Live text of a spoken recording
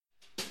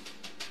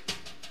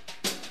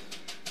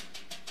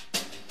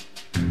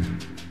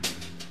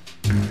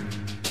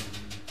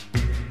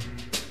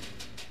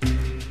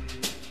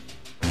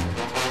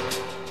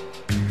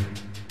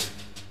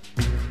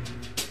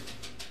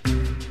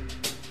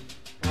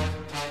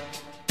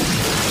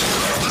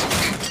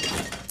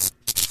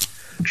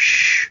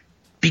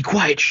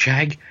quiet,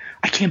 Shag.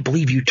 I can't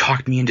believe you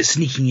talked me into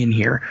sneaking in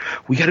here.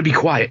 We gotta be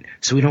quiet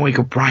so we don't wake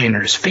up Brian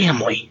or his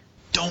family.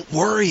 Don't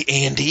worry,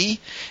 Andy.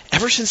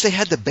 Ever since they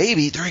had the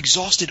baby, they're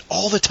exhausted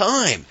all the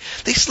time.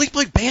 They sleep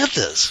like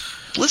banthas.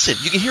 Listen,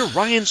 you can hear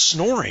Ryan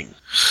snoring.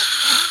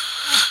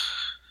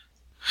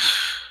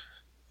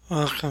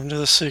 Welcome to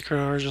the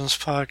Secret Origins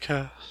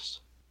podcast.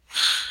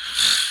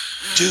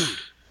 Dude,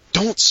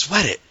 don't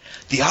sweat it.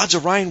 The odds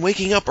of Ryan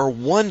waking up are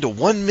 1 to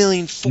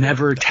 1,000,004.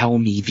 Never tell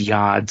me the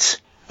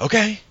odds.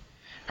 Okay.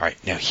 All right,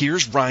 now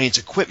here's Ryan's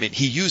equipment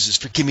he uses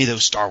for Gimme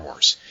Those Star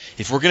Wars.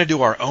 If we're going to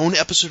do our own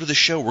episode of the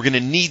show, we're going to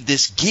need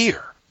this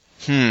gear.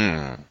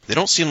 They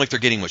don't seem like they're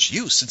getting much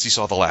use since he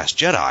saw The Last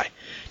Jedi.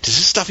 Does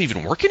this stuff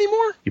even work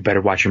anymore? You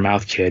better watch your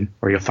mouth, kid,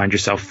 or you'll find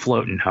yourself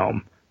floating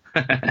home.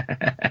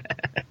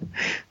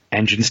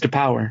 Engines to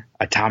power.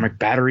 Atomic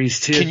batteries,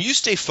 too. Can you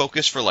stay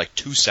focused for like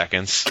 2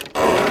 seconds?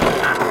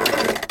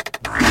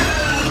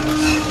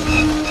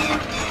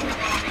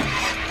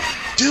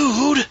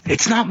 Dude!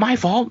 It's not my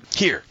fault.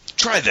 Here,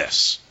 try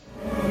this.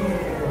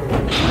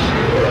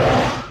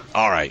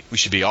 All right, we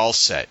should be all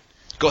set.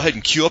 Go ahead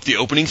and cue up the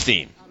opening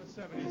theme.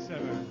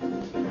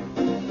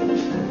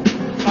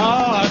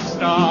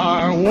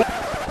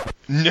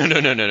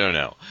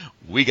 No.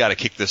 We got to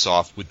kick this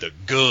off with the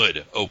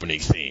good opening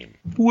theme.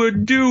 We're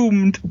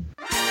doomed.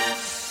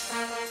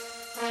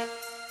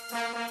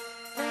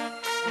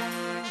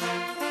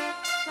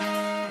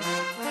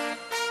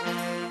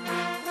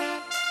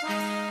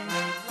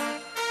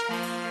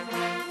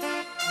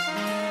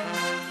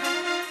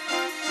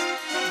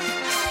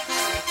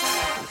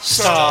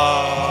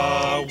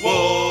 Star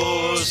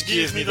Wars,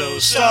 give me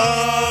those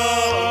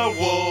Star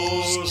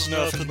Wars,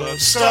 nothing but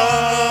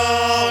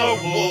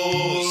Star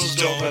Wars,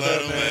 don't let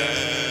them end.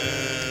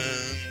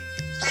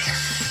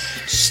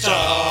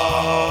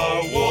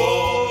 Star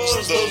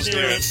Wars, those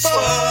daring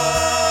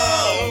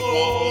Star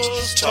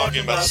Wars,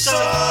 talking about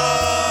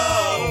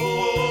Star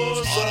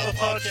Wars on a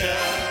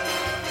podcast.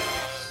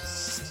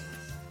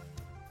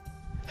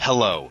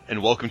 Hello,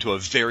 and welcome to a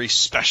very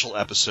special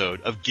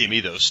episode of Gimme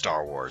Those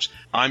Star Wars.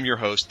 I'm your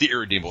host, the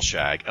Irredeemable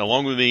Shag, and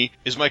along with me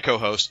is my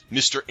co-host,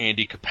 Mr.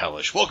 Andy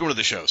Capellish. Welcome to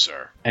the show,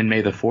 sir. And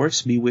may the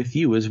Force be with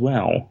you as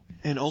well.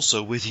 And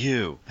also with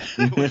you.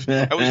 I always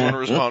want to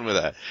respond with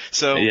that.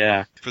 So,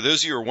 yeah. For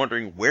those of you who are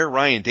wondering where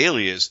Ryan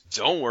Daly is,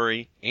 don't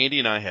worry. Andy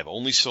and I have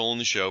only stolen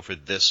the show for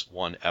this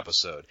one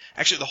episode.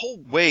 Actually, the whole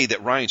way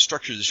that Ryan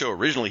structured the show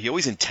originally, he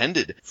always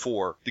intended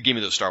for the Gimme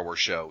Those Star Wars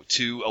show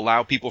to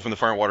allow people from the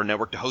Fire and Water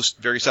Network to host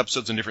various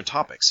episodes on different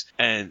topics.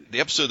 And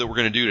the episode that we're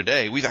going to do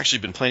today, we've actually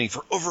been planning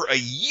for over a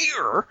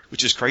year,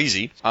 which is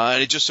crazy.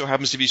 And it just so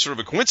happens to be sort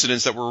of a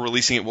coincidence that we're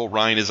releasing it while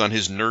Ryan is on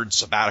his nerd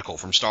sabbatical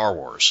from Star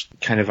Wars.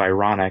 Kind of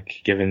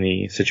ironic, given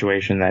the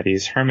situation that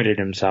he's hermited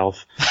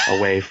himself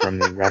away from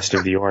the rest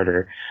of the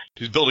Order.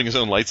 He's building his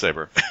own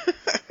lightsaber.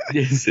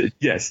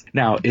 Yes.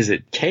 Now, is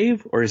it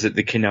cave or is it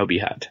the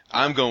Kenobi hut?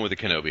 I'm going with the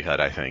Kenobi hut,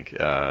 I think.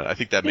 I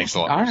think that makes a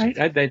lot more sense.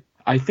 All right.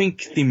 I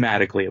think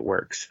thematically it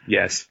works.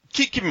 Yes.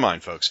 Keep in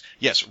mind, folks.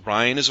 Yes,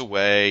 Ryan is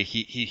away.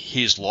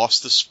 He's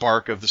lost the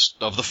spark of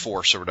the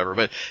Force or whatever.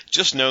 But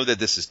just know that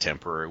this is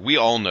temporary. We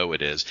all know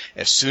it is.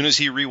 As soon as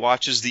he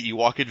rewatches the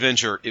Ewok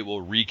Adventure, it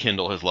will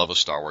rekindle his love of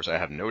Star Wars. I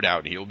have no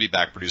doubt. He will be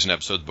back producing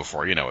episodes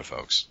before you know it,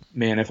 folks.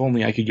 Man, if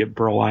only I could get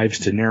Burl Ives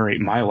to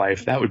narrate my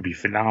life, that would be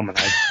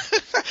phenomenal.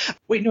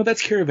 Wait, no,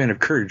 that's Caravan of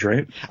Courage,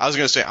 right? I was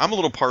going to say, I'm a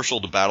little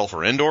partial to Battle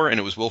for Endor, and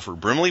it was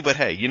Wilford Brimley. But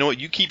hey, you know what?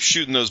 You keep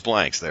shooting those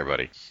blanks there,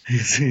 buddy.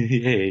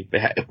 Hey,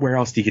 where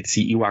else do you get to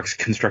see Ewoks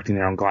constructing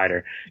their own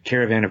glider?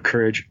 Caravan of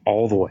Courage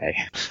all the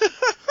way.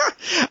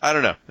 I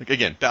don't know.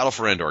 Again, Battle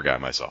for Endor guy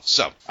myself.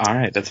 So, all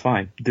right, that's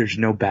fine. There's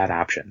no bad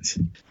options.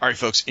 All right,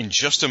 folks, in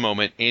just a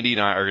moment, Andy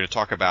and I are going to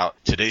talk about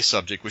today's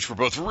subject, which we're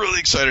both really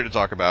excited to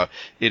talk about.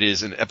 It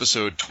is an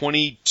episode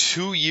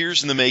 22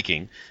 years in the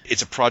making.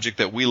 It's a project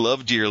that we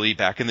loved dearly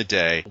back in the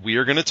day. We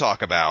are going to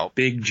talk about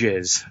Big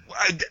Jizz.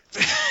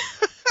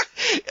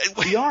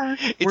 We are.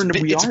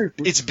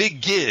 It's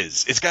Big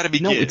Giz. It's got to be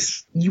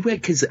Giz.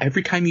 Because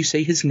every time you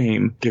say his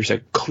name, there's a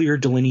clear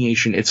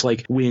delineation. It's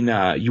like when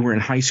you were in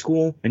high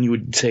school and you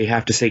would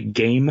have to say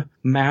Game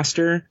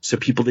Master, so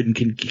people didn't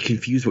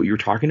confuse what you were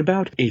talking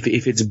about.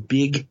 If it's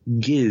Big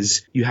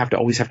Giz, you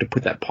always have to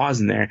put that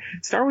pause in there.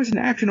 Star Wars an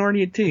action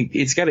oriented thing.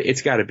 It's got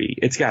to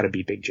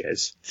be Big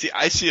Jizz. See,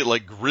 I see it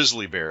like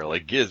Grizzly Bear,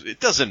 like Giz. It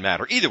doesn't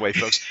matter. Either way,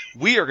 folks,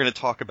 we are going to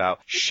talk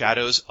about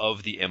Shadows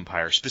of the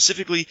Empire,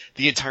 specifically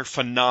the entire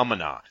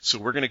phenomena. So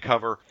we're going to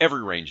cover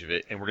every range of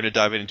it, and we're going to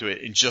dive into it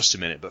in just a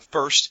minute. But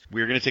first,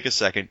 we're going to take a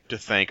second to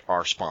thank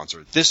our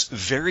sponsor. This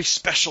very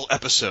special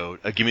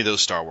episode of Gimme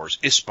Those Star Wars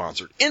is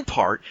sponsored in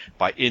part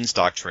by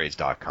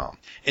InStockTrades.com.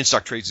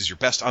 InStock Trades is your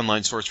best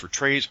online source for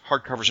trades,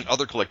 hardcovers, and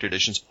other collector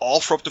editions,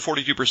 all for up to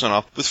 42%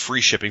 off with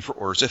free shipping for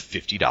orders of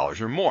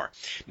 $50 or more.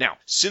 Now,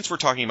 since we're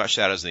talking about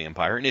Shadows of the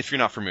Empire, and if you're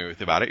not familiar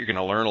about it, you're going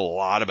to learn a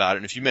lot about it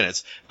in a few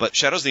minutes, but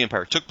Shadows of the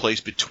Empire took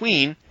place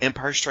between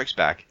Empire Strikes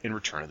Back and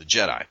Return of the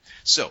Jedi.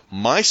 So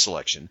my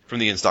selection from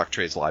the In-Stock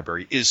Trades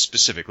library is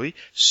specifically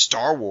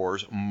Star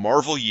Wars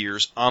Marvel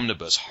Years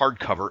Omnibus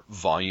Hardcover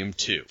Volume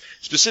 2.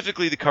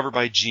 Specifically the cover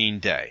by Gene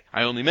Day.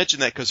 I only mention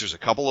that because there's a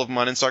couple of them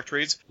on In-Stock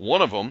Trades.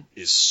 One of them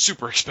is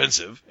super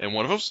expensive, and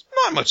one of them's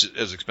not much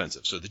as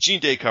expensive. So the Gene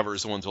Day cover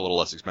is the one that's a little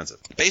less expensive.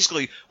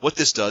 Basically, what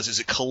this does is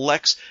it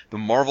collects the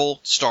Marvel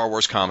Star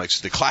Wars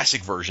comics, the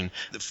classic version,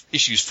 the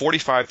issues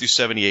 45 through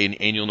 78 in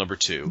annual number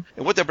 2.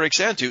 And what that breaks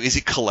down to is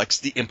it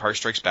collects the Empire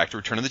Strikes Back to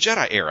Return of the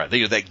Jedi era.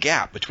 That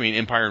gap between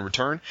Empire and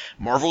Return.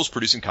 Marvel's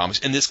producing comics,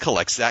 and this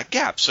collects that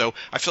gap. So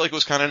I feel like it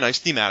was kind of nice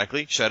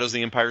thematically. Shadows of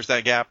the Empire is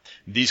that gap.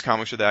 These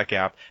comics are that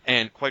gap.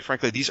 And quite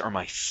frankly, these are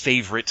my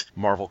favorite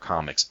Marvel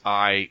comics.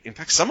 In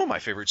fact, some of my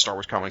favorite Star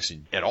Wars comics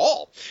at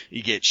all.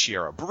 You get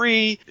Shiera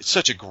Bree. It's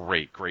such a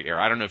great era.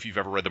 I don't know if you've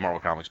ever read the Marvel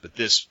comics, but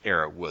this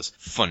era was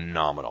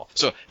phenomenal.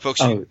 So, folks,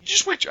 you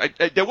just wait.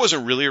 That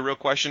wasn't really a real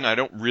question. I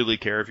don't really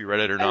care if you read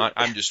it or not.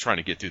 I'm just trying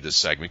to get through this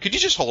segment. Could you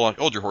just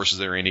hold your horses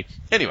there, Andy?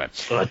 Anyway.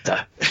 What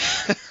the?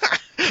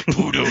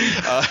 Voodoo.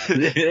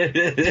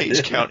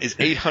 Page count is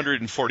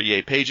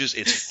 848 pages.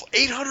 It's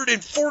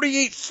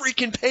 848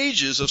 freaking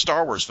pages of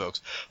Star Wars, folks.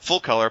 Full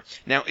color.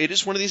 Now, it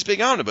is one of these big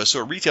omnibus,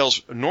 so it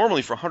retails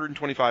normally for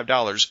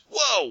 $125.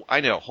 Whoa!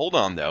 I know. Hold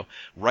on, though.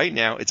 Right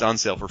now, it's on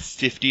sale for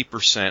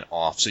 50%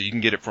 off, so you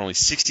can get it for only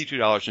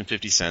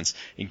 $62.50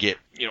 and get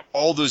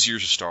all those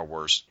years of Star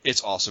Wars.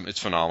 It's awesome. It's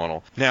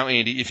phenomenal. Now,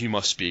 Andy, if you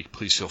must speak,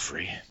 please feel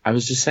free. I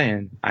was just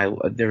saying,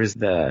 there was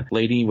the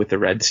lady with the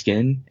red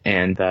skin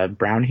and the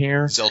brown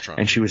hair. Zeltron.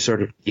 And she was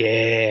sort of,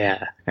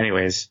 yeah.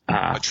 Anyways.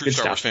 A true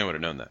Star Wars fan would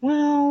have known that.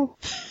 Well,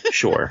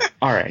 sure.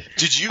 All right.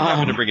 Did you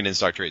happen to bring an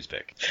In-Stock Trades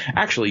pick?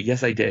 Actually,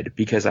 yes, I did,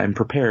 because I'm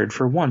prepared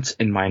for once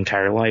in my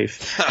entire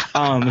life.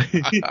 I'm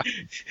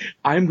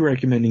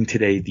recommending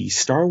today the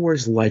Star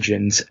Wars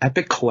Legends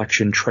Epic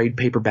Collection trade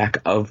paperback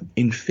of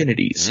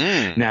Infinities.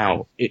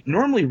 Now, it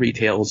normally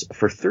retails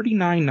for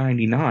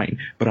 $39.99,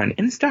 but on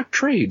In-Stock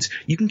Trades,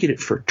 you can get it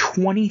for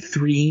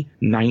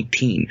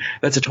 $23.19.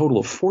 That's a total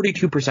of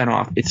 42%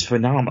 off. It's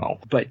phenomenal.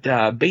 But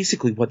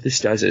basically what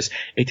this does is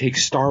it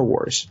takes Star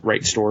Wars,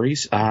 right,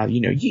 stories.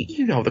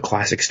 You know the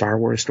classic Star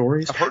Wars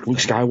stories. I've heard of Luke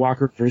them.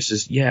 Skywalker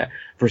versus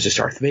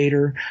Darth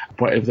Vader,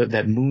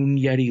 that moon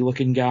Yeti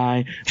looking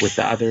guy with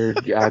the other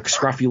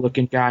scruffy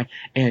looking guy,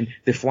 and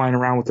they're flying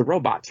around with the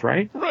robots,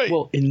 right? Right.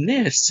 Well, in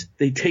this,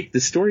 they take the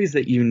stories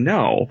that you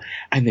know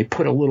and they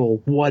put a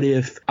little what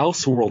if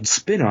Elseworld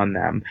spin on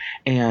them,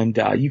 and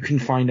you can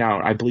find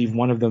out. I believe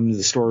one of them,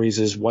 the stories,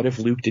 is what if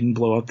Luke didn't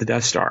blow up the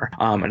Death Star.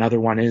 Another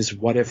one is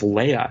what if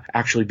Leia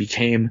actually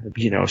became,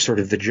 sort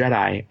of the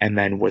Jedi and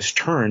then was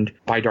turned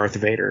by Darth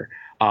Vader.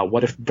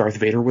 What if Darth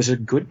Vader was a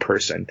good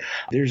person?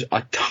 There's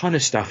a ton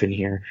of stuff in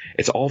here.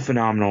 It's all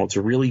phenomenal. It's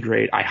really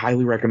great. I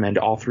highly recommend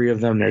all three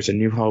of them. There's A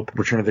New Hope,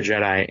 Return of the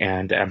Jedi,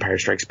 and Empire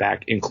Strikes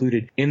Back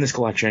included in this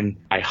collection.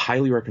 I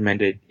highly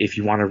recommend it if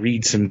you want to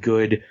read some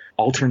good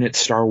alternate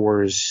Star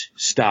Wars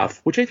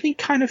stuff, which I think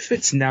kind of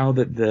fits now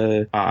that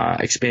the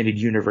expanded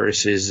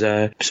universe is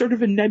sort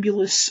of a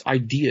nebulous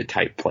idea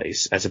type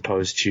place as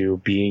opposed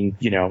to being,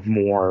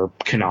 more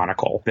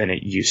canonical than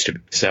it used to be.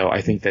 So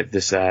I think that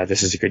this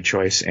is a good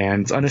choice,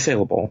 and it's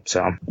unassailable.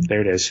 So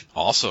there it is.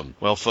 Awesome.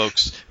 Well,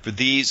 folks, for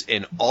these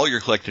and all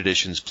your collected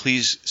editions,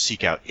 please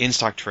seek out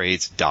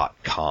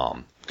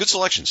InStockTrades.com. Good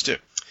selections, too.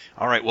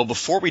 All right, well,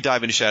 before we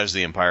dive into Shadows of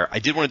the Empire, I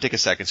did want to take a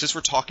second. Since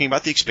we're talking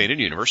about the expanded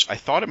universe, I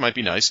thought it might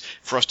be nice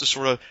for us to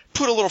sort of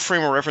put a little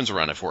frame of reference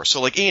around it for us.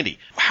 So, Andy,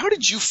 how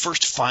did you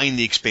first find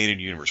the expanded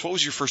universe? What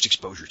was your first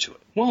exposure to it?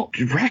 Well,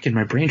 racking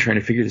my brain trying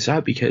to figure this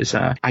out because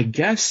I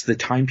guess the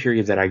time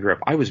period that I grew up,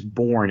 I was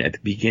born at the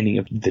beginning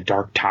of the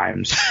dark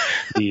times.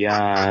 The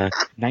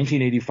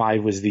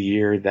 1985 was the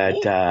year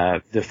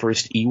that the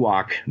first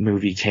Ewok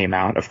movie came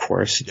out, of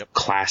course. Yep.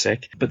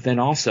 Classic. But then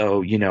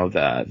also,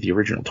 the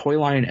original toy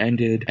line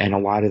ended, and a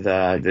lot of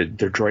the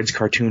Droids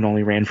cartoon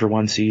only ran for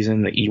one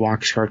season. The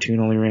Ewoks cartoon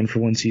only ran for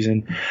one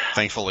season.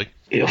 Thankfully.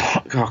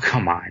 Oh,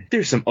 come on.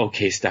 There's some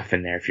okay stuff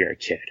in there if you're a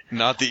kid.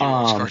 Not the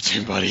Ewoks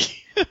cartoon, buddy.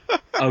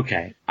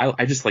 Okay.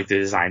 I just like the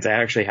designs. I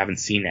actually haven't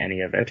seen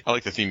any of it. I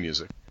like the theme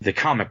music. The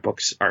comic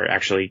books are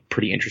actually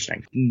pretty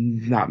interesting.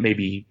 Not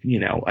maybe,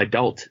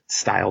 adult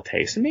style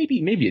taste.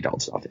 Maybe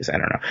adult style taste. I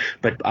don't know.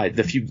 But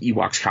the few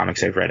Ewoks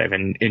comics I've read, I've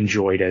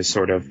enjoyed as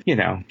sort of,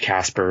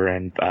 Casper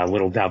and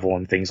Little Devil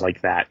and things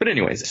like that. But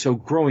anyways, so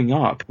growing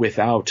up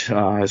without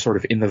sort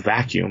of in the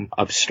vacuum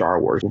of Star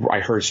Wars, I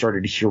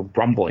started to hear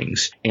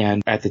rumblings.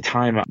 And at the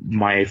time,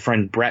 my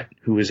friend Brett,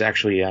 who was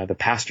actually the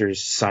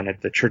pastor's son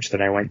at the church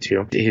that I went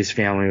to, his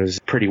family was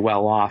pretty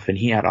well off, and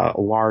he had a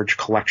large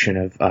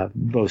collection of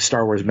both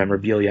Star Wars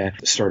memorabilia,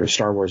 sort of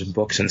Star Wars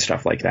books and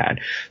stuff like that.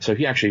 So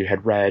he actually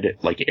had read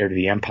like Heir to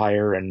the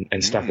Empire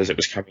and stuff as it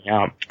was coming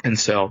out. And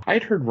so I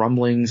had heard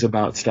rumblings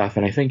about stuff,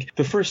 and I think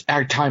the first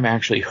time I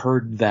actually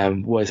heard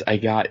them was I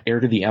got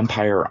Heir to the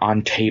Empire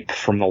on tape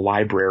from the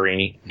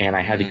library, and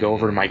I had to go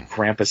over to my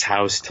grandpa's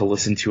house to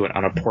listen to it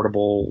on a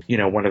portable,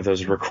 one of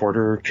those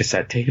recorder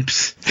cassette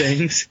tapes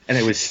things. And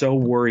I was so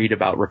worried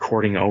about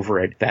recording over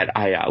it that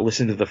I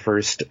listened to the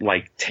first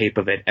tape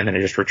of it, and then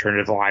I just returned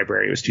it to the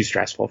library. It was too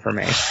stressful for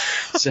me.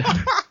 So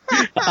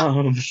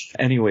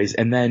anyways,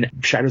 and then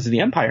Shadows of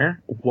the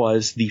Empire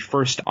was the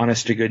first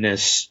honest to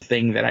goodness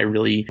thing that I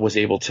really was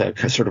able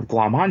to sort of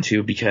glom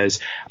onto,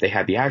 because they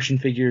had the action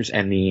figures,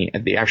 and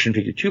the action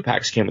figure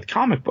 2-packs came with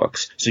comic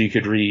books, so you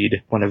could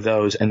read one of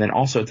those. And then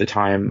also at the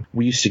time,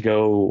 we used to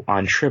go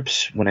on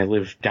trips when I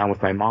lived down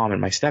with my mom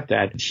and my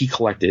stepdad. He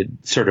collected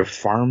sort of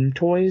farm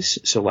toys,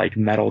 so like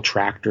metal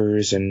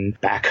tractors and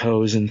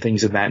backhoes and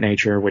things of that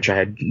nature, which I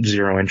had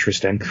zero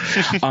interest in.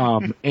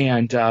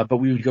 But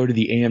we would go to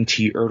the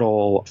AMT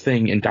Ertl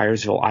thing in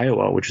Dyersville,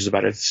 Iowa, which was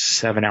about a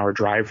 7-hour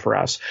drive for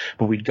us.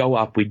 But we'd go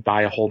up, we'd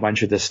buy a whole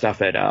bunch of this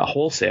stuff at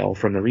wholesale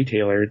from the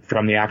retailer,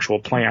 from the actual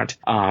plant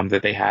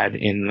that they had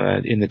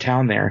in the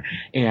town there.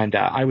 And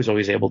I was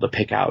always able to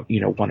pick out,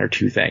 one or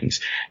two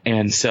things.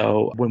 And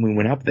so when we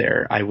went up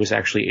there, I was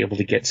actually able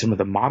to get some of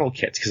the model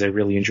kits because I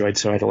really enjoyed.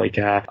 So I had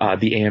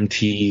the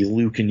AMT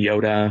Luke and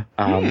Yoda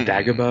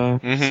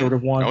Dagobah sort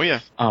of one. Oh yeah.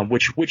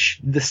 Which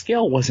the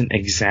scale wasn't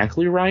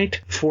exactly right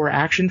for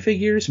action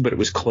figures, but it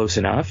was close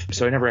enough.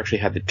 So I never actually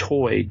had the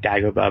toy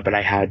Dagobah, but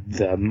I had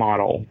the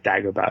model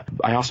Dagobah.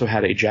 I also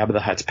had a Jabba the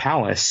Hutt's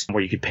palace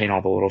where you could paint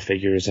all the little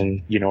figures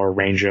and,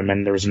 arrange them.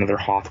 And there was another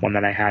Hoth one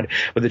that I had.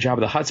 But the Jabba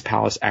the Hutt's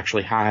palace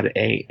actually had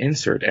a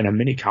insert and a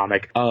mini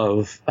comic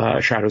of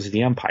Shadows of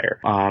the Empire.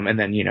 And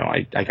then,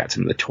 I got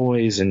some of the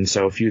toys and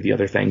so a few of the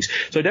other things.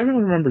 So I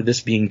definitely remember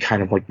this being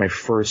kind of like my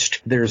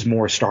first, there's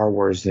more Star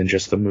Wars than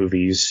just the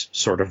movies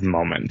sort of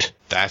moment.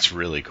 That's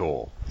really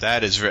cool.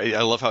 That is very,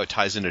 I love how it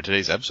ties into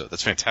today's episode.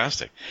 That's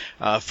fantastic.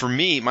 For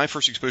me, my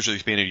first exposure to the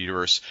expanded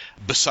universe,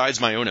 besides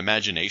my own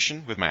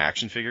imagination with my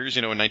action figures,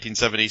 in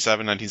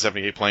 1977,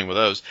 1978, playing with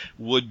those,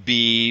 would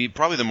be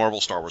probably the Marvel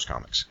Star Wars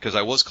comics. Because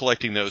I was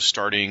collecting those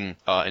starting in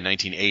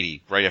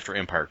 1980, right after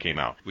Empire came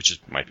out,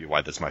 might be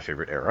why that's my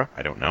favorite era.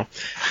 I don't know.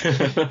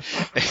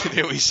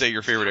 They always say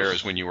your favorite era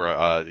is when you were,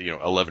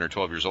 11 or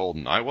 12 years old,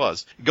 and I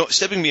was.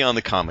 Stepping beyond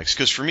the comics,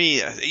 because for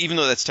me, even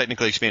though that's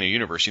technically expanded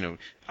universe,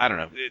 I don't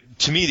know.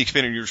 To me, the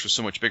expanded universe was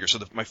so much bigger. So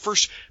my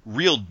first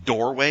real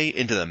doorway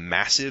into the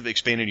massive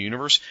expanded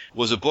universe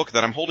was a book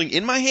that I'm holding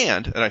in my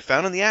hand that I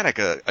found in the attic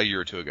a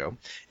year or two ago.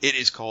 It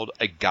is called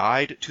A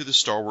Guide to the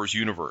Star Wars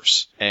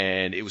Universe,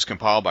 and it was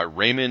compiled by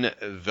Raymond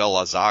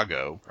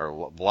Velasco,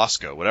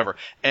 whatever.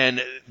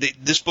 And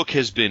this book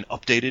has been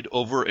updated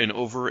over and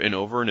over and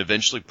over, and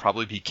eventually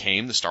probably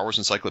became the Star Wars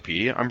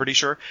Encyclopedia, I'm pretty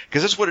sure,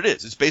 because that's what it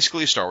is. It's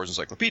basically a Star Wars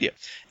Encyclopedia.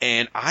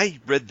 And I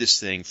read this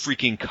thing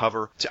freaking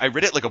cover. I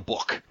read it like a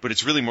book, but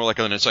it's really more like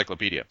an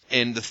encyclopedia.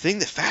 And the thing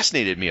that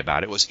fascinated me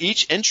about it was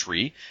each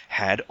entry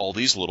had all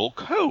these little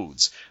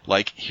codes.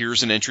 Like,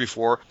 here's an entry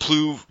for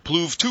Pluve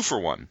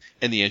 2-for-1,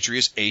 and the entry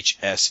is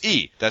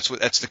HSE. That's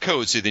the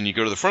code. So then you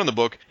go to the front of the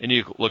book and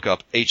you look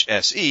up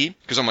HSE,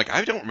 because I'm like,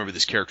 I don't remember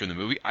this character in the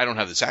movie. I don't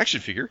have this action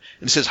figure.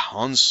 And it says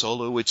Han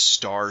Solo, It's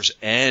Star's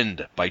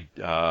End by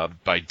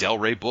Del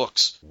Rey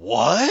Books.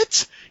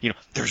 What?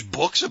 There's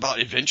books about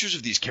adventures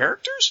of these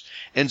characters?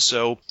 And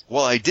so,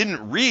 while I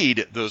didn't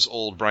read those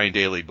old Brian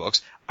Daley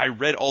books, I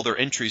read all their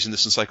entries in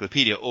this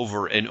encyclopedia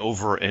over and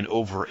over and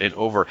over and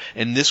over.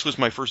 And this was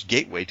my first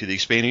gateway to the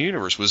expanded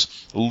universe, was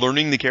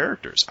learning the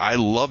characters. I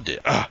loved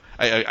it.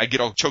 I get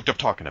all choked up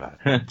talking about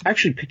it. I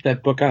actually picked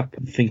that book up,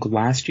 I think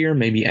last year,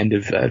 maybe end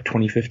of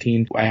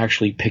 2015. I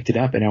actually picked it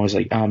up and I was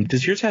like,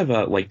 does yours have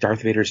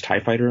Darth Vader's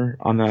TIE Fighter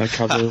on the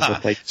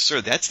cover? With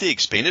Sir, that's the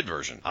expanded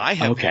version. I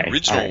have the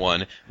original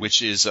one,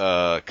 which is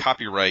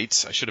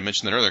copyright, I should have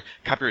mentioned that earlier,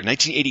 copyright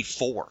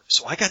 1984.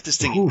 So I got this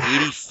thing in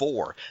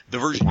 84. The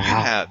version you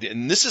have,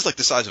 and this is like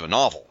the size of a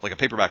novel, like a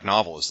paperback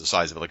novel is the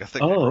size of it, like a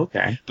thick paper.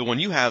 Okay. The one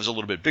you have is a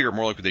little bit bigger,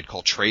 more like what they'd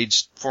call trade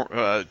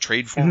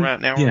format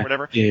now or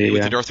whatever.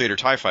 With the Darth Vader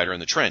TIE Fighter in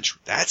the trench.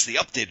 That's the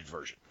updated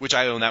version, which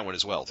I own that one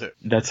as well too.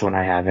 That's one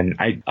I have, and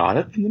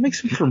that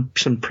makes for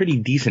some pretty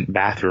decent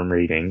bathroom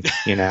reading.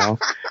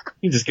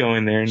 You just go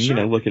in there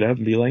and look it up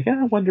and be like,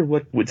 I wonder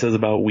what it says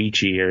about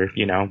Weechee or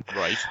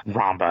right,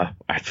 Ramba.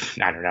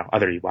 I don't know,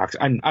 other Ewoks.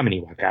 I'm an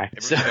Ewok guy.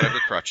 Everyone's got a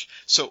crutch.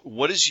 So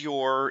what is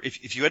your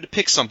if you had to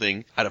pick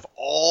something out of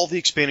all the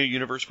expanded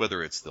universe,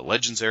 whether it's the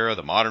Legends era,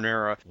 the modern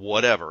era,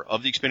 whatever,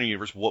 of the expanded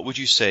universe, what would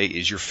you say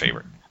is your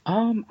favorite?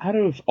 Out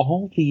of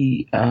all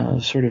the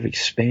sort of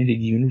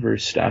expanded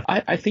universe stuff,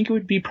 I think it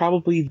would be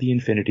probably the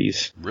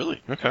Infinities. Really?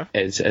 Okay.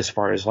 As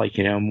far as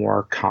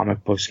more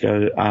comic books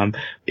go.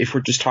 If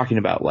we're just talking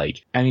about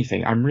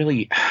anything, I'm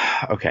really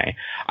okay.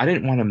 I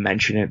didn't want to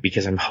mention it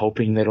because I'm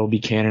hoping that it'll be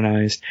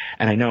canonized,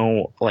 and I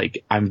know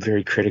I'm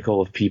very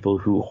critical of people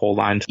who hold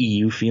on to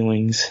EU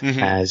feelings.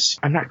 As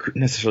I'm not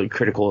necessarily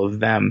critical of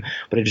them,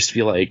 but I just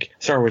feel like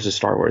Star Wars is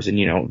Star Wars, and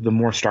the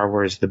more Star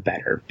Wars, the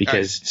better,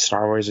 because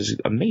Star Wars is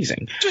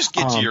amazing. Just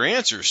get to your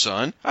answer,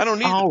 son. I don't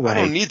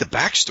need the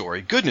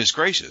backstory. Goodness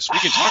gracious. We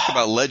can talk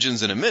about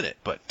Legends in a minute,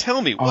 but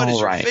tell me, what is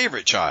your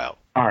favorite, child?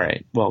 All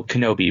right. Well,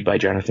 Kenobi by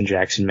Jonathan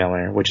Jackson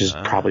Miller, which is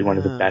probably one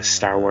of the best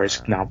Star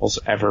Wars novels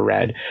I've ever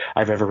read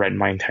in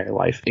my entire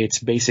life. It's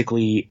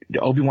basically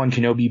Obi-Wan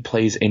Kenobi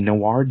plays a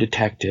noir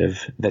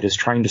detective that is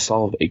trying to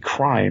solve a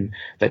crime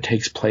that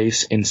takes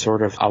place in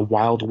sort of a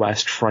Wild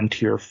West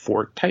frontier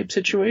fort type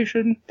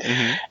situation.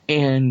 Mm-hmm.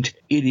 And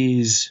it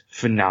is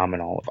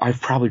phenomenal. I've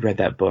probably read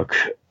that book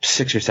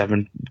 6 or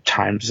 7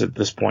 times at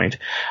this point.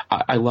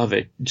 I love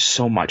it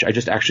so much. I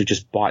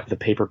just bought the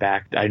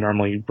paperback. I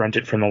normally rent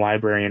it from the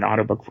library in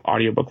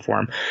audiobook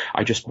form.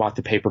 I just bought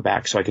the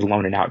paperback so I could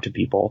loan it out to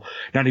people,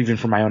 not even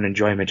for my own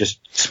enjoyment, just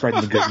spreading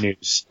the good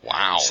news.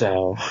 Wow.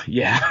 So,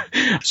 yeah.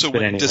 So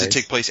does it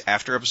take place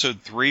after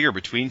episode 3 or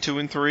between 2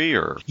 and 3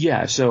 or?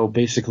 Yeah, so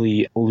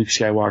basically Luke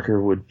Skywalker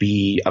would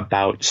be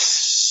about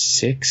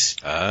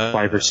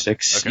 5 or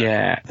 6. Okay.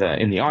 Yeah.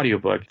 In the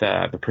audiobook,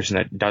 the person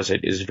that does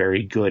it is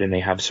very good, and they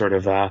have sort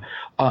of a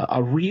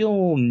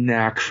real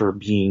knack for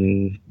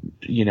being,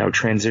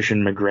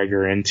 transition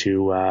McGregor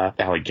into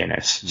Alec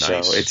Guinness.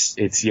 Nice. So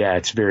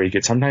it's very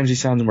good. Sometimes he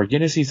sounds more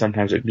Guinnessy,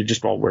 sometimes it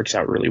just all works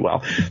out really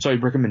well. So I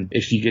recommend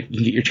if you get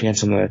your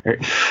chance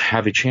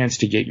have a chance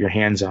to get your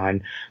hands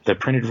on the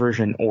printed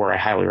version, or I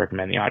highly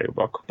recommend the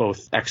audiobook.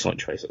 Both excellent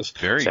choices.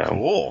 Very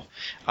cool.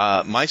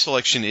 My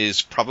selection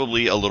is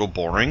probably a little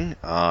boring.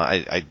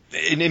 And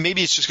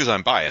maybe it's just because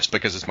I'm biased,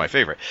 because it's my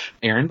favorite.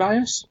 Aaron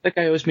bias? That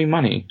guy owes me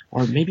money.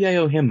 Or maybe I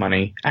owe him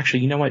money.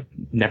 Actually, you know what?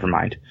 Never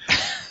mind.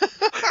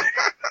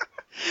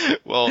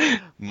 Well,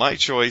 my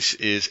choice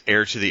is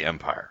Heir to the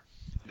Empire.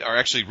 Or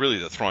actually, really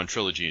the Thrawn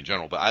trilogy in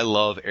general, but I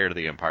love Heir to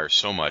the Empire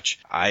so much.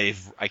 I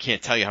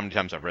can't tell you how many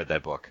times I've read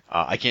that book.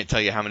 I can't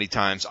tell you how many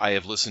times I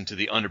have listened to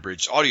the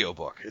unabridged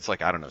audiobook. It's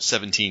like,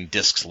 17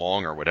 discs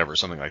long or whatever,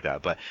 something like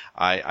that. But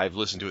I've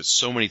listened to it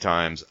so many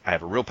times. I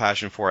have a real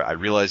passion for it. I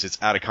realize it's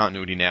out of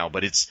continuity now,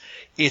 but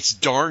it's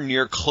darn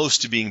near close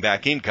to being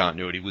back in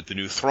continuity with the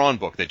new Thrawn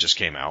book that just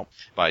came out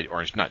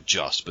or not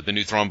just, but the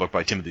new Thrawn book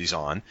by Timothy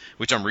Zahn,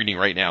 which I'm reading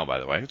right now, by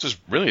the way. It's just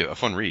really a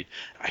fun read.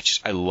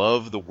 I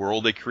love the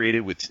world they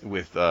created with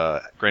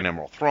Grand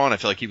Admiral Thrawn. I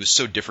feel like he was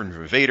so different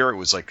from Vader. It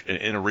was like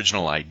an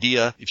original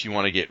idea. If you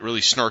want to get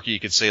really snarky, you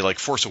could say like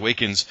Force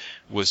Awakens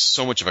was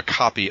so much of a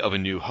copy of A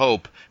New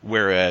Hope,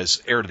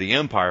 whereas Heir to the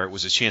Empire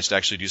was a chance to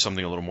actually do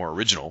something a little more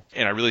original.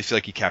 And I really feel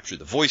like he captured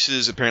the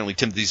voices. Apparently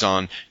Timothy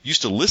Zahn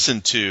used to listen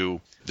to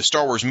the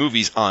Star Wars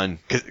movies on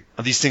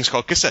these things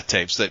called cassette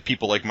tapes that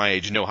people like my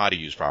age know how to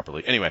use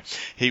properly. Anyway,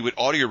 he would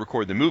audio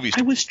record the movies.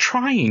 I was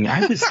trying.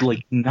 I was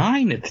like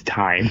 9 at the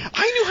time.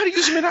 I knew how to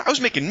use them. I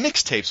was making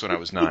mixtapes when I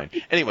was 9.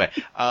 Anyway,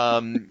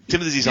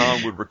 Timothy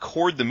Zahn would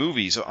record the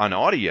movies on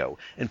audio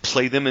and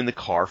play them in the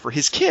car for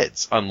his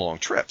kids on long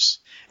trips.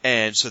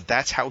 And so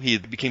that's how he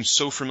became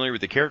so familiar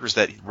with the characters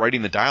that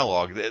writing the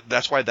dialogue,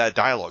 that's why that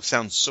dialogue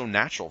sounds so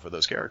natural for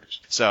those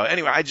characters. So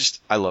anyway,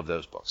 I love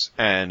those books.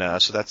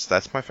 And so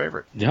that's my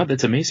favorite. Yeah,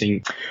 that's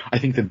amazing. I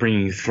think that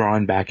bringing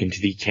Thrawn back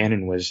into the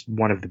canon was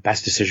one of the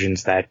best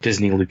decisions that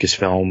Disney,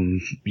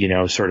 Lucasfilm,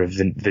 sort of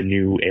the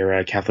new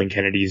era, Kathleen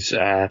Kennedy's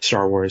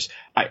Star Wars,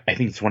 I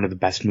think it's one of the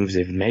best moves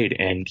they've made.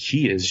 And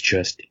he is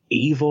just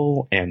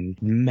evil and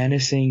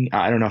menacing.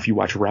 I don't know if you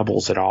watch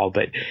Rebels at all,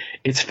 but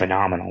it's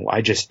phenomenal.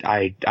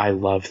 I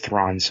love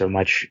Thrawn so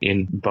much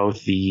in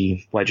both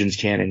the Legends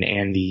canon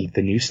and the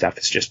new stuff.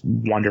 It's just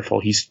wonderful.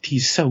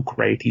 He's so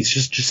great. He's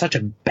just such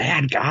a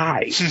bad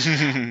guy.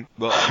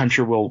 Well, I'm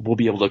sure we'll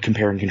be able to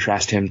compare and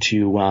contrast him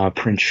to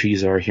Prince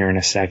Shizor here in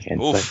a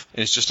second. Oof.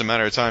 But it's just a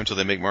matter of time until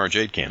they make Mara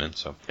Jade canon.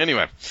 So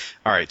anyway,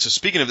 all right. So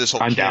speaking of this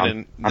whole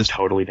canon, I'm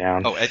totally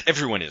down. Oh,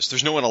 everyone is.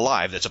 There's no one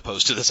alive that's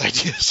opposed to this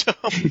idea. So,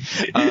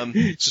 so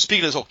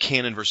speaking of this whole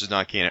canon versus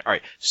not canon, all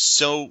right.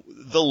 So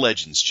the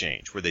Legends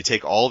change, where they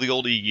take all the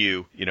old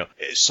EU.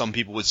 Some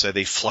people would say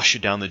they flush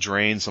it down the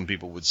drain. Some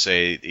people would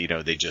say,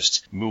 they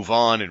just move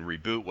on and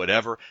reboot,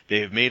 whatever.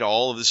 They have made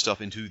all of this stuff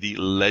into the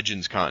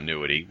Legends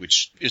continuity,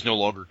 which is no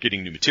longer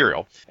getting new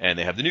material, and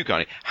they have the new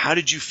continuity. How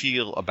did you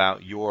feel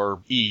about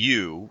your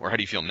EU, or how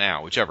do you feel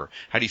now, whichever?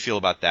 How do you feel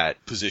about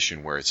that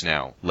position where it's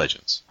now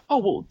Legends? Oh,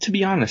 well, to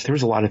be honest, there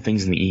was a lot of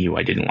things in the EU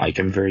I didn't like.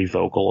 I'm very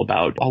vocal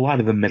about a lot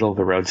of the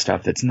middle-of-the-road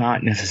stuff that's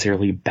not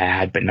necessarily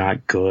bad, but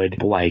not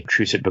good, like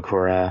Truce at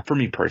Bakura. For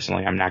me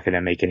personally, I'm not going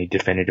to make any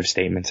definitive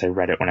statements. I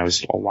read it when I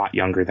was a lot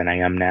younger than I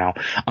am now.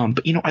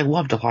 But, I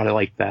loved a lot of,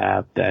 like,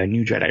 the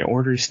New Jedi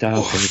Order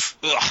stuff.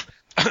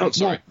 I'm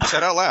sorry.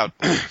 Said out loud.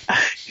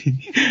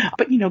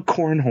 But,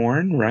 Corran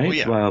Horn,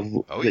 right?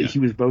 Oh, yeah. He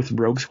was both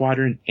Rogue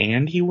Squadron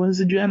and he was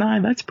a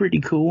Jedi. That's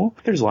pretty cool.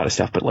 There's a lot of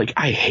stuff, but, like,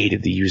 I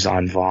hated the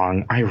Yuuzhan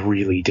Vong. I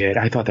really did.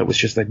 I thought that was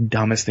just the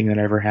dumbest thing that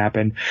ever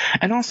happened.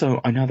 And also,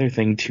 another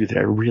thing, too, that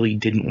I really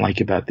didn't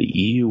like about the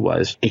EU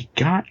was it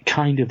got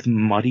kind of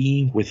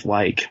muddy with,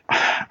 like,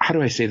 how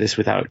do I say this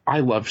without... I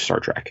love Star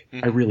Trek.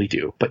 Mm-hmm. I really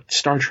do. But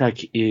Star Trek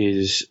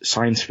is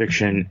science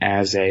fiction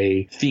as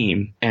a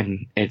theme,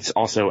 and it's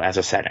also as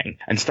a setting.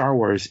 And Star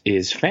Wars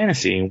is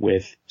fantasy, fascinating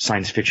with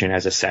science fiction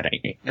as a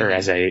setting, or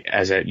as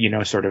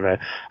a sort of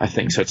a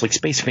thing. So it's like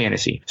space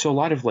fantasy. So a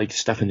lot of like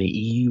stuff in the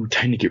EU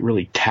tend to get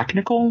really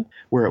technical,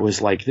 where it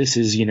was like, this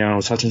is,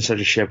 such and such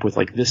a ship with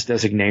like this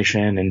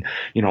designation, and,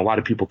 a lot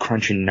of people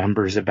crunching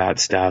numbers about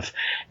stuff.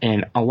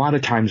 And a lot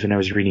of times when I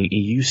was reading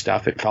EU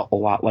stuff, it felt a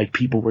lot like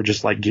people were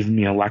just like giving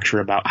me a lecture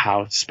about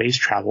how space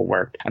travel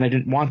worked. And I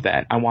didn't want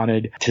that. I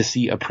wanted to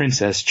see a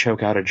princess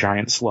choke out a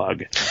giant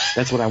slug.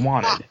 That's what I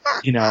wanted,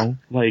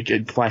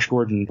 like Flash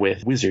Gordon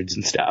with wizards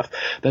and stuff.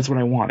 That's what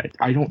I wanted.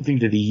 I don't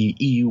think that the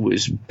EU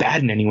was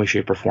bad in any way,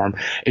 shape, or form.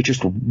 It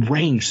just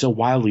ranged so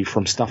wildly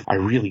from stuff I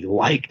really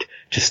liked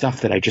to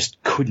stuff that I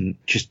just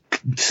couldn't just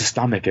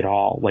stomach at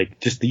all. Like,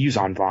 just the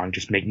Yuuzhan Vong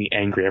just make me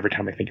angry every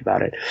time I think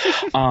about it.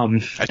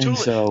 I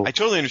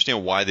totally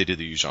understand why they did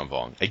the Yuuzhan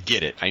Vong. I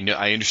get it.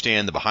 I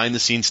understand the behind the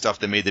scenes stuff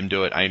that made them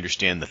do it. I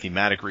understand the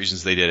thematic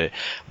reasons they did it.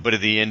 But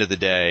at the end of the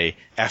day,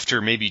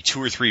 after maybe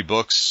 2 or 3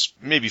 books,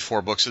 maybe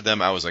 4 books of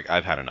them, I was like,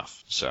 I've had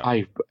enough. So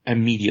I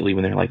immediately,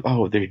 when they're like,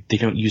 oh, they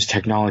don't use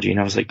technology, and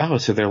I was like, oh,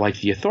 so they're like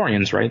the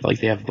Ithorians, right? Like,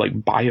 they have like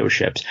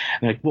bioships.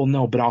 And they're like, well,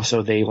 no, but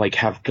also they like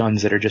have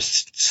guns that are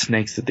just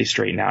snakes that they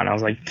straighten out. And I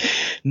was like,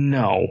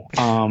 no,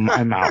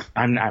 I'm out.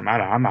 I'm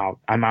out.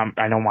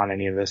 I don't want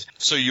any of this.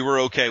 So you were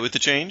okay with the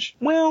change?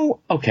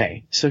 Well,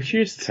 okay. So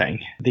here's the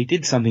thing. They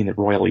did something that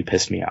royally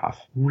pissed me off.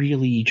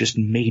 Really just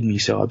made me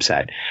so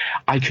upset.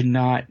 I could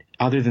not,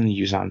 other than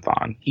the Yuuzhan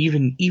Vong,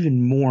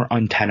 even more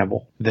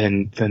untenable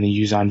than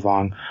the Yuuzhan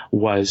Vong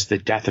was the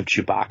death of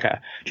Chewbacca.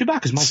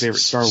 Chewbacca's my favorite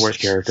Star Wars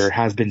character,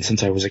 has been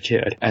since I was a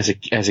kid. As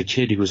a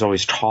kid who was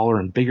always taller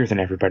and bigger than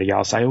everybody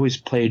else, I always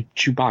played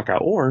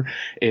Chewbacca, or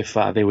if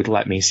they would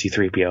let me,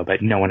 C-3PO,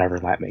 but no one ever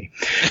let me.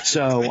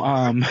 So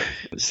I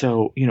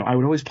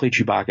would always play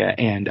Chewbacca,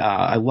 and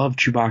I loved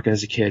Chewbacca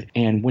as a kid.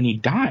 And when he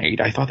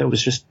died, I thought that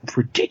was just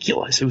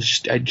ridiculous.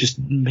 It just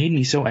made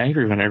me so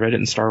angry when I read it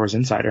in Star Wars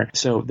Insider.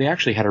 So they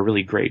actually had a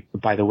really great,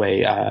 by the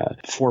way,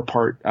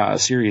 4-part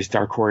series.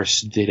 Dark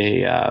Horse did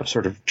a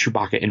sort of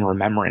Chewbacca in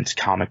Remembrance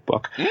comic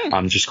book,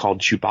 just called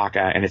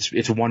Chewbacca, and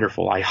it's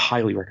wonderful. I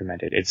highly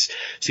recommend it. It's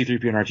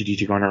C-3PO and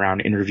R2-D2 going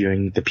around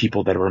interviewing the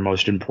people that were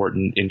most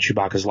important in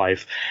Chewbacca's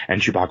life,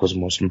 and Chewbacca was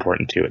most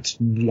important too. It's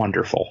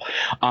wonderful.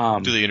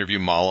 Do they interview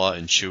Mala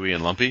and Chewie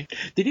and Lumpy?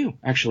 They do,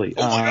 actually.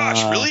 Oh my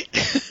gosh, really?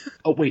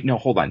 Oh wait, no,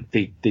 hold on.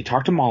 They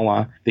talk to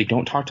Mala. They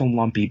don't talk to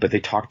Lumpy, but they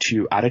talk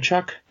to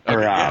Atachuk. Okay,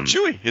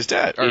 Chewie, his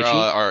dad.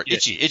 Or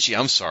Itchy. Itchy,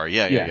 I'm sorry.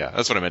 Yeah.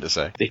 That's what I meant to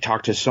say. They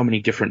talk to so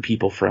many different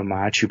people from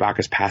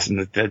Chewbacca's past, and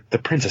the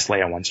Princess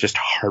Leia one's just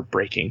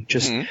heartbreaking.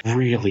 Just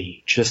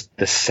really just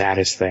the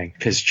saddest thing,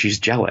 because she's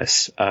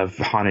jealous of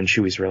Han and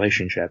Chewie's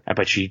relationship,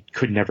 but she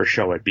could never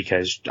show it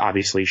because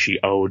obviously she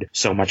owed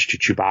so much to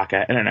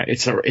Chewbacca. I don't know.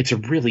 It's a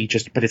really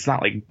just, but it's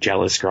not like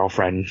jealous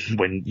girlfriend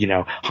when,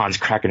 Han's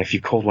cracking a few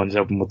cold ones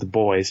open with the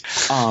boys.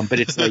 But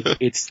it's like,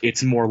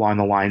 it's more along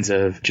the lines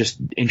of just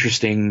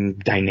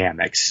interesting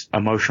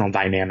emotional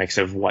dynamics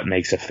of what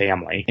makes a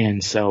family.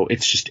 And so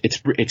it's just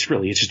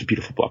a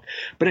beautiful book.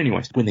 But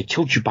anyways, when they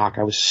killed Chewbacca,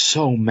 I was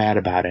so mad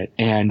about it.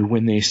 And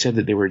when they said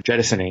that they were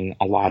jettisoning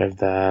a lot of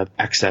the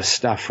excess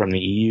stuff from the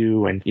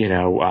EU and,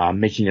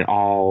 making it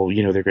all,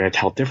 they're going to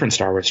tell different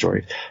Star Wars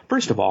stories.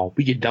 First of all,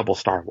 we get double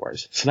Star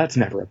Wars. So that's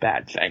never a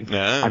bad thing.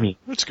 Yeah, I mean,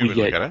 that's a good way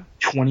to look at it.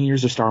 20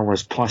 years of Star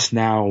Wars, plus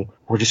now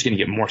we're just going to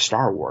get more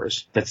Star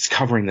Wars that's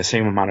covering the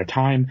same amount of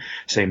time,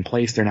 same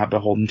place. They're not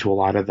beholden to a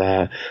lot of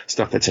the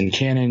stuff that's in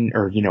canon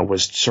or,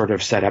 was sort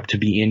of set up to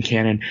be in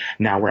canon.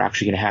 Now we're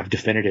actually going to have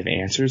definitive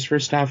answers for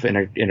stuff in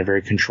a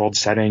very controlled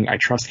setting. I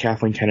trust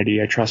Kathleen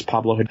Kennedy. I trust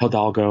Pablo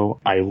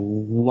Hidalgo. I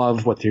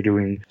love what they're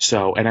doing.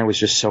 So, and I was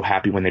just so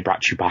happy when they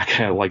brought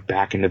Chewbacca like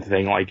back into the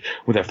thing, like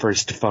with that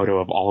first photo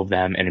of all of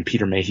them. And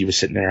Peter Mayhew was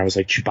sitting there. I was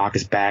like,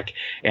 Chewbacca's back.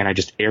 And I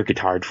just air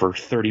guitared for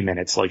 30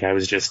 minutes. Like, I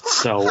was just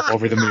so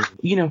over the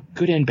moon.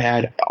 Good and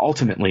bad.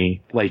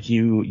 Ultimately, like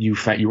you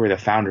were the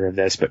founder of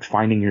this, but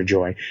finding your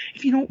joy.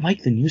 If you don't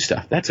like the new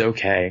stuff, that's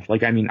okay.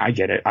 Like, I mean, I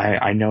get it.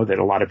 I know that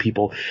a lot of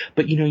people,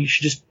 but you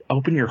should just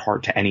open your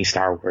heart to any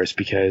Star Wars,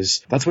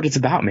 because that's what it's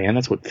about, man.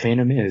 That's what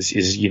fandom is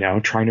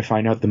trying to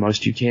find out the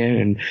most you can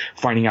and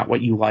finding out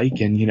what you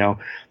like. And,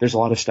 there's a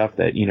lot of stuff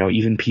that,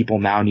 even people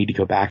now need to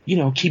go back,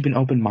 keep an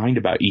open mind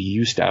about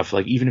EU stuff.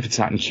 Like, even if it's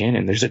not in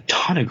canon, there's a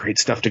ton of great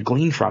stuff to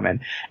glean from it.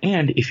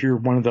 And if you're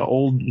one of the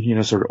old,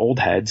 sort of old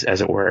heads,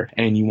 as it were,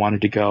 and you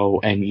wanted to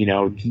go and,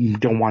 you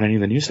don't want any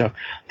of the new stuff,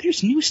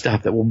 there's new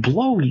stuff that will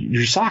blow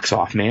your socks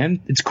off,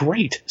 man. It's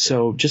great.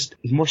 So just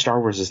more Star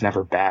Wars is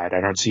never bad.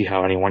 I don't see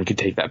how anyone could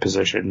take that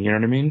position. You know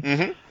what I mean?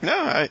 Mm-hmm.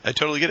 No, I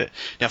totally get it.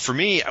 Now, for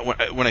me,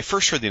 when I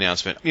first heard the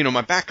announcement,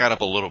 my back got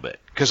up a little bit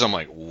because I'm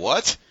like,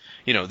 what?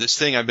 This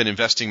thing I've been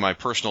investing my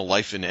personal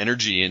life and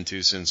energy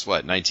into since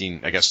was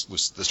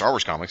the Star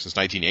Wars comics since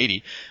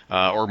 1980,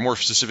 or more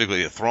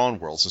specifically the Thrawn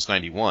world since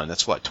 91.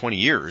 That's 20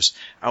 years.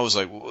 I was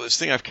like, well, this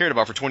thing I've cared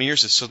about for 20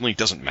 years, it suddenly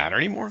doesn't matter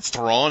anymore.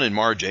 Thrawn and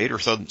Mara Jade are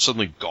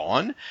suddenly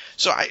gone.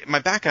 So my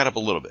back got up a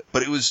little bit,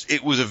 but it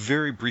was a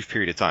very brief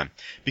period of time,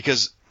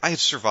 because I had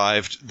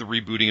survived the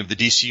rebooting of the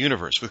DC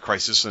Universe with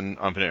Crisis on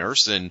Infinite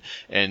Earths and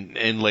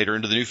later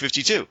into the New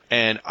 52.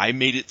 And I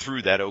made it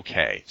through that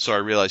okay. So I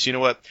realized, you know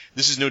what?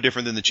 This is no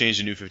different than the change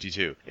to New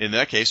 52. In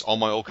that case, all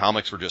my old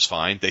comics were just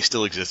fine. They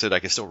still existed. I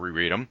could still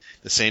reread them.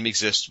 The same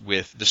exists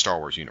with the Star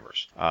Wars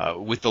universe.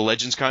 With the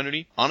Legends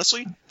continuity,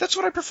 honestly, that's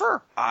what I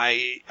prefer.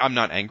 I'm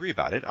not angry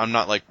about it. I'm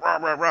not like, rah,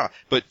 rah, rah.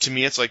 But to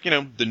me, it's like,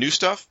 the new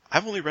stuff,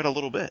 I've only read a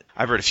little bit.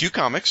 I've read a few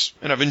comics,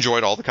 and I've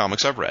enjoyed all the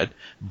comics I've read,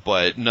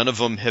 but none of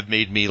them have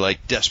made me,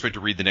 desperate to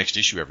read the next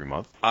issue every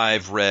month.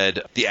 I've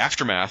read The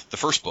Aftermath, the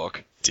first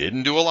book.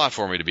 Didn't do a lot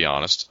for me, to be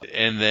honest.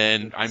 And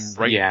then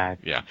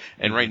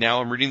And right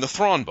now I'm reading the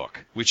Thrawn book,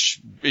 which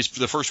is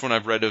the first one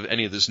I've read of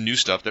any of this new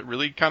stuff that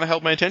really kind of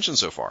held my attention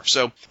so far.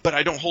 So, but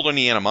I don't hold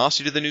any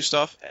animosity to the new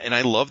stuff, and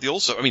I love the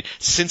old stuff. I mean,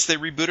 since they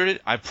rebooted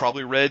it, I've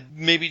probably read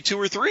maybe 2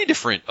 or 3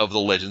 different of the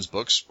Legends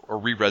books, or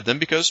reread them,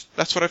 because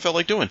that's what I felt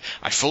like doing.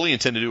 I fully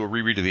intend to do a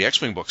reread of the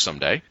X-Wing books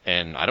someday,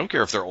 and I don't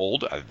care if they're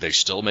old. They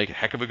still make a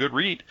heck of a good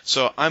read.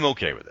 So I'm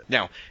okay with it.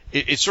 Now,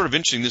 it's sort of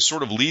interesting. This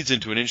sort of leads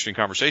into an interesting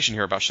conversation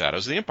here about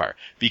Shadows of the Empire.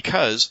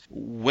 Because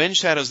when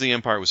Shadows of the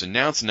Empire was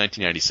announced in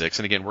 1996,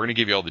 and again, we're going to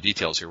give you all the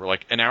details here. We're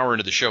like an hour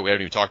into the show. We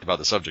haven't even talked about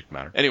the subject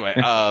matter. Anyway,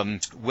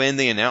 when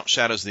they announced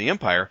Shadows of the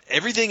Empire,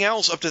 everything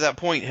else up to that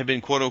point had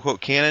been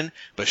quote-unquote canon,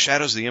 but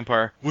Shadows of the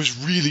Empire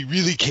was really,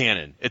 really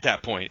canon at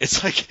that point.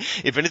 It's like,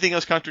 if anything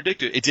else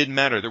contradicted, it didn't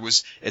matter. There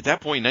was, at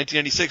that point in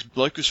 1996,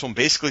 Lucasfilm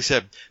basically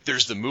said,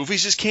 there's the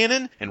movies as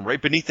canon, and right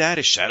beneath that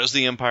is Shadows of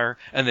the Empire,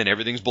 and then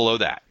everything's below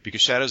that.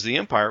 Because Shadows of the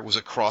Empire was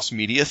a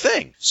cross-media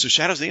thing. So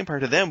Shadows of the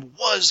Empire to them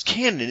was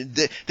canon.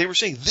 They were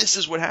saying this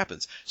is what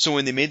happens. So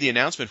when they made the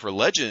announcement for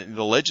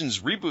the Legends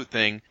reboot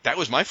thing, that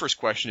was my first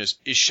question is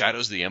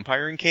Shadows of the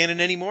Empire in canon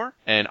anymore?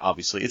 And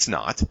obviously it's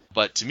not.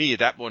 But to me at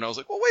that point I was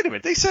like, well, wait a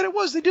minute. They said it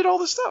was. They did all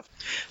this stuff.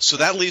 So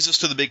that leads us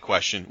to the big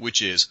question,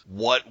 which is,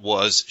 what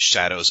was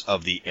Shadows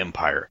of the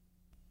Empire?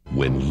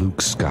 When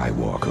Luke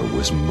Skywalker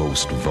was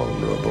most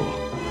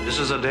vulnerable. This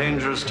is a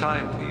dangerous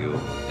time for you.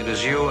 It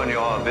is you and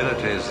your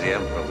abilities the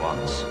Emperor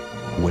wants.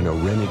 When a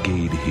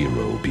renegade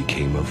hero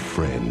became a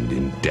friend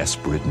in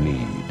desperate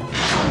need.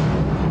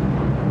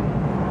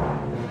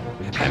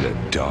 And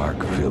a dark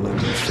villain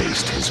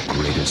faced his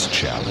greatest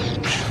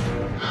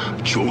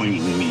challenge.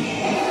 Join me,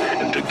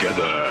 and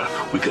together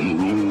we can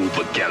rule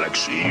the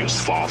galaxy as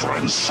father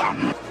and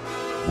son.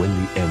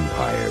 When the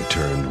Empire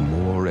turned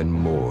more and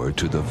more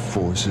to the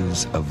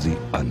forces of the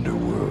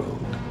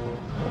underworld.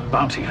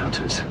 Bounty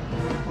hunters.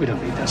 We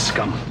don't need that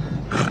scum.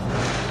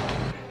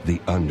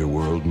 The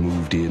underworld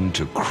moved in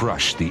to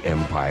crush the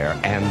Empire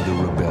and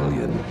the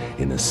Rebellion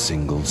in a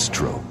single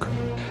stroke.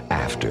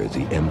 After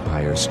The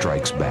Empire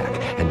Strikes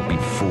Back and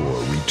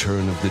before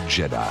Return of the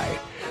Jedi,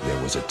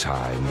 there was a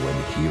time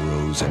when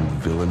heroes and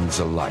villains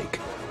alike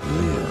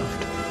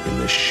lived in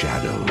the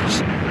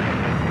shadows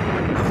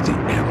of the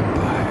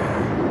Empire.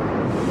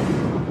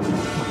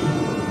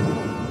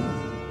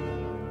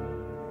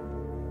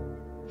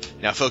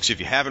 Now, folks, if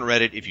you haven't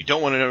read it, if you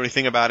don't want to know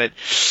anything about it,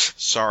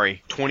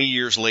 sorry, 20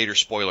 years later,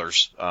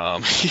 spoilers.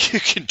 You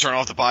can turn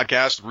off the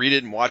podcast, read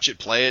it and watch it,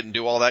 play it, and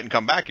do all that and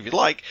come back if you'd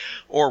like,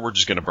 or we're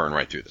just going to burn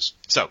right through this.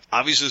 So,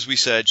 obviously, as we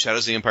said,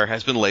 Shadows of the Empire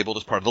has been labeled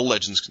as part of the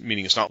Legends,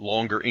 meaning it's not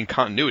longer in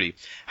continuity.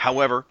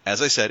 However,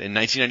 as I said, in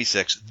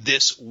 1996,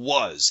 this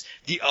was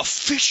the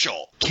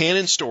official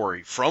canon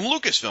story from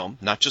Lucasfilm,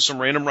 not just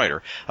some random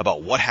writer,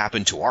 about what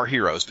happened to our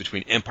heroes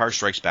between Empire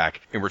Strikes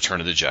Back and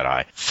Return of the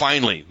Jedi.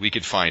 Finally, we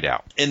could find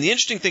out. And the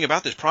interesting thing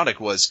about this project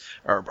was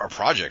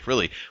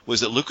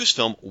that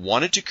Lucasfilm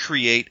wanted to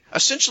create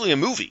essentially a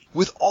movie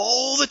with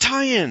all the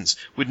tie-ins,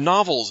 with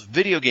novels,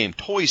 video game,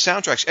 toys,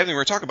 soundtracks, everything.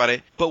 We're going to talk about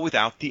it, but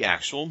without the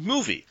actual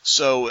movie.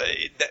 So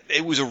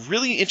it was a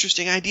really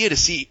interesting idea to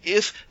see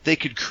if they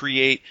could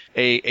create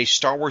a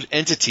Star Wars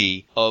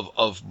entity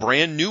of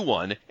brand new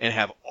one and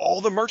have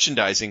all the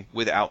merchandising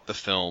without the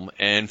film.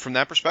 And from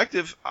that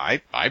perspective,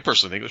 I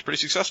personally think it was pretty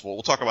successful.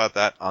 We'll talk about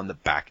that on the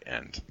back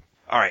end.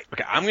 All right,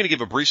 okay, I'm going to give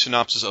a brief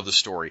synopsis of the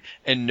story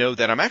and know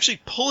that I'm actually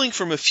pulling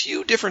from a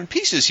few different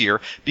pieces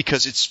here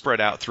because it's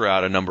spread out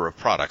throughout a number of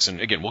products.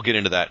 And again, we'll get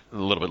into that a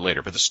little bit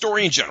later. But the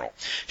story in general,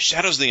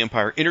 Shadows of the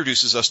Empire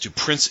introduces us to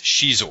Prince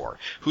Xizor,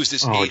 who's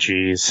this... Oh,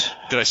 jeez.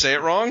 Did I say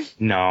it wrong?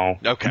 No.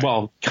 Okay.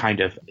 Well, kind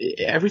of.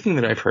 Everything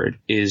that I've heard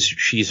is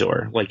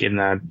Xizor. Like in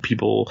the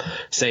people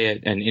say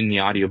it, and in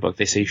the audiobook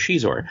they say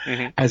Xizor.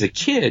 Mm-hmm. As a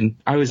kid,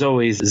 I was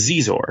always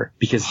Xizor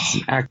because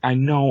I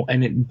know,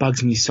 and it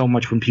bugs me so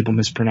much when people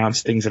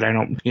mispronounce things that I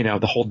don't,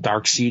 the whole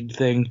dark seed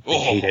thing. I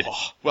hate it.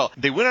 Well,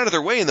 they went out of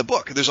their way in the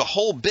book. There's a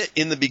whole bit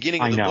in the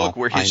beginning of the book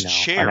where his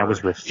chair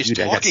is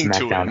talking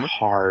to him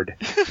hard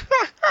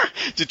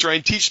to try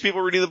and teach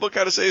people reading the book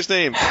how to say his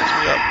name.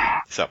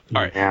 So, all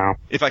right. Yeah.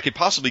 If I could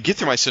possibly get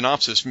through my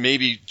synopsis,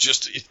 maybe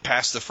just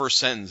past the first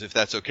sentence, if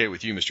that's okay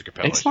with you, Mr.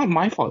 Capelli. It's not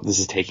my fault this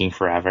is taking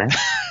forever.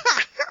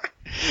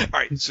 All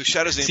right, so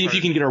Shadows of the See Empire... if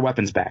you can get our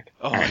weapons back.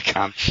 Oh, my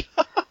gosh.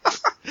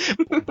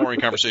 Boring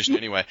conversation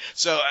anyway.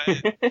 So,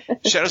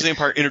 Shadows of the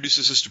Empire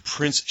introduces us to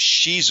Prince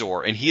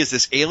Xizor, and he is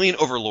this alien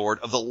overlord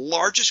of the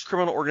largest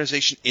criminal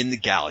organization in the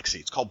galaxy.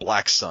 It's called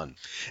Black Sun.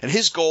 And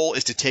his goal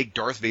is to take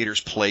Darth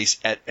Vader's place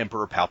at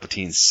Emperor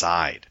Palpatine's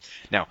side.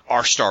 Now,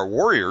 our Star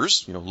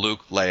Warriors,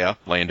 Luke, Leia,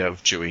 Lando,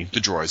 Chewie, the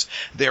droids,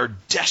 they are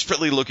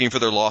desperately looking for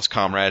their lost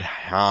comrade,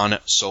 Han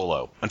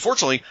Solo.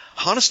 Unfortunately,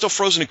 Han is still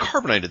frozen in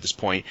carbonite at this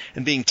point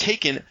and being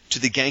taken to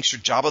the gangster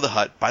Jabba the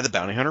Hutt by the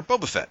bounty hunter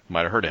Boba Fett.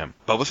 Might have heard of him.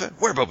 Boba Fett?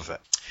 Where Boba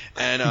Fett?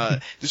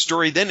 And the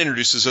story then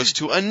introduces us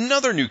to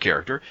another new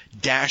character,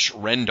 Dash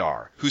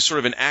Rendar, who's sort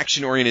of an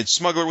action-oriented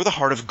smuggler with a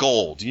heart of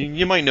gold.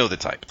 You might know the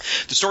type.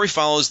 The story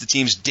follows the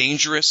team's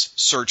dangerous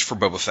search for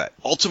Boba Fett.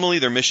 Ultimately,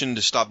 their mission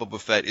to stop Boba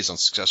Fett is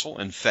unsuccessful,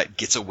 and Fett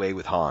gets away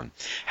with Han.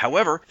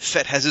 However,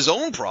 Fett has his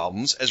own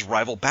problems as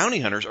rival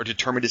bounty hunters are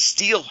determined to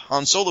steal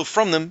Han Solo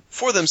from them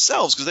for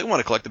themselves because they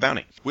want to collect the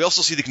bounty. We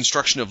also see the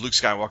construction of Luke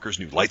Skywalker's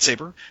new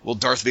lightsaber, while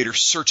Darth Vader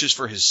searches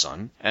for his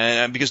son,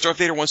 and because Darth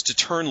Vader wants to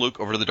turn Luke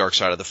over to the dark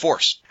side of the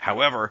Force.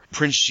 However,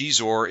 Prince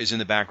Xizor is in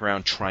the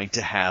background trying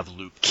to have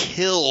Luke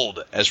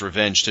killed as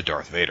revenge to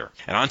Darth Vader.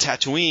 And on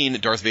Tatooine,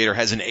 Darth Vader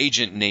has an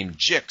agent named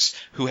Jix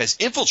who has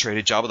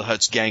infiltrated Jabba the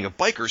Hutt's gang of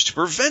bikers to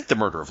prevent the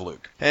murder of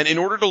Luke. And in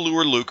order to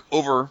lure Luke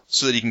over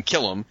so that he can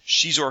kill him,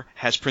 Xizor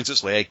has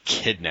Princess Leia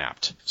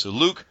kidnapped. So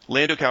Luke,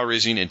 Lando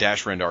Calrissian, and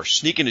Dash Rendar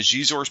sneak into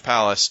Xizor's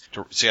palace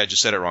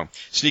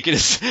sneak into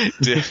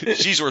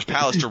Xizor's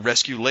palace to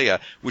rescue Leia,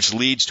 which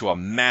leads to a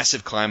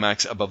massive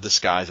climax above the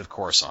skies of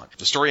Coruscant.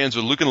 The story ends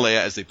with Luke and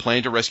Leia as they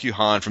plan to rescue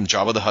Han from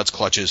Jabba the Hutt's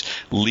clutches,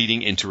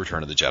 leading into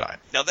Return of the Jedi.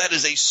 Now that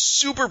is a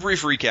super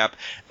brief recap,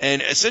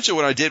 and essentially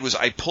what I did was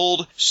I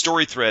pulled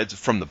story threads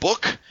from the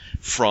book,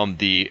 from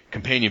the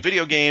companion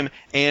video game,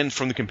 and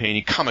from the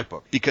companion comic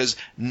book, because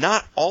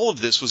not all of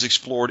this was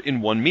explored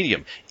in one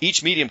medium.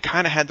 Each medium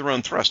kind of had their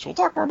own thrust. We'll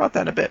talk more about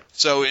that in a bit.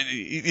 So,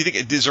 you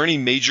think, is there any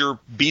major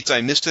beats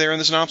I missed there in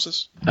the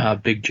synopsis?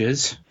 Big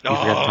Jizz. We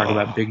forgot to talk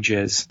about Big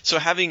Jizz. So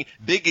having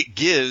Big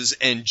Giz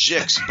and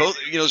Jix, both,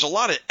 there's a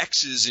lot of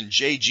X's and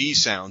JG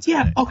sounds.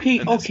 Yeah, okay,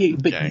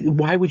 but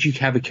why would you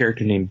have a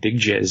character named Big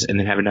Jizz and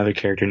then have another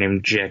character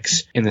named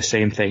Jix in the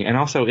same thing? And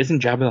also,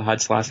 isn't Jabba the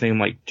Hutt's last name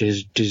like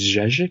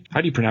Dizjajik?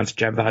 How do you pronounce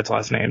Jabba the Hutt's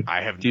last name?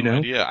 I have no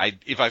idea.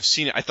 If I've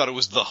seen it, I thought it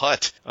was the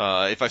Hutt.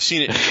 If I've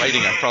seen it in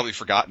writing, I've probably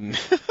forgotten.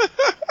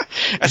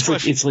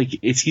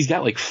 He's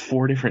got like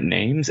 4 different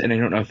names, and I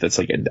don't know if that's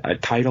like a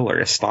title or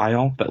a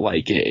style, but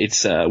like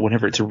it's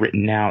whenever it's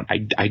written out,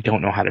 I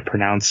don't know how to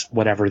pronounce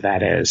whatever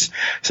that is.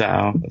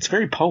 So it's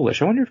very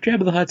Polish. I wonder if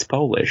Jabba the Hutt's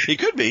Polish. He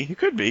could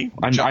be.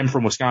 I'm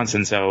from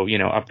Wisconsin, so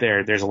up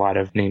there's a lot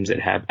of names that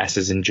have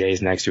S's and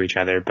J's next to each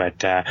other,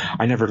 but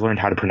I never learned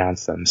how to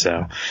pronounce them.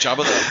 So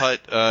Jabba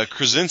the Hutt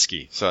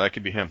Krasinski, so that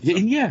could be him. So.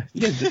 Yeah,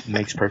 that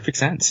makes perfect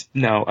sense.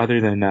 No, other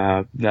than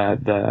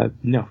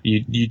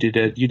you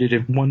did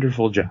a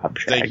wonderful job,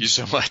 Shags. Thank you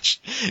so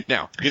much.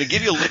 Now, I'm going to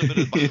give you a little bit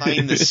of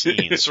behind the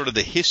scenes, sort of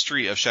the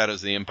history of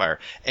Shadows of the Empire.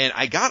 And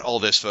I got all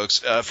this, folks,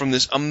 from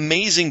this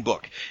amazing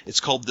book. It's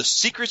called The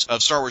Secrets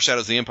of Star Wars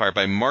Shadows of the Empire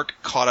by Mark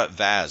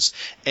Cotta-Vaz.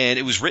 And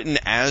it was written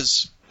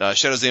as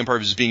Shadows of the Empire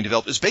was being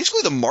developed. It's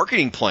basically the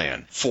marketing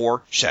plan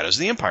for Shadows of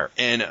the Empire.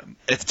 And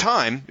at the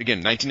time, again,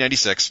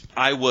 1996,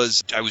 I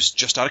was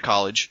just out of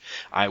college.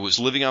 I was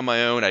living on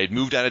my old. I had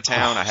moved out of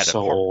town. I had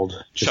old.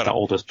 Just the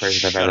oldest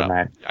person I've ever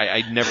met.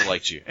 I never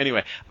liked you.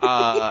 Anyway,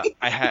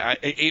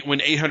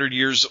 when 800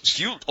 years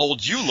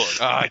old you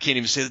look. I can't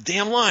even say the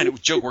damn line.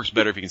 Joke works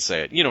better if you can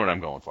say it. You know what I'm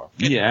going for.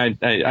 Yeah,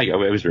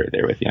 I was right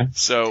there with you.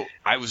 So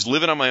I was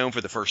living on my own for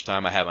the first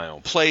time. I had my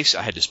own place.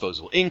 I had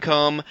disposable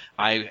income.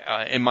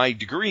 And my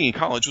degree in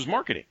college was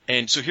marketing.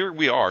 And so here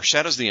we are.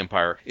 Shadows of the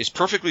Empire is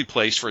perfectly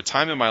placed for a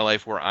time in my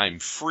life where I'm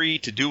free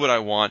to do what I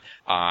want.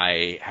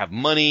 I have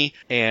money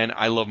and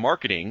I love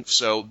marketing.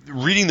 So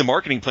reading the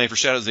marketing plan for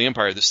Shadows of the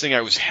Empire, this thing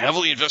I was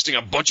heavily investing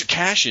a bunch of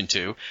cash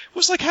into,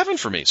 was like heaven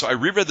for me. So I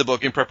reread the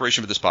book in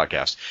preparation for this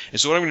podcast. And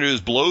so what I'm going to do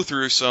is blow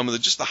through some of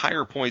the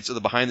higher points of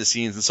the behind the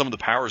scenes and some of the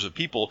powers of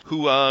people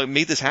who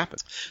made this happen.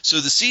 So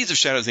the seeds of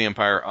Shadows of the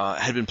Empire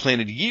had been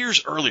planted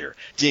years earlier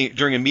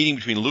during a meeting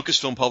between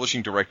Lucasfilm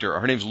Publishing Director,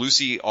 her name's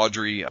Lucy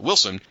Audrey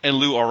Wilson, and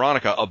Lou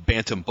Aronica of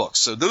Bantam Books.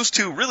 So those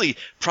two really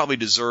probably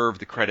deserve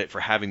the credit for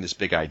having this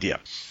big idea.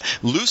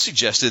 Lou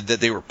suggested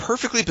that they were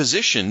perfectly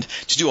positioned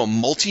to do a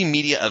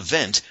multimedia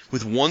event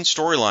with one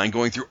storyline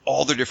going through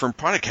all their different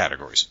product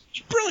categories. It's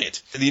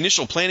brilliant. The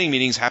initial planning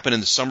meetings happened in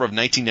the summer of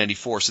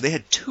 1994, so they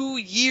had 2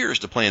 years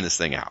to plan this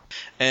thing out.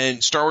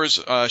 And Star Wars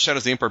Shadows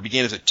of the Empire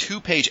began as a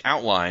 2-page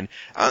outline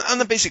on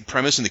the basic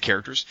premise and the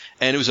characters,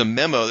 and it was a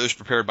memo that was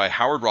prepared by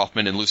Howard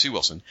Rothman and Lucy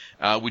Wilson,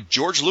 with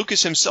George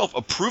Lucas himself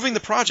approving the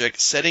project,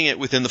 setting it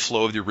within the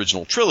flow of the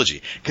original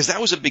trilogy, because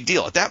that was a big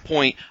deal. At that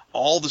point,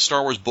 all the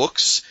Star Wars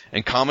books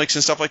and comics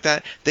and stuff like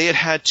that, they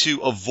had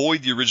to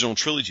avoid the original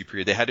trilogy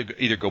period. They had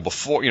to either go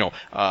before,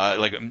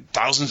 like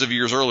thousands of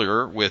years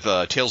earlier with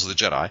Tales of the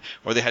Jedi, Jedi,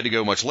 or they had to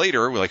go much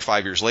later, like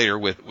 5 years later,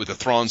 with the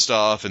Thrawn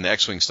stuff and the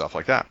X-Wing stuff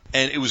like that.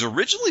 And it was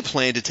originally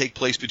planned to take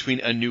place between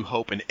A New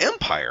Hope and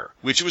Empire,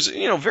 which was,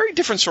 very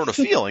different sort of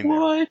feeling.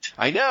 What?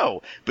 I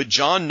know. But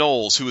John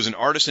Knowles, who was an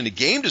artist and a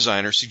game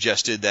designer,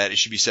 suggested that it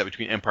should be set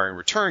between Empire and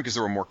Return because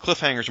there were more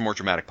cliffhangers and more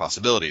dramatic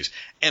possibilities.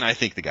 And I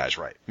think the guy's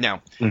right.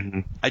 Now,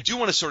 I do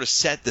want to sort of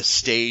set the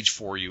stage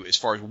for you as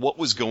far as what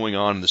was going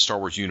on in the Star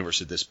Wars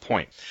universe at this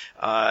point,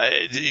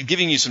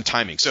 giving you some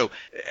timing. So,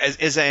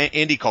 as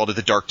Andy called it,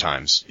 the dark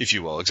times, if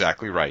you will,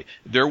 exactly right.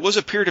 There was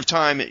a period of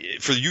time,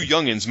 for you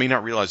youngins may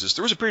not realize this,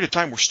 there was a period of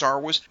time where Star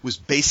Wars was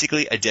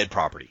basically a dead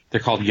property.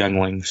 They're called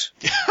younglings.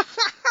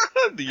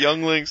 The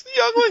younglings.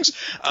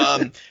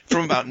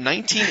 From about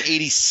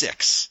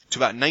 1986 to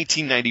about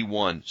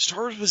 1991, Star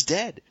Wars was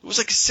dead. It was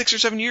like 6 or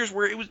 7 years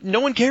where no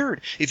one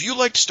cared. If you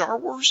liked Star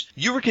Wars,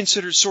 you were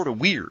considered sort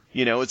of weird.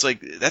 It's like,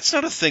 that's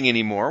not a thing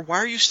anymore. Why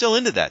are you still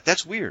into that?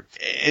 That's weird.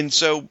 And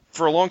so,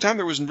 for a long time,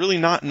 there was really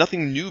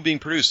nothing new being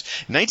produced.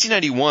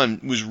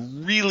 1991 was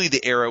really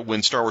the era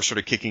when Star Wars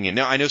started kicking in.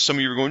 Now, I know some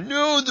of you are going,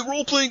 no, the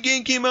role-playing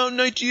game came out in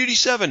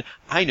 1987.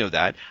 I know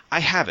that. I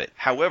have it.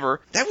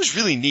 However, that was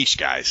really niche,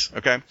 guys,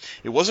 okay?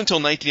 It wasn't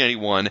until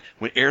 1991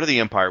 when Heir to the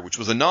Empire, which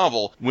was a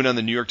novel, went on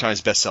the New York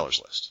Times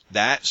bestsellers list.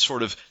 That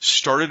sort of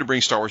started to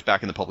bring Star Wars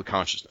back in the public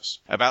consciousness.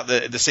 About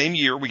the same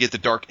year, we get the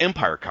Dark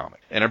Empire comic.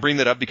 And I bring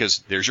that up because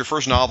there's your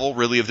first novel,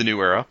 really, of the new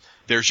era.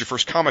 There's your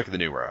first comic of the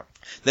new era.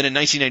 Then in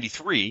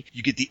 1993,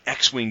 you get the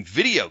X-Wing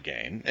video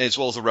game, as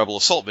well as the Rebel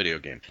Assault video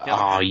game.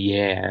 Now,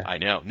 yeah. I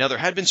know. Now, there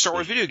had been Star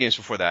Wars video games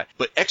before that,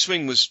 but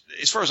X-Wing was,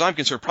 as far as I'm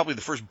concerned, probably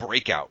the first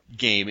breakout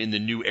game in the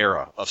new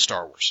era of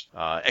Star Wars.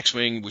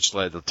 X-Wing, which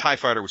led to the TIE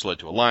Fighter, which led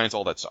to Alliance,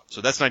 all that stuff.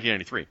 So that's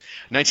 1993.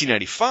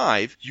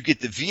 1995, you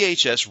get the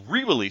VHS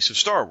re-release of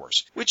Star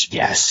Wars, which,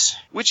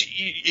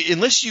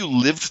 unless you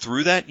lived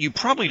through that, you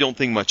probably don't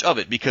think much of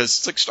it, because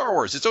it's like Star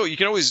Wars. You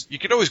can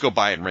always go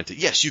buy it and rent it.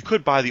 Yes, you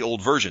could buy the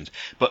old versions,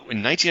 but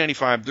in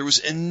 1995 there was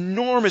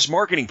enormous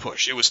marketing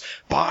push. It was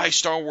buy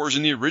Star Wars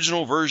in the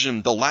original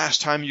version, the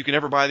last time you can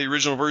ever buy the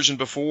original version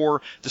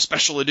before the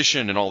special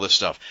edition and all this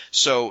stuff.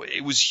 So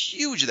it was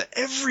huge that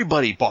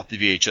everybody bought the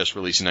VHS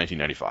release in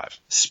 1995.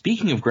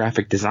 Speaking of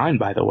graphic design,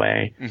 by the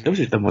way,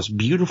 those are the most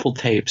beautiful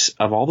tapes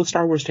of all the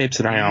Star Wars tapes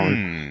that I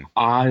own.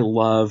 I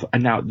love,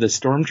 now the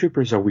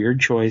Stormtrooper's a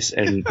weird choice,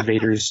 and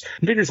Vader's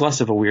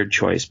less of a weird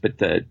choice, but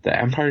the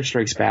Empire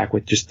Strikes Back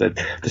with just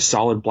the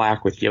solid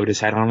black with Yoda's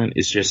head on it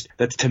is just,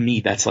 to me,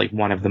 that's like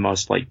one of the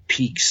most like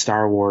peak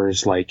Star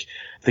Wars like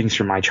things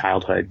from my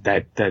childhood.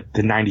 That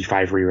the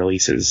 95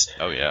 re-releases,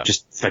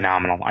 just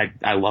phenomenal.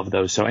 I love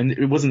those. So, and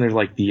it wasn't there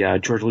like the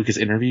George Lucas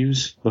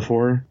interviews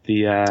before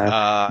the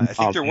I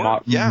think there were.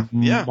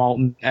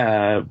 Malton,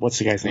 what's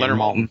the guy's name? Leonard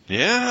Maltin.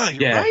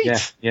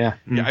 Right. Yeah.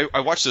 I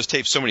watched those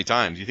tapes so many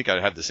times. You think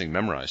I'd have this thing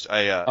memorized?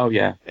 I've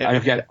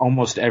got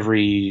almost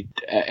every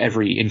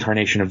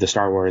incarnation of the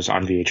Star Wars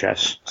on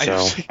VHS.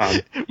 So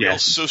we all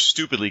so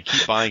stupidly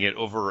keep buying it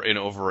over and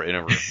over and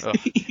over.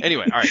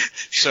 Anyway, all right.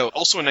 So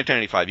also in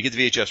 1995, you get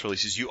the VHS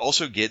releases. You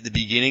also get the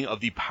beginning of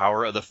the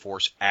Power of the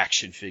Force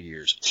action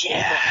figures.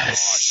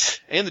 Yes.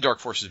 And the Dark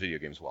Forces video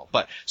game as well.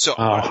 But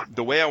so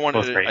the way I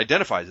wanted to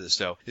identify this,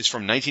 though, is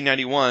from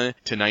 1991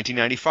 to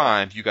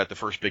 1995, you got the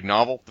first big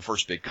novel, the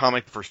first big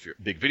comic, the first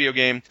big video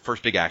game,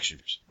 first big action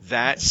figures.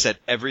 That set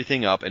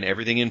everything up and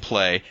everything in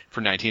play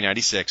for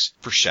 1996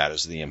 for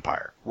Shadows of the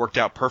Empire. Worked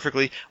out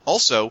perfectly.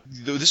 Also,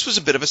 this was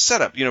a bit of a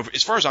setup.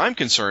 As far as I'm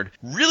concerned,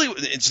 really,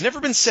 it's never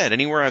been said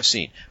anywhere I've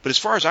seen, but as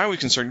far as I was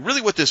concerned,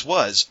 really what this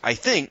was, I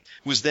think,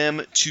 was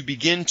them to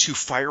begin to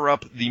fire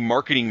up the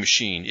marketing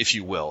machine, if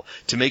you will,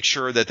 to make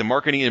sure that the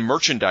marketing and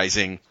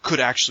merchandising could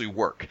actually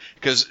work.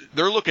 Because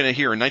they're looking at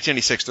here in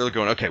 1996, they're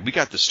going, okay, we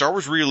got the Star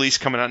Wars re-release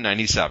coming out in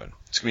 97.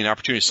 It's going to be an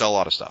opportunity to sell a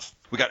lot of stuff.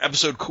 We got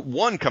Episode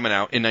 1 coming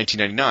out in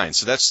 1999,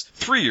 so that's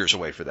 3 years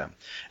away for them.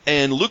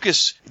 And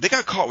Lucas, they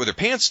got caught with their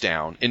pants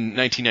down in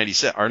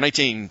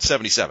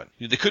 1977.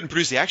 They couldn't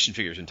produce the action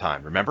figures in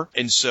time, remember?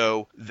 And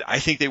so I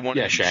think they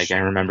wanted... Yeah, Shag, I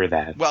remember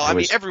that. Well, I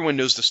mean, everyone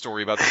knows the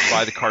story about you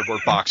buy the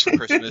cardboard box for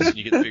Christmas and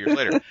you get the figures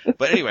later.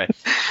 But anyway,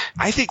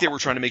 I think they were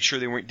trying to make sure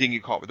they didn't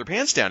get caught with their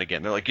pants down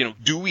again. They're like,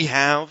 do we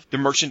have the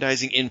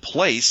merchandising in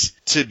place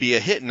to be a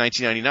hit in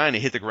 1999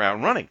 and hit the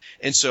ground running?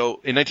 And so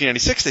in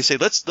 1996, they say,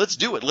 let's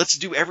do it. Let's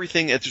do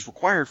everything that is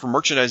required for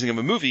merchandising of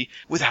a movie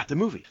without the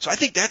movie. So I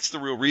think that's the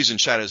real reason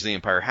Shadows of the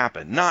Empire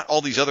happened. Not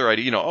all these other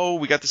ideas,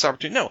 we got this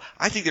opportunity. No,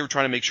 I think they were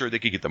trying to make sure they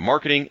could get the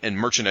marketing and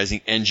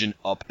merchandising engine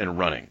up and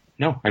running.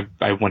 No,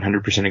 I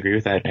 100% agree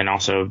with that. And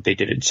also, they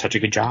did such a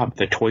good job.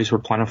 The toys were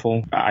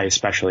plentiful. I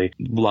especially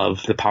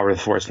love the Power of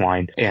the Force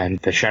line and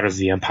the Shadows of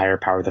the Empire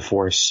Power of the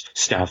Force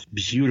stuff.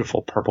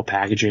 Beautiful purple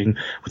packaging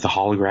with the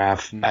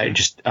holograph.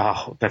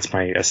 Mm-hmm. That's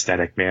my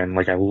aesthetic, man.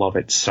 Like, I love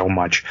it so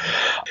much.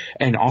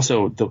 And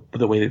also,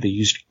 the way that they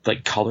used,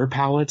 like, color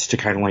palettes to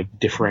kind of, like,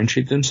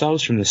 differentiate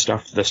themselves from the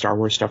Star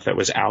Wars stuff that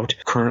was out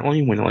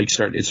currently when it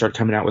started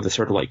coming out with the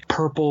sort of, like,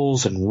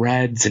 purples and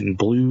reds and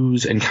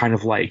blues and kind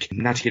of, like,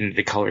 not to get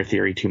into color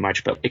theory too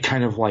much, but it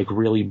kind of like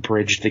really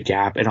bridged the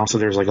gap. And also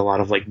there's like a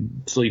lot of like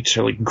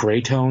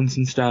gray tones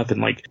and stuff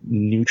and like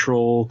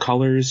neutral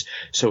colors.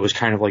 So it was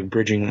kind of like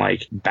bridging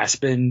like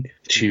Bespin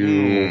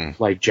to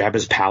like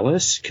Jabba's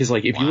palace. Cause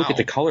like if you look at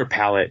the color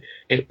palette,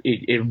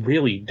 it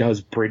really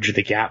does bridge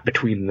the gap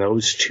between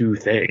those two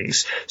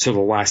things. So the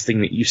last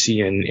thing that you see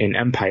in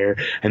Empire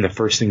and the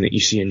first thing that you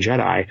see in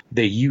Jedi,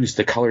 they use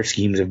the color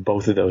schemes of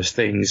both of those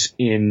things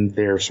in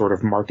their sort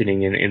of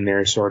marketing and in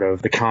their sort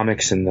of the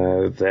comics and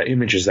the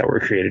images that were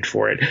created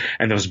for it.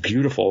 And those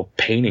beautiful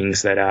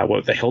paintings that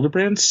the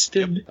Hildebrands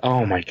did.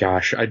 Oh my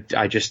gosh.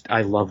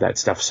 I love that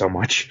stuff so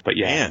much. But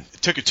yeah. Man,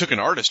 it took an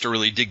artist to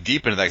really dig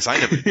deep into that because I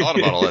never thought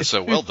about all that.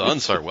 So well done,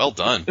 sir. Well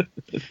done.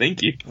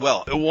 Thank you.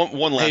 Well,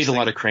 one last thing. A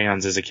lot of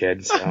crayons as a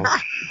kid. So.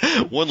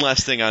 One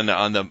last thing on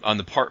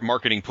the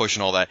marketing push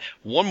and all that.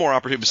 One more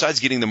opportunity besides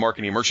getting the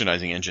marketing and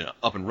merchandising engine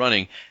up and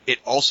running. It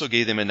also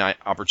gave them an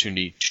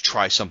opportunity to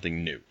try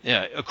something new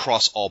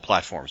across all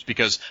platforms.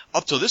 Because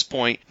up to this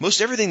point,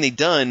 most everything they'd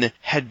done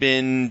had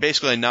been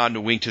basically a nod and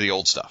a wink to the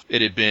old stuff.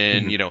 It had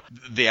been,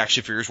 the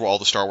action figures were all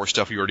the Star Wars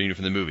stuff you already knew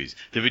from the movies.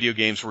 The video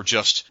games were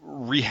just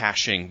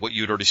rehashing what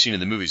you had already seen in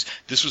the movies.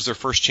 This was their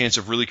first chance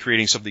of really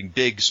creating something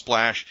big,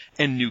 splash,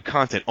 and new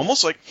content.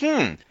 Almost like,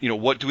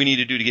 what do we need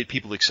to do to get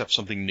people to accept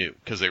something new?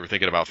 Because they were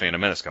thinking about Phantom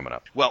Menace coming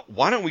up. Well,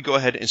 why don't we go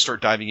ahead and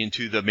start diving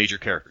into the major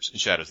characters in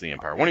Shadows of the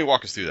Empire? Why don't you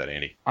walk us through that,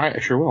 Andy? I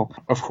sure will.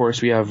 Of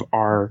course, we have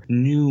our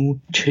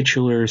new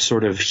titular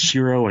sort of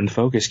hero and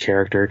focus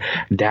character,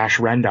 Dash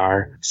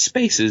Rendar,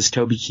 spaces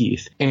Toby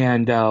Keith,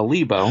 and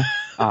Lebo.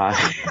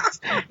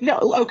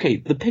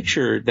 The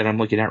picture that I'm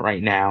looking at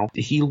right now,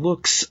 he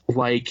looks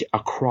like a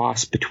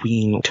cross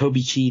between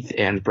Toby Keith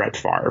and Brett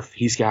Favre.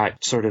 He's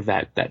got sort of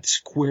that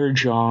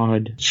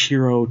square-jawed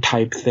hero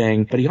type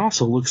thing, but he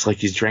also looks like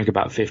he's drank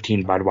about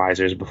 15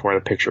 Budweisers before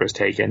the picture was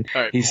taken.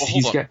 All right,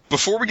 hold on.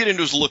 Before we get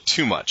into his look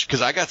too much,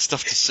 because I got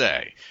stuff to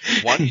say,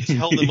 why don't you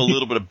tell them a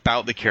little bit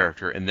about the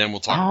character, and then we'll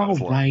talk about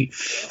it. All right,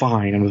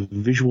 fine. I'm a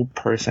visual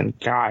person.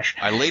 Gosh.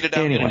 I laid it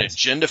out in an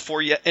agenda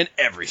for you and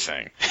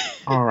everything.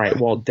 All right,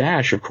 well,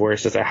 Dash, of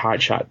course, is a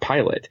hotshot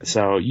pilot,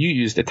 so you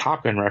used a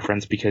Top Gun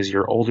reference because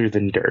you're older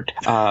than dirt.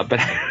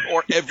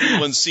 Or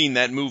everyone's seen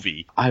that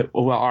movie.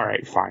 All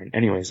right, fine.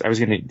 Anyways,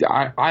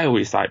 I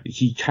always thought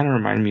he kind of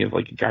reminded me of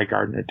like a Guy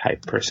Gardner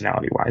type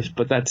personality-wise,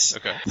 but that's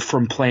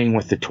from playing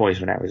with the toys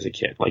when I was a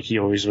kid. Like he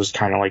always was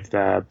kind of like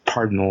the,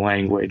 pardon the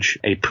language,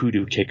 a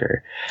poodoo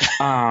kicker.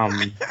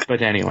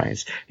 But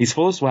anyways, he's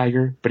full of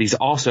swagger, but he's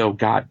also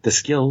got the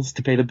skills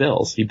to pay the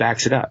bills. He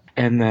backs it up.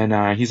 And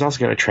then he's also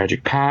got a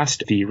tragic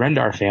past. The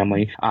Rendar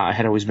family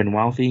had always been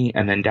wealthy,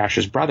 and then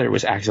Dash's brother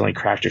was accidentally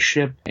crashed a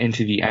ship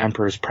into the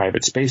Emperor's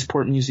private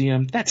spaceport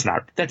museum. That's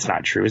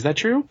not true. Is that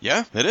true?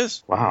 Yeah, it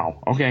is.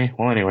 Wow. Okay.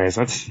 Well, anyways,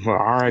 that's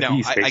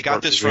R.I.P. Now, I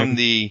got this from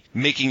the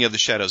Making of the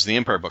Shadows of the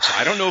Empire books.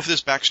 I don't know if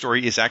this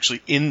backstory is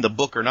actually in the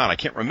book or not. I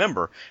can't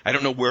remember. I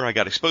don't know where I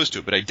got exposed to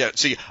it, but I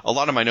see a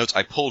lot of my notes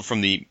I pulled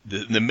from the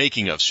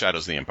Making of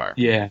Shadows of the Empire.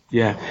 Yeah.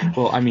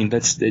 Well, I mean,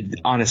 that's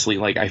honestly,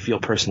 like, I feel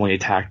personally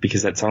attacked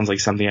because that sounds like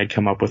something I'd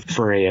come up with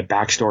for a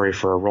backstory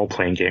for a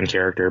role-playing game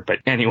character. But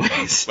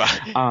anyways,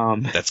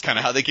 that's kind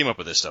of how they came up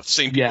with this stuff.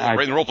 Same people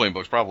writing the role-playing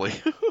books, probably.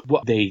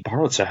 Well, they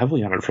borrowed so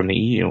heavily on it from the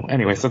EU.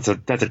 Anyways, that's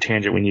a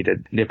tangent we need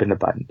to nip in the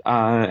bud.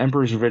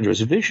 Emperor's revenge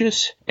was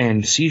vicious,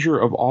 and seizure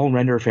of all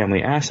Rendar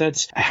family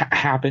assets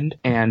happened,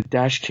 and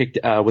Dash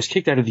was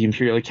kicked out of the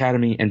Imperial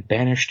Academy and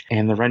banished,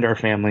 and the Rendar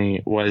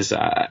family was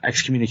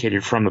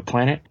excommunicated from the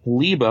planet.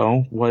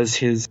 Lebo was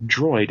his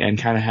droid and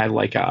kind of had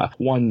like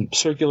one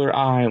circular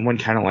eye and one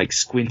kind of like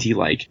squinty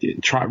like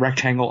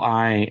rectangle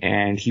eye,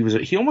 and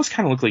he almost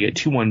kind of looked like a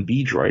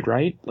 2-1B droid,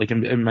 right? Like,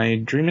 am I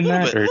dreaming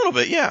that? A little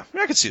bit, yeah.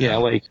 I can see that. Yeah,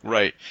 like...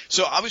 Right.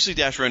 So, obviously,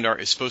 Dash Rendar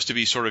is supposed to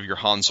be sort of your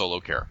Han Solo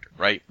character,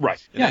 right?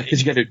 Right. Yeah,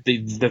 because you got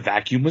the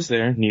vacuum was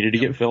there, needed to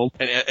get filled.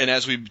 And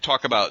as we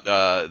talk about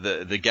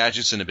the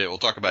gadgets in a bit, we'll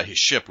talk about his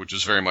ship, which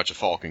was very much a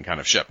Falcon kind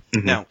of ship.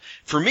 Mm-hmm. Now,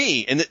 for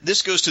me, and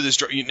this goes to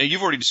this...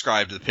 you've already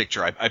described the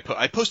picture.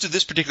 I posted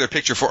this particular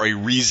picture for a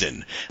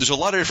reason. There's a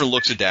lot of different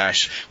looks at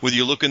Dash, whether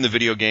you look in the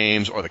video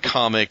games or the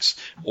comics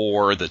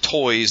or the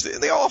toys.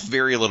 They all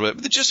vary a little bit.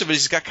 But the gist of it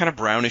is he's got kind of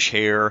brownish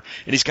hair,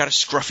 and he's got a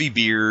scruffy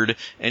beard,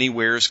 and he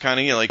wears kind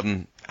of, like...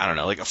 I don't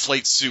know, like a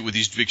flight suit with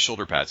these big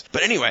shoulder pads.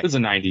 But anyway. It was the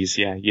 90s,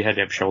 yeah. You had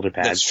to have shoulder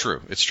pads. That's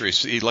true. It's true.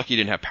 He's lucky he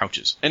didn't have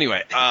pouches.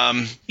 Anyway.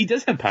 He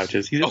does have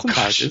pouches. He has some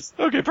pouches.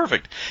 Okay,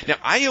 perfect. Now,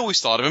 I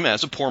always thought of him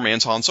as a poor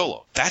man's Han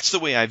Solo. That's the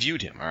way I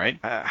viewed him, all right?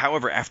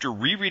 However, after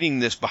rereading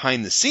this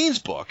behind-the-scenes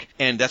book,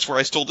 and that's where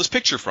I stole this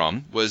picture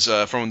from, was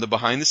from the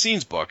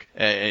behind-the-scenes book,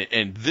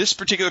 and this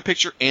particular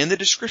picture and the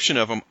description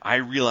of him, I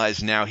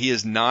realize now he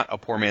is not a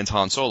poor man's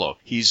Han Solo.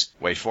 He's,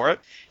 wait for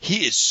it,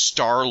 he is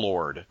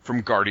Star-Lord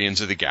from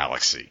Guardians of the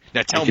Galaxy. galaxy.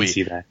 Now tell I can me,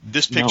 see that.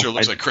 this picture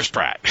looks like Chris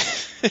Pratt.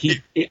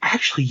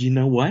 Actually, you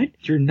know what?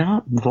 You're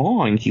not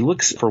wrong. He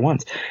looks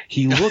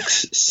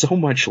so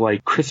much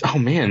like Chris. Oh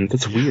man,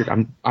 that's weird.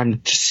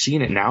 I'm just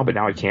seeing it now, but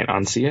now I can't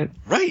unsee it.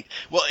 Right.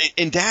 Well,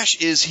 and Dash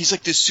he's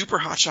like this super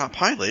hotshot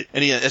pilot,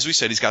 and as we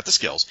said, he's got the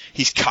skills.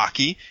 He's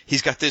cocky.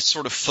 He's got this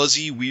sort of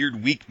fuzzy,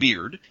 weird, weak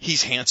beard.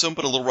 He's handsome,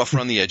 but a little rough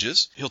around the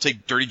edges. He'll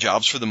take dirty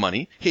jobs for the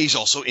money. He's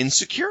also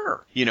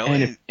insecure, you know.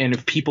 And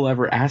if people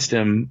ever asked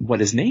him what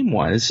his name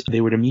was,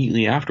 they would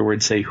immediately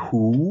afterwards say,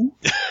 "Who?"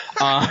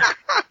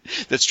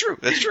 That's true.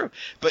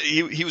 But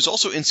he was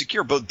also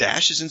insecure. Both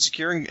Dash is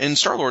insecure and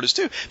Star-Lord is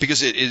too.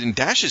 Because in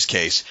Dash's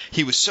case,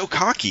 he was so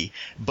cocky,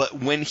 but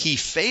when he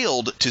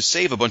failed to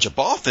save a bunch of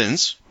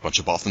Bothans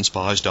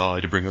spies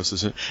died to bring us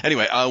this in.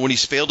 Anyway, when he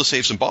failed to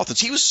save some Bothans,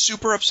 he was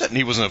super upset. And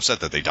he wasn't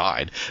upset that they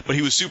died, but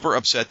he was super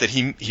upset that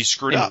he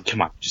screwed up.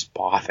 Come on, just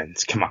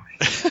Bothans. Come on.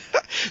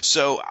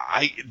 So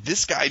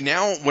this guy,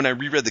 now when I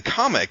reread the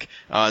comic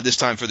this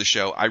time for the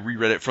show, I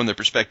reread it from the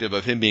perspective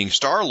of him being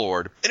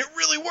Star-Lord, and it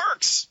really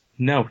works.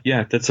 No,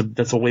 yeah, that's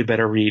a way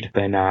better read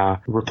than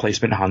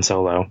replacement Han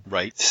Solo.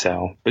 Right.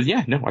 So, but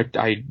yeah, no,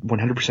 I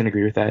 100%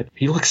 agree with that.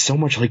 He looks so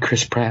much like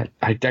Chris Pratt.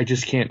 I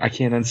just can't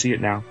unsee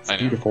it now. It's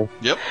beautiful.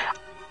 Yep.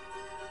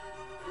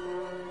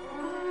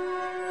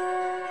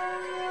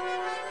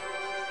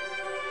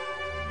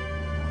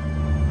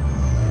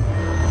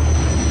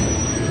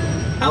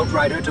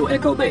 Outrider to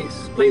Echo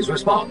Base. Please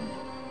respond.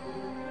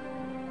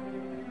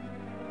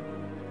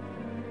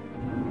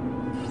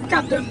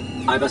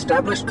 Captain, I've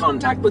established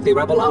contact with the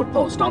rebel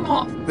outpost on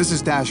Hoth. This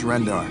is Dash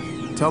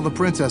Rendar. Tell the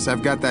princess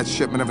I've got that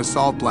shipment of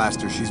assault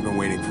blasters she's been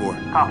waiting for.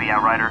 Copy,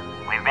 Outrider.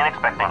 We've been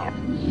expecting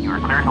it. You are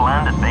clear to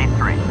land at Base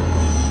 3.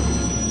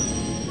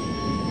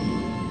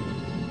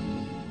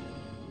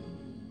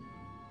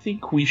 I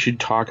think we should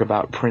talk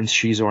about Prince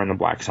Xizor and the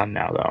Black Sun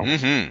now, though.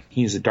 Mm-hmm.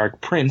 He's a Dark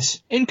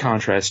Prince, in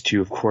contrast to,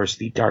 of course,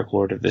 the Dark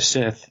Lord of the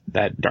Sith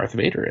that Darth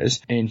Vader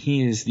is. And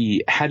he is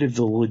the head of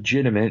the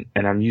legitimate,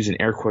 and I'm using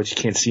air quotes, you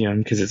can't see them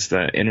because it's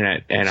the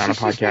internet and on a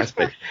podcast,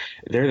 but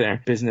they're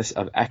there, business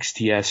of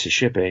XTS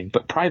shipping,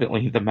 but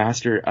privately the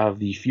master of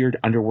the feared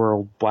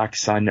underworld Black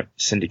Sun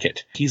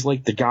Syndicate. He's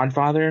like the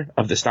godfather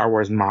of the Star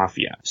Wars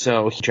Mafia.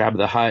 So Jabba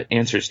the Hutt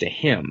answers to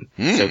him.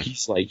 So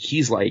he's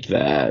like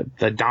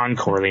the Don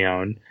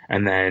Corleone.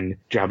 And then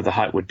Jabba the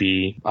Hutt would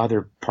be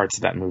other parts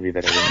of that movie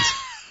that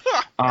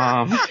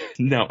I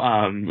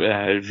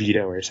didn't.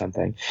 Vito or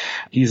something.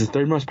 He's the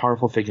third most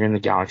powerful figure in the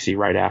galaxy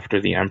right after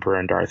the Emperor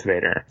and Darth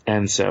Vader.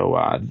 And so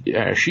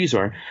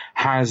Xizor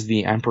has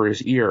the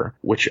Emperor's ear,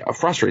 which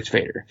frustrates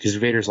Vader. Because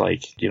Vader's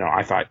like,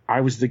 I thought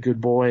I was the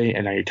good boy,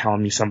 and now you're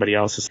telling me somebody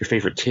else is your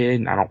favorite kid,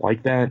 and I don't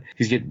like that.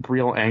 He's getting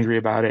real angry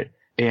about it.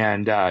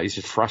 And he's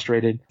just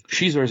frustrated.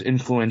 Xizor's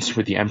influence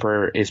with the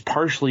Emperor is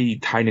partially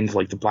tied into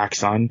like the Black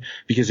Sun,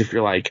 because if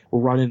you're like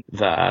running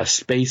the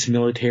space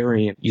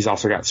military, he's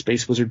also got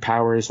space wizard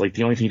powers. Like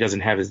the only thing he doesn't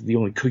have is the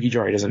only cookie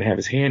jar he doesn't have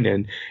his hand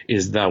in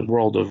is the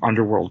world of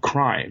underworld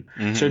crime.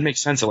 Mm-hmm. So it makes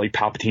sense that like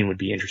Palpatine would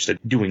be interested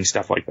in doing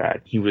stuff like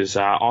that. He was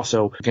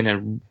also going to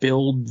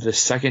build the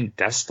second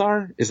Death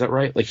Star. Is that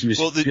right? Like he was.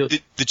 Well,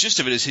 the gist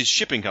of it is his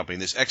shipping company,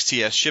 this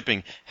XTS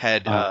shipping,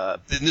 had. And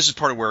this is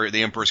part of where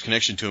the Emperor's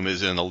connection to him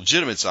is in the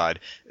legitimate side.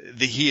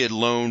 That he had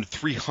loaned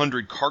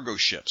 300 cargo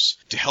ships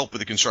to help with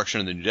the construction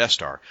of the new Death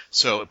Star.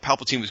 So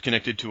Palpatine was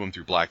connected to him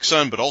through Black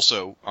Sun, but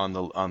also on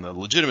the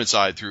legitimate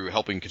side through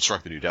helping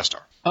construct the new Death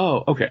Star.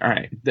 Oh, okay, all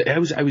right. I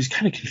was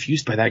kind of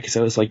confused by that because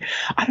I was like,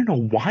 I don't know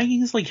why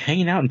he's like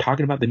hanging out and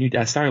talking about the new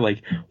Death Star.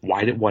 Like,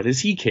 what does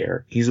he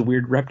care? He's a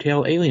weird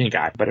reptile alien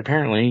guy, but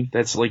apparently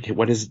that's like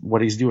what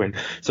he's doing.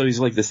 So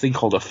he's like this thing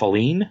called a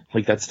Faline,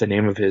 like that's the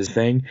name of his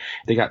thing.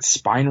 They got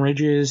spine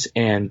ridges,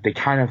 and they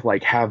kind of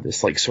like have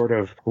this like sort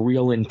of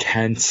real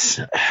intense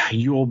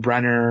Yul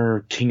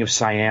Brynner, King of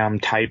Siam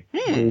type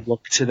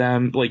look to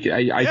them. Like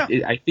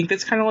I think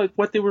that's kind of like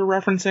what they were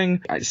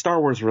referencing. Star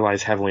Wars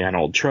relies heavily on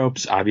old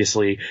tropes.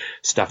 Obviously,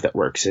 stuff that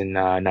works in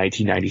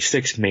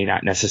 1996 may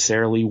not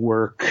necessarily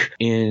work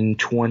in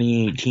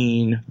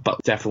 2018,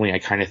 but definitely I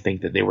kind of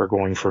think that they were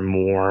going for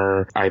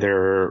more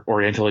either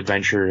Oriental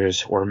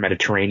adventures or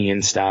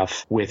Mediterranean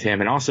stuff with him.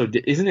 And also,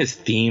 isn't his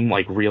theme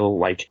like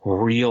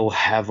real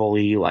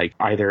heavily like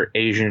either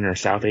Asian or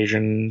South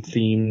Asian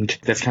themed?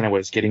 That's kind of what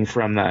it's getting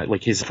from the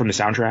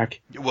soundtrack.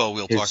 Well,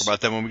 we'll talk about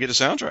that when we get to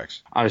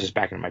soundtracks. I was just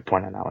backing my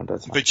point on that one.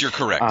 But you're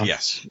correct.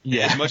 Yes.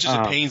 Yeah. As much as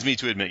it pains me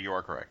to admit, you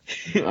are correct.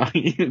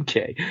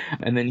 Okay.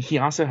 And then he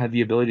also had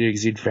the ability to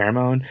exude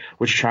pheromone,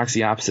 which attracts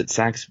the opposite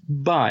sex.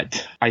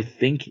 But I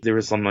think there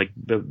was some like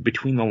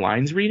between the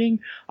lines reading.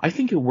 I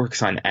think it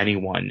works on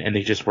anyone, and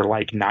they just were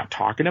like not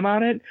talking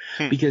about it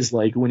because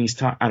like when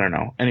he's I don't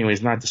know.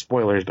 Anyways, not the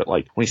spoilers, but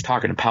like when he's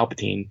talking to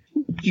Palpatine,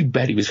 you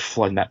bet he was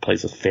flooding that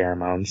place with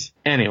pheromones.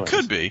 Anyway.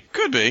 Could be.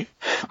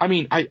 I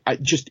mean, I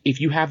just,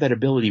 if you have that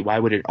ability, why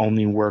would it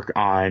only work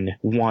on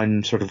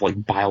one sort of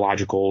like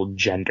biological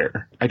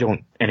gender?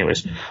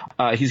 Anyways.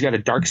 He's got a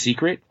dark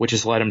secret, which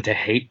has led him to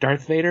hate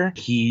Darth Vader.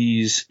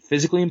 He's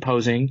physically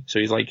imposing, so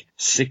he's like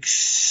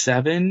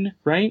 6'7",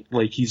 right?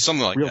 Like he's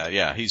something like that,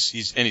 yeah.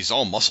 He's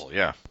all muscle,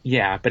 yeah.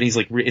 Yeah, but he's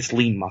like, it's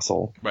lean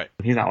muscle. Right.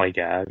 He's not like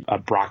a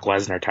Brock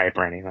Lesnar type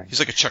or anything. He's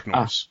like a Chuck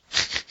Norris.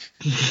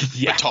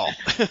 Yeah. But tall.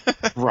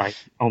 Right.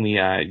 Only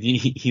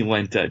he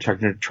lent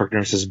Chuck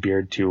Norris's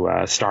beard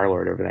to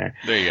Star-Lord over there.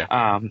 There you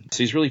go. So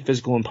he's really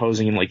physical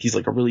imposing, and like he's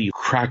like a really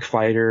crack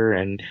fighter,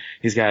 and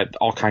he's got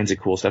all kinds of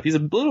cool stuff. He's a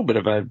little bit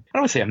of I don't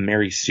want to say a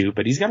Mary Sue,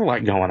 but he's got a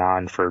lot going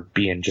on for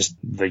being just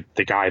the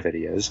guy that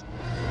he is.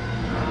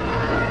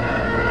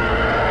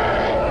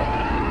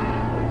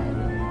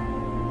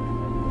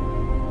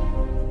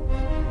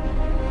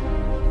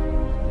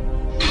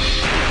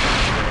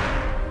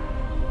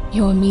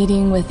 Your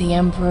meeting with the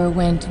Emperor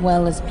went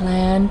well as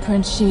planned,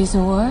 Prince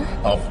Xizor?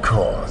 Of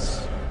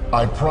course.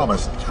 I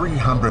promised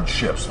 300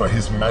 ships for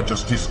His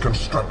Majesty's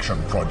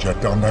construction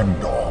project on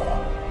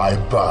Endor. I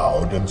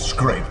bowed and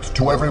scraped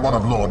to every one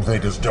of Lord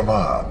Vader's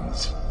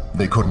demands.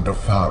 They couldn't have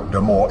found a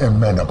more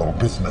amenable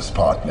business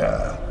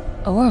partner.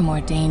 Or a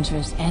more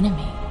dangerous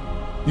enemy.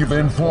 You've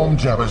informed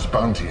Jabba's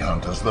bounty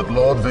hunters that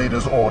Lord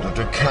Vader's order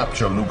to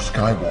capture Luke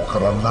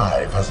Skywalker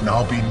alive has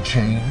now been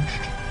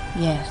changed?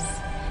 Yes.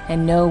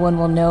 And no one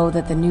will know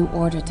that the new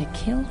order to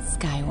kill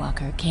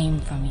Skywalker came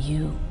from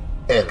you.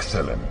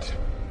 Excellent.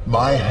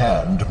 My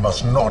hand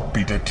must not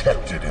be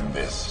detected in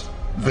this.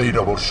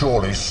 Vader will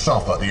surely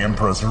suffer the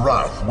Emperor's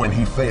wrath when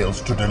he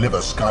fails to deliver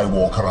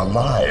Skywalker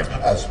alive,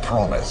 as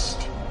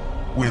promised.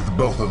 With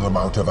both of them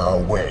out of our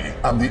way,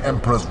 and the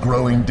Emperor's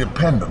growing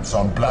dependence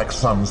on Black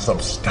Sun's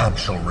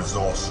substantial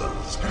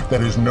resources,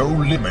 there is no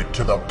limit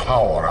to the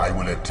power I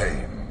will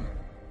attain.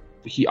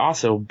 He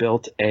also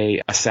built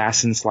a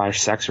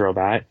assassin/sex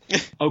robot.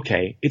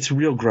 Okay, it's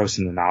real gross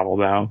in the novel,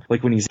 though.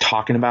 Like, when he's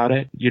talking about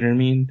it, you know what I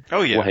mean?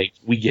 Oh, yeah. Like,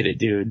 we get it,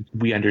 dude.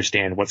 We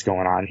understand what's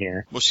going on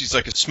here. Well, she's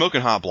like a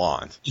smoking hot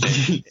blonde.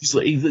 He's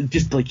like,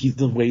 just like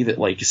the way that,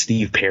 like,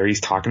 Steve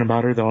Perry's talking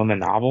about her, though, in the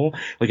novel.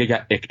 Like, I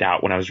got icked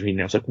out when I was reading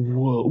it. I was like,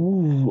 whoa,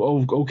 ooh,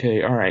 oh,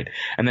 okay, all right.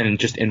 And then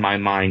just in my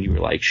mind, you were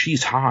like,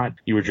 she's hot.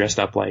 You were dressed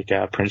up like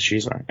Prince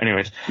Xizor.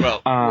 Anyways.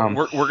 Well,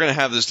 we're going to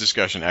have this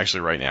discussion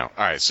actually right now.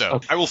 All right,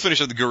 so I will finish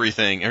up the Guri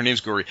thing. Her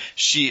name's Guri.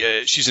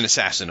 She's an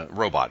assassin, a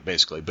robot,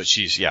 basically, but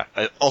she's,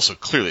 also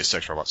clearly a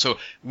sex robot. So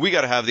we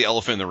got to have the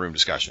elephant in the room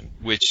discussion,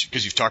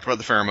 because you've talked about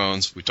the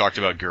pheromones, we talked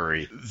about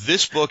Guri.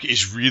 This book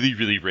is really,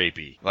 really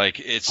rapey.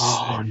 Like, it's...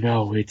 Oh,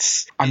 no,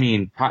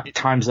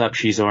 time's up,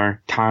 Xizor.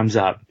 Time's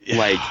up.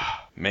 Like...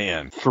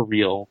 Man. For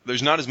real.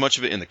 There's not as much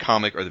of it in the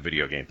comic or the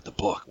video game, but the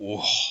book,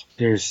 whoa.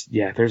 There's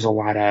a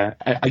lot of,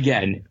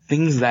 again,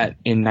 things that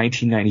in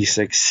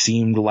 1996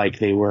 seemed like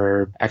they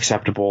were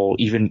acceptable,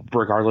 even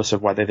regardless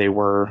of whether they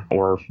were,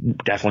 or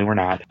definitely were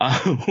not,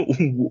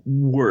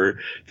 were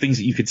things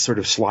that you could sort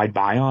of slide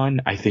by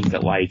on. I think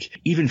that, like,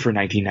 even for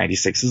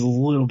 1996 is a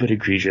little bit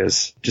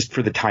egregious, just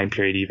for the time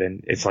period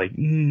even. It's like,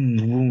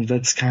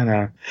 that's kind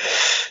of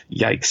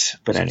yikes.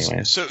 But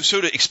anyways.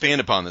 So to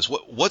expand upon this,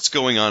 what's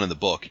going on in the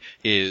book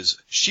is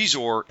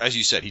Xizor, as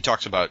you said, he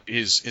talks about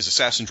his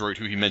assassin droid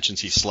who he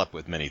mentions he slept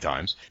with many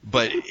times.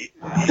 But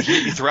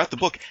throughout the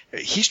book,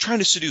 he's trying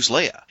to seduce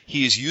Leia.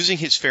 He is using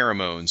his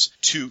pheromones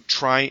to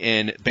try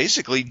and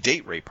basically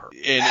date rape her.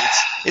 And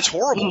it's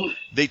horrible.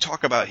 They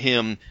talk about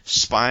him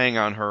spying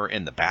on her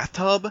in the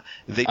bathtub.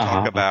 They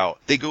talk about,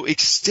 they go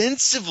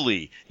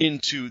extensively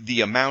into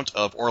the amount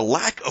of, or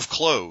lack of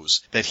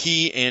clothes that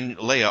he and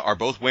Leia are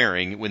both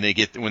wearing when they're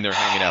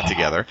hanging out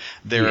together.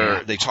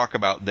 They talk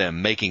about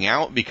them making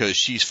out because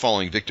she's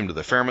falling victim to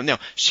the pheromone. Now,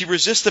 she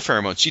resists the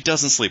pheromones. She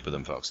doesn't sleep with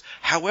them, folks.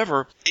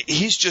 However,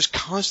 he's just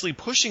constantly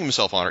pushing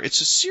himself on her.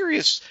 It's a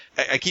serious,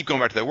 I keep going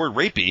back to that word,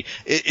 rapey.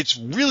 It's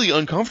really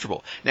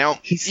uncomfortable. Now,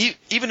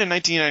 even in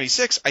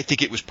 1996, I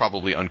think it was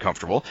probably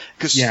uncomfortable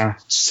because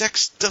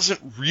sex doesn't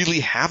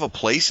really have a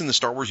place in the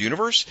Star Wars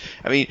universe.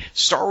 I mean,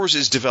 Star Wars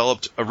is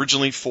developed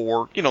originally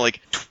for,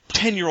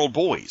 10-year-old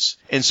boys.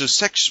 And so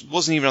sex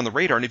wasn't even on the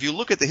radar. And if you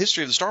look at the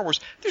history of the Star Wars,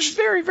 there's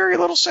very, very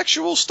little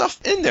sexual stuff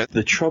in there.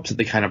 The tropes that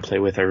they kind of play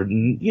with are,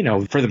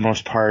 for the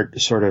most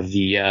part, sort of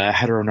the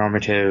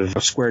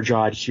heteronormative,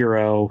 square-jawed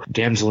hero,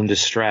 damsel in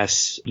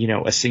distress,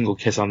 a single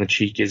kiss on the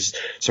cheek is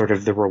sort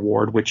of the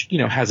reward, which,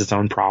 has its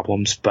own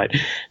problems, but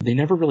they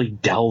never really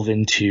delve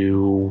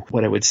into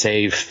what I would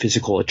say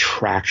physical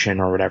attraction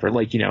or whatever.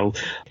 Like,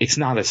 it's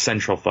not a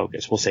central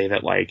focus. We'll say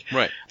that, like,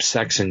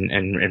 sex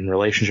and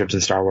relationships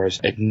in Star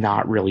Wars,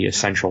 not really a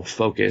central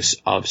focus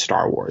of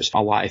Star Wars.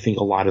 I think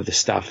a lot of the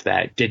stuff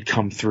that did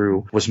come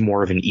through was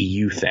more of an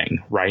EU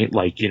thing, right?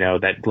 Like,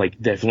 that like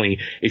definitely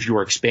if you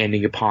were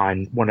expanding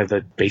upon one of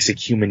the basic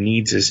human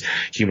needs is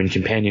human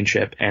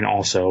companionship and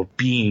also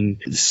being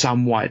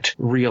somewhat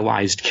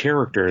realized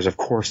characters, of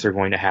course they're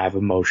going to have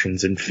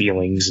emotions and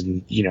feelings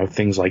and,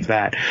 things like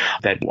that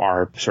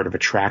are sort of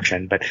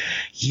attraction. But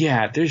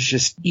yeah, there's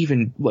just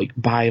even like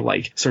by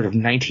like sort of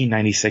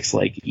 1996,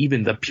 like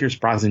even the Pierce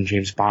Brosnan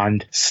James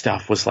Bond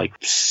stuff was like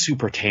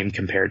super tame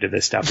compared to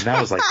this stuff. And that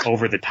was like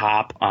over the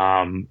top.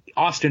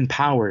 Austin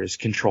Powers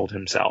controlled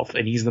himself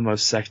and he's the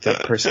most sexed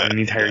up person in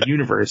the entire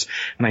universe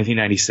in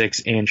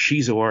 1996. And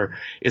Shizor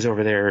is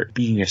over there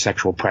being a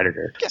sexual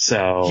predator. Yeah.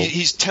 So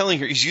he's telling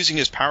her, he's using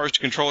his powers to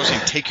control her,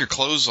 saying, take your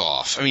clothes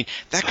off. I mean,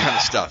 that kind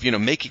of stuff,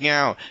 making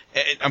out.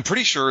 I'm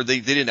pretty sure they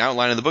didn't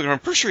outline in the book, and I'm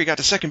pretty sure he got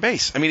to second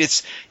base. I mean,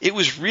 it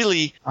was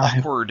really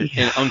awkward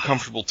and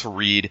uncomfortable to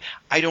read.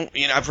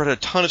 I've read a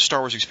ton of Star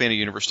Wars Expanded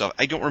Universe stuff.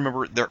 I don't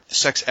remember their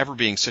sex ever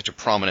being such a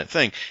prominent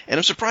thing, and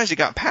I'm surprised it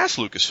got past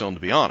Lucasfilm, to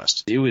be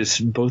honest. It was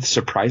both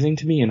surprising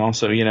to me and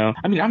also,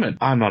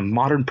 I'm a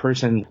modern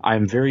person.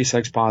 I'm very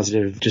sex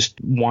positive, just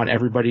want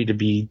everybody to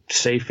be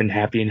safe and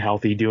happy and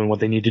healthy doing what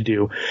they need to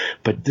do.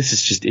 But this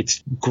is just,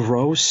 it's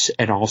gross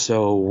and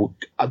also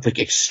like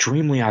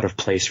extremely out of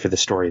place for the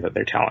story that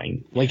they're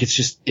telling. Like, it's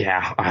just,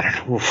 I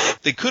don't know. Oof.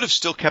 They could have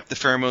still kept the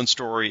pheromone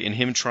story and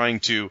him trying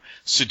to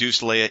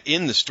seduce Leia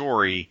in the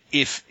story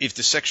if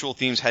the sexual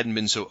themes hadn't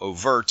been so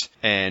overt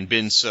and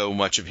been so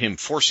much of him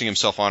forcing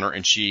himself on her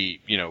and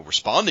she,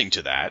 responding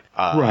to that.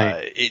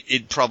 Right.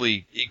 It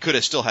could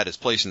have still had its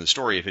place in the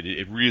story if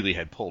it really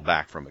had pulled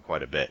back from it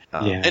quite a bit.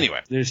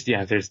 Anyway.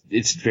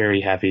 It's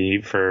very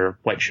heavy for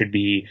what should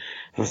be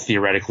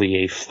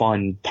theoretically a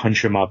fun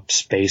punch 'em up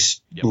space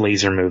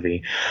laser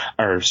movie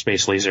or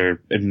space laser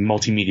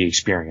multimedia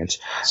experience.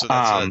 So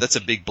that's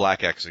a big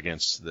black X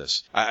against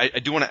this. I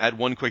do want to add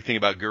one quick thing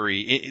about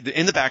Guri.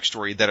 In the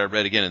backstory that I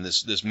read again in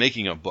this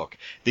making of book,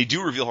 they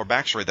do reveal her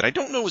backstory that I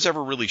don't know was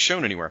ever really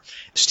shown anywhere.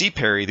 Steve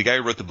Perry, the guy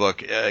who wrote the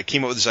book,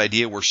 came up with this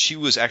idea where she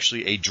was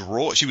actually a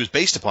droid. She was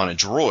based upon a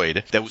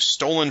droid that was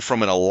stolen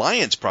from an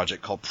Alliance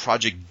project called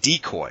Project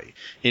Decoy,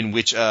 in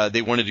which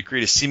they wanted to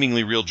create a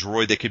seemingly real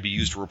droid that could be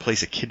used to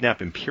replace a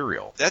kidnapped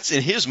Imperial. That's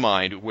in his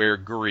mind where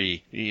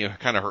Guri,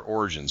 kind of her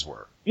origins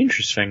were.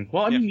 Interesting.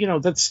 Well, I mean,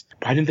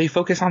 why didn't they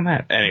focus on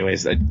that?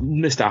 Anyways,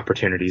 missed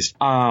opportunities.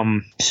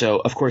 So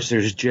of course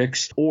there's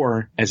Jix,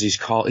 or as he's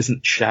called,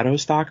 isn't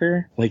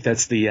Shadowstalker? Like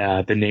that's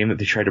the name that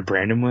they tried to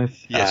brand him with.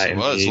 Yes, it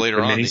was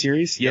later on.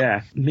 Miniseries. Yep.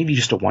 Yeah, maybe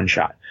just a one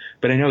shot.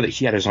 But I know that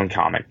he had his own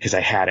comic because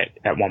I had it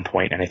at one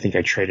point, and I think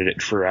I traded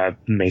it for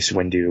Mace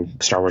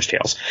Windu Star Wars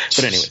Tales.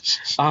 But anyway,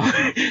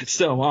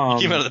 you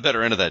came out of the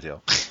better end of that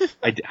deal.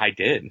 I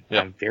did.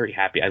 Yep. I'm very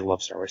happy. I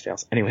love Star Wars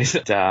Tales. Anyways,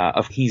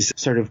 he's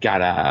sort of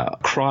got a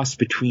cross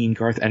between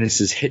Garth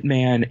Ennis's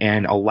Hitman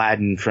and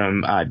Aladdin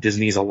from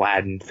Disney's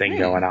Aladdin thing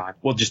going on.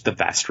 Well, just the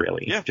vest,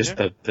 really. Yeah,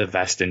 the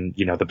vest and,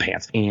 the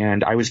pants.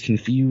 And I was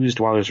confused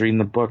while I was reading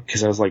the book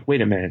because I was like,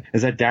 wait a minute,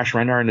 is that Dash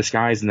Rendar in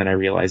disguise? And then I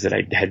realized that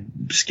I had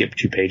skipped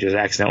 2 pages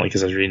accidentally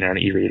because I was reading it on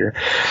an e-reader.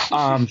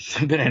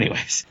 But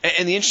anyways.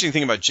 And the interesting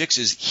thing about Jix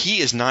is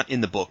he is not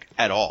in the book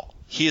at all.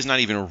 He is not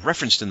even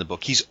referenced in the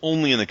book. He's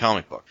only in the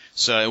comic book.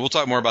 So we'll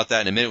talk more about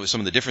that in a minute with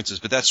some of the differences,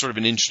 but that's sort of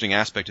an interesting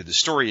aspect of the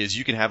story is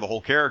you can have a whole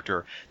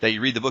character that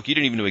you read the book you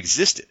didn't even know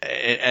existed.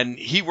 And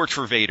he worked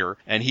for Vader,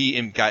 and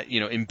he got,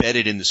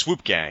 embedded in the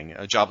Swoop Gang,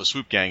 Jabba's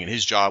Swoop Gang, and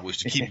his job was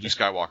to keep Luke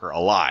Skywalker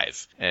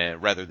alive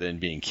rather than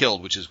being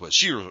killed, which is what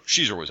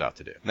Shizor was out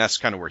to do. And that's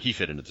kind of where he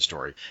fit into the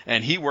story.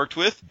 And he worked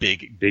with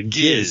Big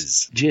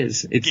Giz.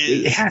 Jizz.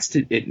 It has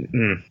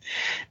to.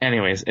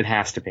 Anyways, it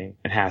has to be.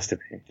 It has to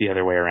be the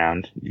other way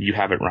around. You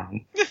have it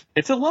wrong.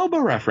 It's a Lobo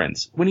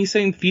reference when he's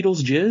saying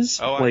Fetal's jizz.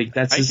 Oh,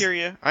 that's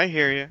I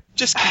hear you.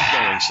 Just keep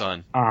going,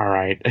 son. All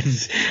right.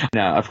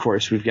 Now, of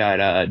course, we've got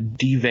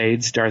D.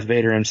 Vades, Darth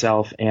Vader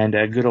himself, and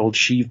good old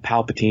Sheev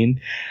Palpatine.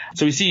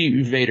 So we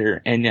see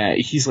Vader, and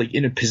he's like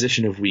in a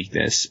position of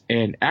weakness.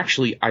 And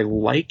actually, I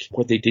like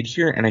what they did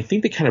here, and I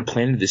think they kind of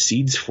planted the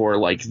seeds for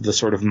like the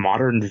sort of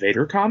modern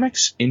Vader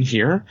comics in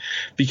here,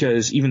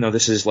 because even though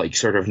this is like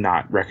sort of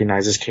not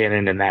recognized as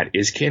canon, and that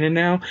is canon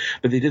now,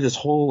 but they did this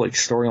whole like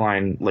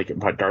storyline like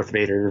about Darth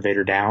Vader,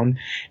 Vader down,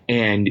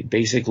 and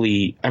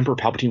basically Emperor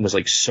Palpatine was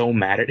like so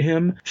mad at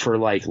him for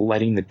like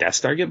letting the Death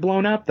Star get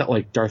blown up that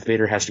like Darth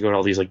Vader has to go to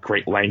all these like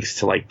great lengths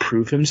to like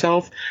prove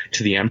himself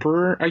to the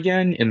Emperor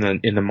again in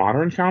the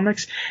modern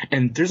comics.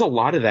 And there's a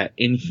lot of that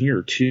in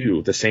here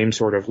too. The same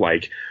sort of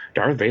like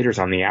Darth Vader's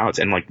on the outs,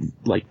 and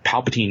like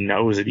Palpatine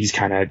knows that he's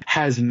kind of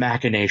has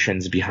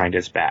machinations behind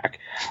his back.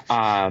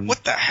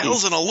 What the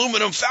hell's an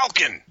aluminum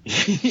falcon?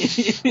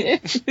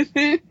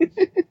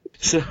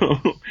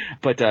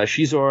 But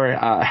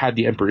Shizor had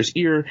the Emperor's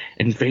ear,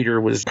 and Vader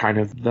was kind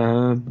of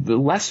the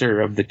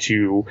lesser of the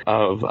two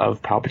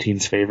of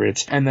Palpatine's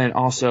favorites. And then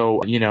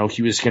also, you know,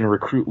 he was going to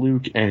recruit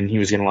Luke, and he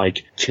was going to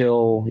like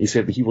kill. He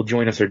said he will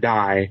join us or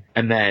die,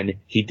 and then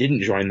he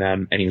didn't join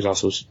them, and he was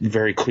also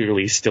very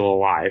clearly still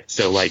alive.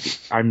 So like,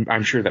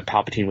 I'm sure that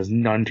Palpatine was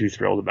none too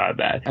thrilled about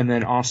that. And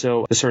then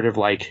also the sort of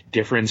like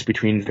difference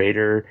between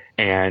Vader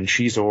and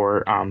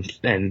Shizor,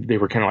 and they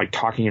were kind of like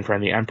talking in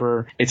front of the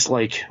Emperor. It's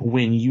like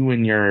when you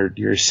and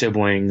your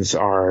siblings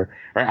are.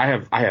 I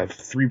have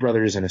 3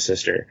 brothers and a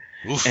sister.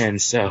 Oof.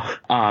 And so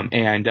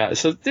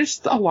so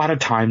there's a lot of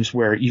times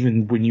where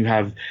even when you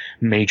have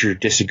major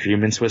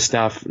disagreements with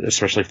stuff,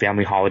 especially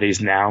family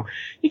holidays now,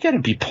 you got to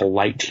be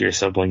polite to your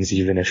siblings,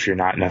 even if you're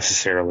not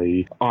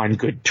necessarily on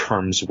good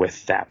terms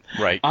with them.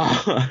 Right.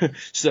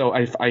 So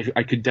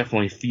I could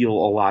definitely feel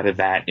a lot of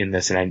that in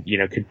this, and I, you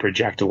know, could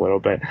project a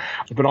little bit.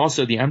 But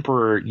also the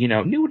Emperor, you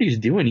know, knew what he was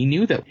doing. He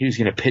knew that he was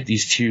going to pit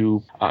these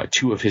two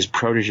of his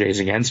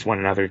proteges against one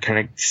another, kind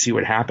of see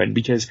what happened.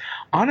 Because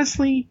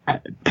honestly,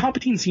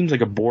 Palpatine seems like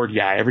a bored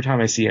guy. Every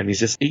time I see him,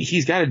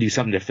 he's got to do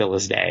something to fill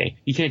his day.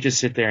 You can't just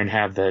sit there and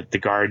have the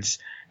guards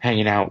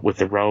hanging out with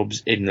the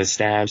robes and the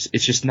stabs.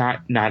 It's just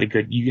not a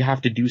good. You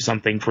have to do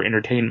something for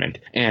entertainment,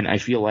 and I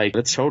feel like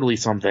that's totally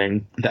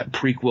something that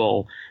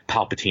prequel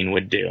Palpatine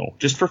would do,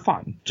 just for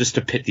fun, just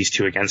to pit these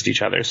two against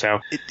each other. So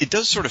it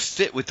does sort of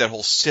fit with that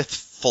whole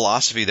Sith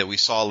philosophy that we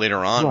saw later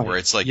on, right, where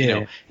it's like, you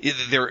know,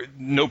 there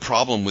no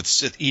problem with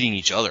Sith eating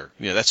each other.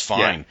 You know, that's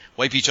fine. Yeah.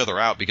 Wipe each other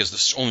out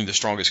because only the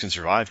strongest can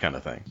survive, kind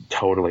of thing.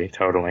 Totally.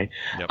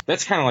 Yep.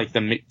 That's kind of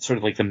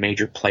like the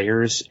major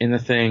players in the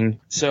thing.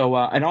 So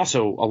and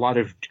also a lot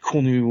of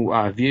cool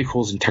new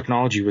vehicles and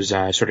technology was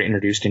sort of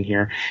introduced in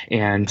here,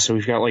 and so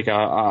we've got like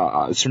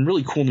some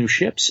really cool new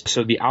ships.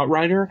 So the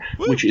Outrider,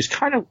 Woo! Which is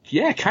kind of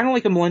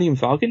like a Millennium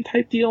Falcon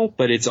type deal,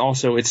 but it's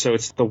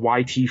the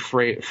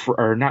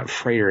YT not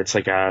freighter. It's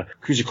like a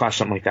cruiser class,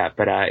 something like that.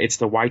 But it's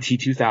the YT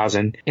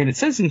 2000, and it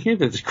says in here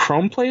that it's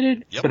chrome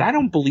plated. Yep. But I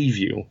don't believe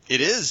you.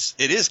 It is.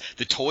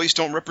 The toys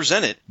don't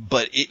represent it,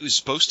 but it was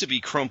supposed to be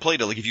chrome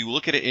plated. Like if you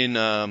look at it in,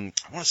 I want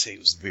to say it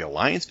was the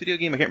Alliance video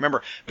game. I can't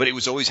remember, but it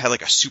was always had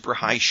like a super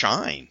high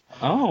shine.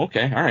 Oh,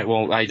 okay, all right.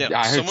 Well, I heard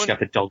it's got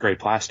the dull gray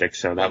plastic,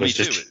 so that was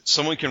just. Me too.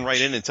 Someone can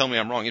write in and tell me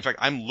I'm wrong. In fact,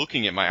 I'm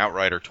looking at my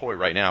Outrider toy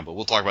right now, but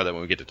we'll talk about that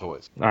when we get to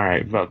toys. All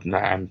right. Well,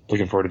 I'm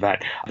looking forward to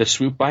that. The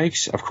swoop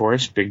bikes, of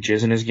course, Big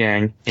Jizz and his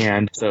gang,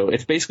 and so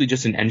it's basically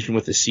just an engine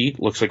with a seat.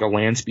 Looks like a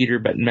land speeder,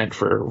 but meant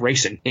for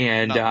racing.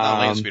 And not a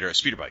land speeder, a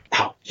speeder bike.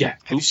 Oh, yeah.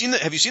 Have you seen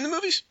the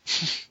movies?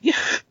 Yeah,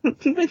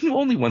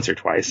 only once or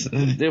twice.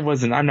 It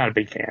wasn't. I'm not a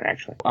big fan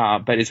actually.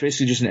 But it's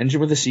basically just an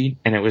engine with a seat,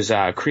 and it was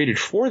created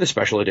for the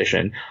special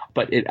edition,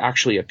 but it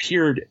actually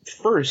appeared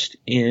first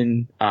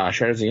in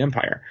Shadows of the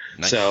Empire.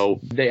 Nice. So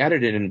they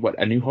added it in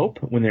A New Hope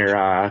when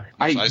they're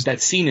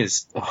that scene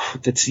is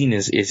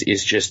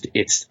just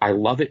I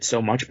love it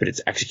so much, but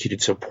it's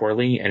executed so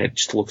poorly, and it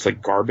just looks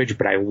like garbage.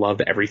 But I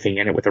love everything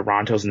in it with the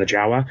Rontos and the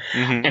Jawa.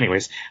 Mm-hmm.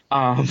 Anyways,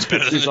 it's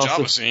better than the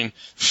Jabba scene.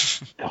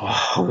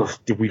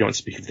 We don't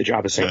speak of the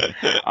Jabba scene.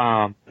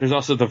 There's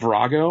also the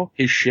Virago,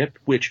 his ship,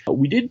 which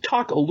we did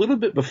talk a little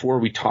bit before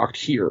we talked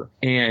here,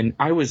 and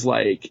I was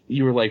like,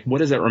 you were like, what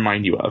does that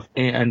remind you of?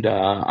 And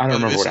I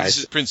don't remember what I said. This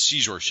is Prince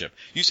Shizor's ship.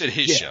 You said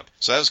his ship,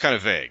 so that was kind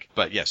of vague.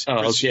 But yes,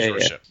 Prince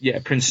Shizor's ship. Yeah,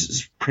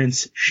 Prince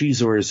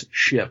Shizor's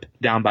ship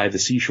down by the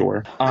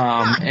seashore.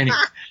 And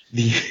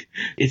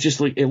it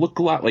just like, it looked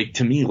a lot like,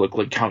 to me, looked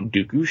like Count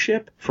Dooku's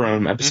ship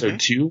from episode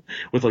 2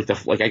 with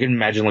like I can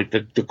imagine like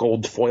the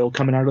gold foil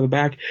coming out of the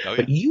back. Oh, yeah.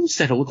 But you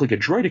said it looked like a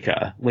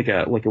droideka,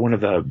 like one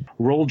of the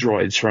roll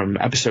droids from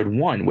episode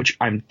 1, which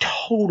I'm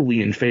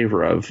totally in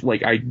favor of.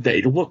 Like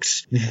it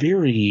looks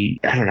very,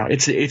 I don't know,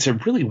 it's a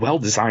really well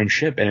designed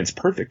ship, and it's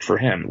perfect for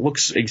him. It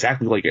looks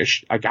exactly like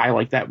a guy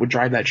like that would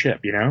drive that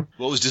ship, you know?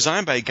 Well, it was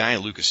designed by a guy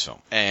at Lucasfilm,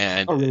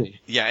 and really?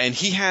 Yeah, and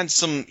he had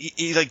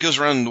he like goes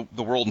around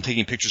the world and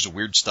taking pictures of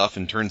weird stuff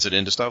and turns it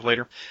into stuff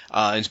later,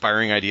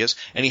 inspiring ideas.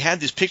 And he had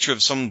this picture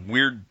of some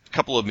weird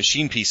couple of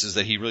machine pieces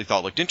that he really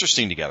thought looked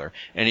interesting together,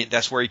 and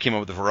that's where he came up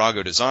with the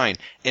Virago design.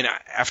 And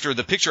after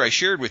the picture I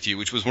shared with you,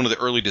 which was one of the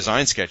early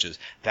design sketches,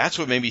 that's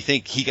what made me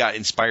think he got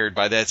inspired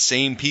by that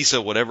same piece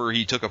of whatever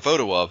he took a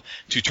photo of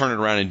to turn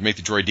it around and make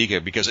the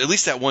droideka, because at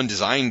least that one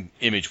design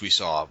image we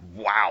saw,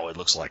 wow, it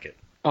looks like it.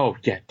 Oh,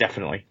 yeah,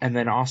 definitely. And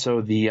then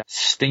also the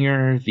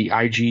Stinger, the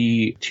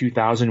IG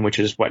 2000, which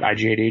is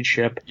IG-88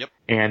 ship. Yep.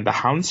 And the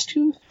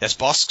Houndstooth? That's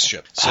Bosk's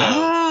ship.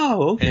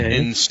 So, okay.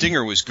 And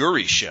Stinger was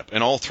Guri's ship.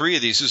 And all three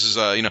of these, this is,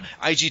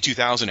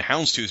 IG-2000 and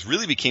Houndstooth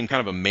really became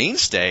kind of a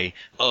mainstay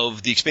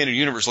of the expanded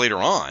universe later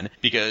on,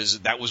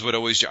 because that was what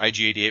always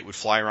IG-88 would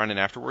fly around in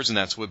afterwards, and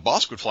that's what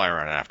Bosk would fly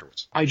around in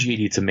afterwards.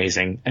 IG-88's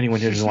amazing. Anyone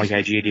who doesn't like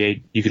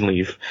IG-88, you can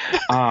leave.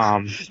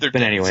 But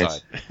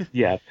anyways.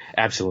 Yeah,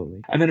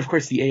 absolutely. And then, of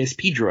course, the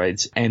ASP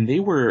droids, and they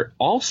were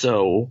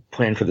also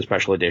planned for the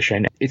special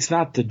edition. It's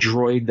not the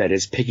droid that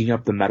is picking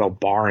up the metal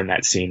bar in that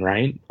that scene,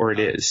 right? Or it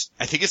is.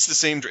 I think it's the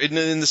same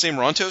in the same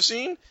Ronto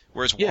scene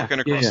where it's walking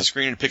across the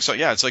screen and picks up.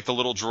 Yeah, it's like the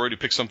little droid who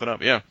picks something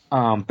up. Yeah.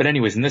 But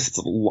anyways, in this it's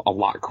a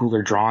lot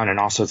cooler drawn, and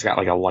also it's got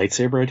like a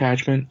lightsaber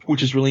attachment,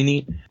 which is really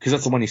neat because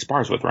that's the one he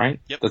spars with, right?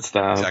 Yep. That's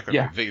the exactly.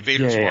 Yeah.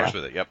 Vader spars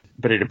with it. Yep.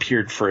 But it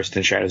appeared first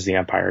in Shadows of the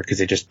Empire because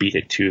they just beat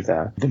it to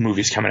the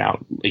movies coming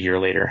out a year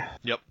later.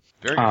 Yep.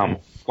 Very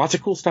cool. Lots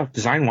of cool stuff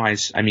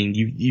design-wise. I mean,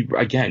 you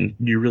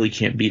really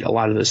can't beat a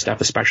lot of this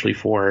stuff, especially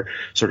for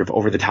sort of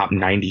over-the-top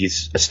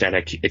 90s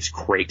aesthetic. It's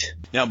great.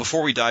 Now,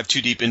 before we dive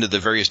too deep into the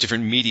various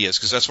different medias,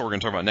 because that's what we're going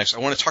to talk about next, I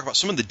want to talk about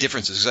some of the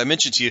differences. As I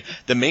mentioned to you,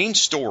 the main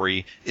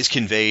story is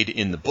conveyed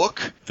in the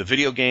book, the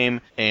video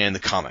game, and the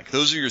comic.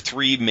 Those are your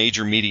three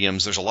major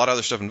mediums. There's a lot of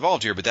other stuff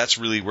involved here, but that's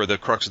really where the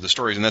crux of the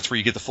story is, and that's where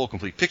you get the full,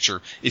 complete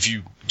picture if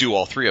you do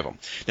all three of them.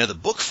 Now, the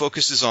book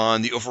focuses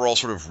on the overall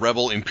sort of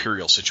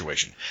rebel-imperial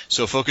situation.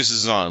 So it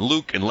focuses on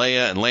Luke and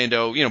Leia and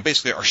Lando,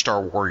 basically our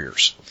Star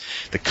Warriors.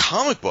 The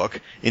comic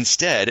book,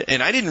 instead,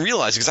 and I didn't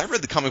realize, because I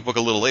read the comic book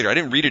a little later. I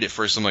didn't read it at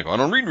first. I'm like, well, I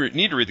don't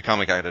need to read the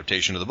comic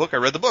adaptation of the book. I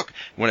read the book.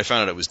 When I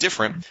found out it was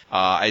different,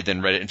 I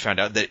then read it and found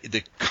out that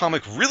the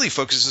comic really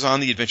focuses on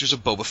the adventures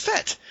of Boba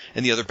Fett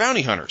and the other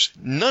bounty hunters.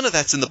 None of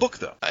that's in the book,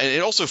 though. And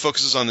it also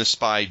focuses on this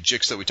spy,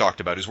 Jix, that we talked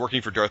about, who's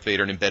working for Darth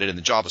Vader and embedded in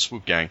the Jabba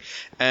swoop gang.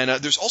 And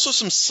there's also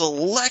some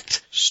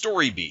select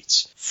story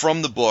beats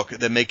from the book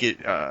that make it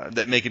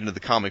into the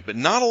comic, but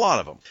not a lot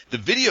of them. The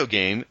video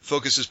game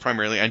focuses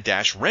primarily on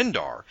Dash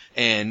Rendar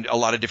and a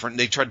lot of different.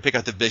 They try to pick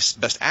out the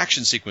best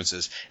action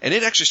sequences, and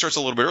it actually starts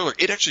a little bit earlier.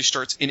 It actually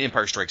starts in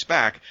Empire Strikes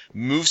Back,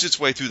 moves its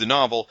way through the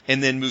novel,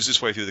 and then moves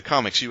its way through the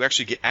comic. So you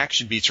actually get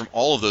action beats from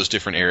all of those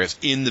different areas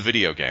in the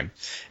video game.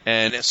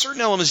 And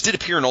certain elements did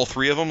appear in all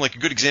three of them. Like a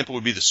good example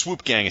would be the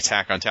swoop gang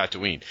attack on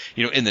Tatooine.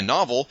 In the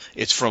novel,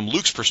 it's from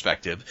Luke's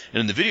perspective,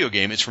 and in the video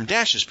game, it's from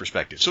Dash's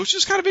perspective. So it's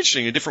just kind of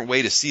interesting, a different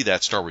way to see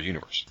that Star Wars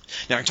universe.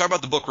 Now, I can talk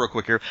about the book real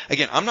quick here.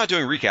 Again, I'm not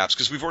doing recaps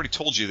because we've already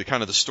told you the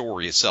kind of the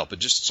story itself, but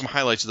just some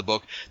highlights of the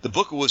book. The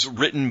book was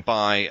written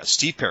by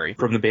Steve Perry.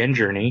 From the band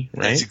Journey,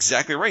 right? That's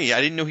exactly right. Yeah,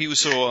 I didn't know he was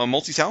so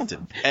multi-talented.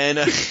 And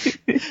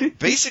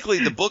basically,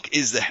 the book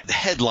is the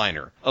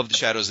headliner of the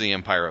Shadows of the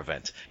Empire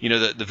event.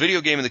 The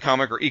video game and the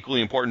comic are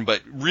equally important,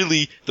 but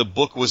really the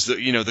book was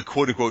the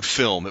quote-unquote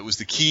film. It was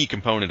the key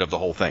component of the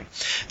whole thing.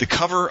 The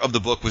cover of the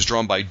book was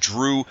drawn by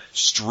Drew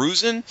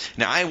Struzan.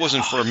 Now, I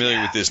wasn't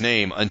familiar with this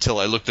name until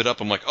I looked it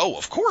up. I'm like, oh,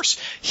 of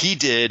course.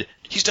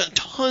 He's done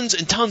tons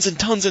and tons and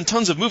tons and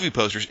tons of movie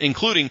posters,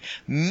 including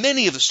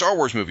many of the Star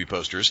Wars movie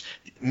posters,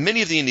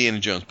 many of the Indiana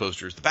Jones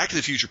posters, the Back to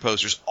the Future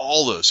posters,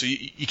 all those. So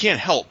you can't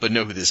help but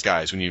know who this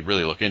guy is when you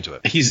really look into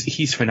it.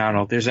 He's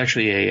phenomenal. There's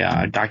actually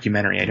a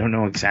documentary. I don't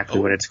know exactly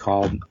what it's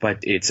called, but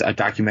it's a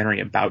documentary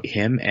about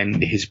him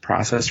and his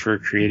process for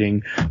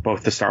creating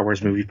both the Star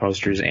Wars movie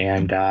posters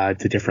and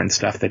the different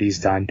stuff that he's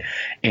done.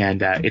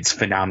 And it's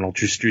phenomenal.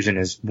 Drew Struzan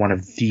is one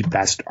of the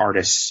best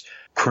artists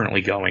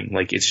currently going.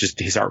 Like, it's just,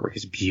 his artwork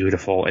is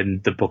beautiful,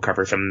 and the book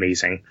cover is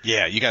amazing.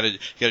 Yeah, you got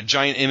a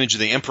giant image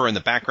of the Emperor in the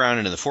background,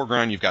 and in the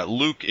foreground you've got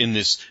Luke in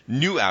this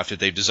new outfit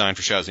they've designed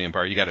for Shadows of the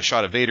Empire. You got a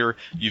shot of Vader,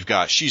 you've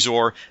got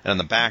Shizor, and on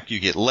the back you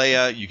get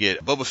Leia, you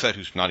get Boba Fett,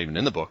 who's not even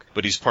in the book,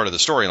 but he's part of the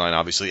storyline,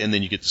 obviously, and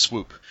then you get the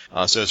swoop.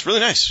 So it's really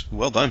nice.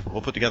 Well done.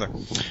 Well put together.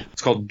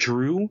 It's called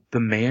Drew,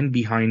 the Man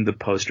Behind the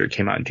Poster. It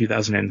came out in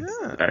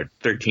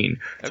 2013.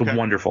 It's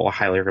wonderful. I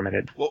highly recommend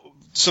it. Well,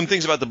 some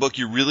things about the book,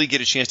 you really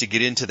get a chance to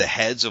get into the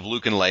heads of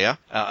Luke and Leia,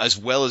 as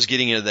well as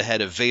getting into the head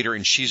of Vader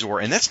and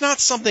Shizor. And that's not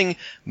something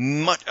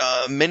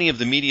many of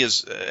the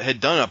medias had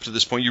done up to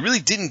this point. You really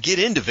didn't get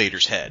into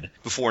Vader's head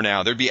before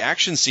now. There'd be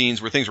action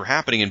scenes where things were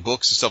happening in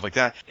books and stuff like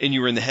that, and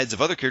you were in the heads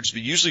of other characters,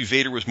 but usually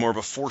Vader was more of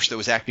a force that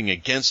was acting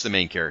against the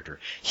main character.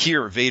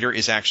 Here, Vader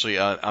is actually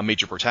a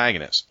major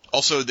protagonist.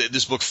 Also,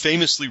 this book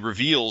famously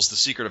reveals the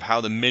secret of how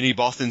the many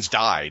Bothans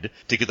died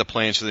to get the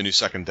plans for the new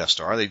second Death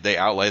Star. They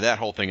outlay that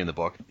whole thing in the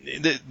book.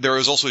 There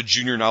is also a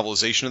junior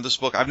novelization of this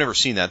book. I've never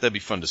seen that. That'd be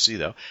fun to see,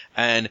 though.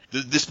 And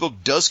this book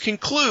does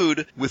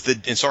conclude with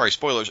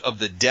spoilers, of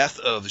the death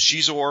of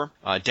Shizor,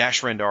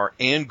 Dash Rendar,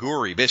 and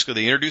Guri. Basically,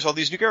 they introduce all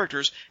these new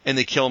characters, and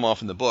they kill them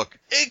off in the book.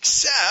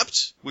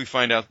 Except, we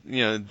find out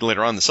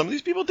later on that some of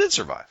these people did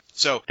survive.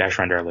 So Dash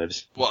Rendar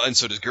lives. Well, and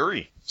so does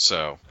Guri.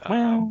 So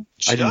I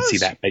didn't see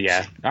that, but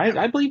yeah,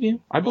 I believe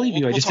you. I believe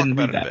you. I just didn't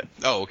read that. A bit.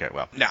 Oh, okay.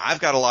 Well, now I've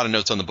got a lot of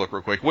notes on the book,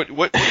 real quick. What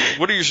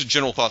are your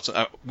general thoughts?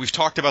 We've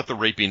talked about the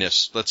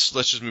rapiness. Let's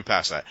just move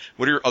past that.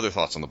 What are your other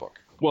thoughts on the book?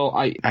 Well,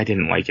 I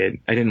didn't like it.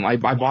 I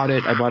bought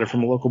it. I bought it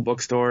from a local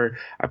bookstore.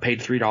 I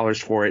paid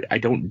 $3 for it. I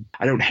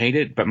don't hate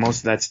it, but most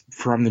of that's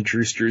from the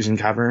Drew Struzan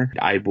cover.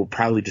 I will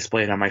probably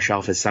display it on my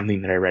shelf as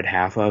something that I read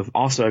half of.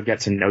 Also, I've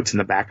got some notes in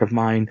the back of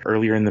mine.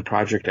 Earlier in the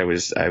project, I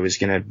was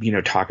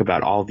gonna talk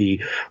about all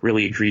the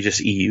really egregious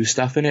EU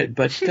stuff in it,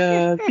 but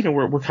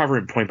we're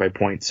covering point by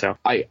point. So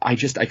I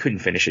couldn't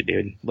finish it,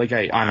 dude. Like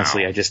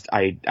honestly,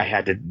 I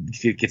had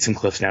to get some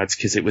Cliff Notes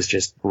because it was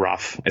just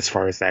rough as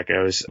far as that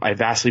goes. I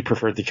vastly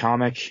preferred the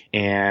comic. Back,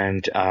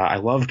 and I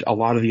loved a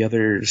lot of the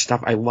other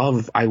stuff. I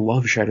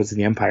love Shadows of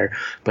the Empire,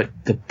 but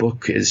the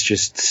book is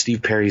just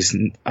Steve Perry's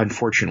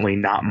unfortunately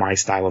not my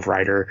style of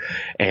writer,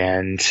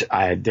 and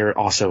they're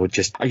also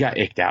just I got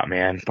icked out,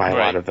 man, by a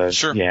lot of the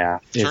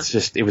it's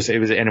just it was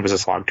a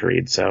slog to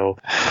read. So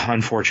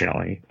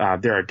unfortunately,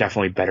 there are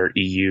definitely better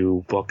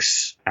EU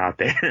books out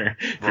there.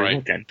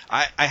 Right.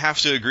 I have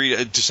to agree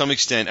to some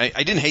extent.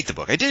 I didn't hate the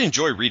book. I did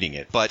enjoy reading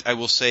it, but I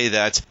will say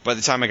that by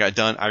the time I got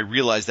done, I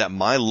realized that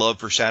my love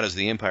for Shadows of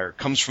the Empire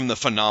comes from the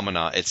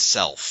phenomena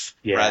itself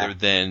rather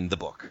than the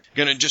book.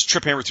 Gonna just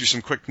trip hammer through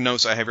some quick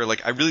notes I have here.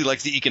 Like, I really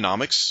like the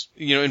economics,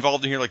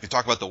 involved in here. Like, they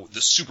talk about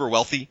the super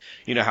wealthy,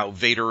 how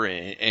Vader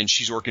and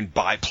Shizor can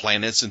buy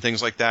planets and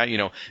things like that.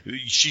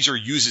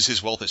 Shizor uses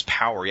his wealth as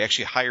power. He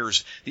actually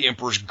hires the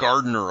Emperor's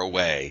gardener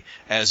away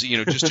as,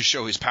 just to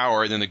show his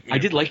power. And then I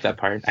did like that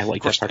part. I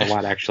liked that part a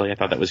lot, actually. I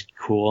thought that was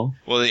cool.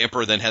 Well, the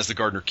Emperor then has the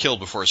gardener killed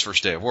before his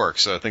first day of work,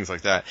 so things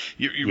like that.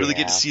 You really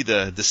get to see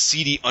the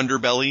seedy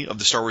underbelly of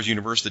the Star Wars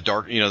universe, the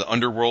dark, the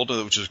underworld,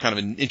 which is kind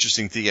of an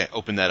interesting thing to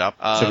open that up.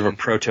 Sort of a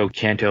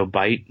proto-Canto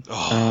bite.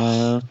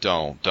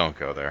 Don't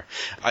go there.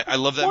 I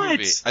love that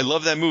movie. I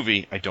love that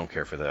movie. I don't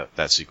care for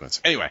that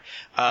sequence. Anyway.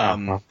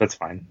 That's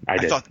fine.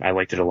 I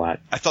liked it a lot.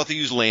 I thought they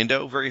used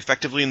Lando very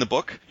effectively in the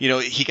book.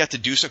 He got to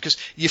do so, because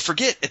you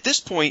forget, at this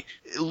point,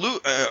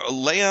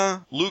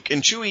 Leia, Luke,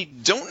 and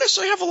Chewie don't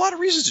necessarily have a lot of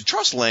reasons to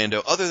trust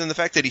Lando, other than the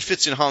fact that he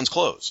fits in Han's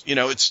clothes.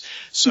 It's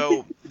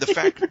so the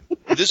fact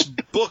this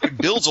book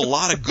builds a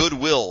lot of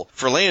goodwill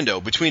for Lando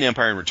between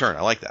Empire and Return.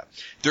 I like that.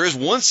 There is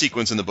one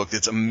sequence in the book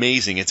that's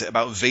amazing. It's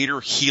about Vader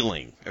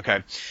healing.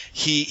 Okay,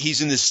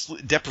 he's in this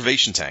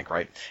deprivation tank,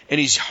 right, and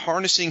he's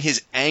harnessing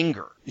his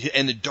anger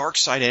and the dark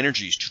side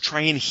energies to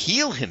try and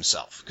heal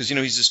himself, because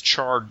he's this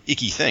charred,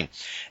 icky thing,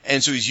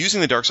 and so he's using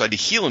the dark side to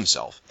heal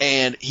himself,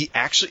 and he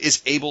actually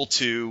is able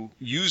to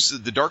use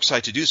the dark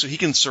side to do so he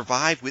can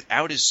survive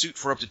without his suit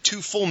for up to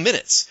 2 full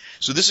minutes.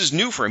 So this is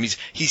new for him.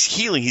 He's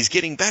healing. He's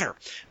getting better.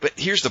 But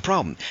here's the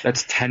problem.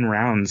 That's 10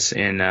 rounds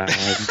in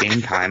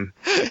game time.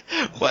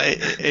 Well,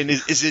 and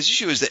his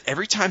issue is that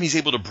every time he's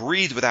able to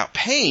breathe without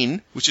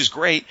pain, which is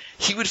great,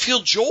 he would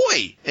feel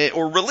joy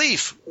or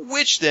relief,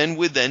 which then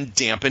would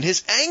dampen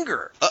his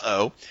anger.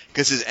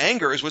 Because his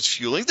anger is what's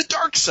fueling the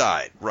dark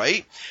side,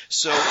 right?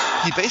 So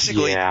he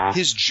basically,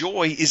 his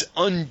joy is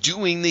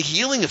undoing the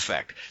healing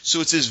effect.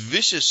 So it's this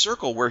vicious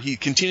circle where he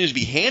continues to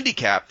be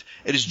handicapped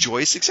at his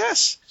joyous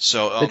success.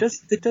 So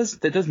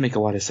that does make a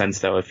lot of sense,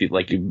 though, if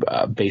you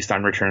based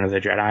on Return of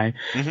the Jedi,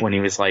 when he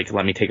was like,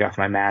 "Let me take off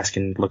my mask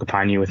and look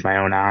upon you with my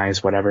own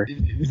eyes," whatever.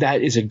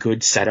 That is a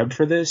good setup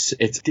for this.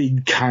 It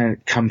did kind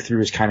of come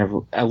through as kind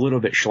of a little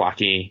bit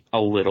schlocky, a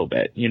little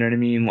bit. You know what I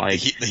mean? Like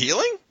the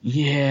healing.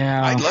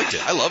 Yeah, I liked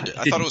it. I loved it.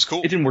 I thought it was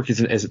cool. It didn't work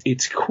as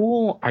it's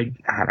cool. I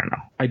don't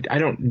know. I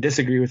don't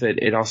disagree with it.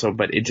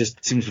 But it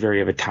just seems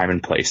very of a time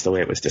and place the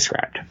way it was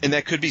described. And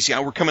that could be. See,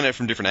 we're coming at it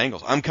from different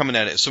angles. I'm coming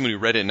at it as somebody who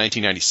read it in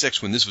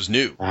 1996 when this was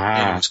new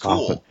and it was cool.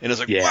 Awesome. And I was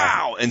like,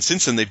 wow. And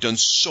since then, they've done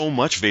so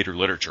much Vader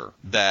literature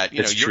that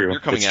you're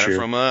coming at it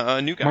from a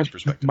new guy's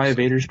perspective. My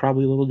Vader's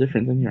probably a little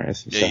different than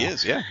yours. Yeah, he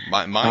is. Yeah,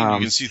 mine you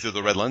can see through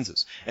the red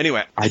lenses.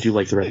 Anyway, I do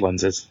like the red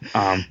lenses.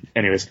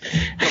 Anyways,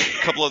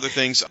 a couple other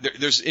things.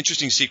 There's an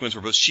interesting sequence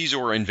where both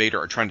Shizor and Vader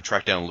are trying to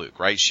track down Luke,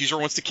 right? Shizor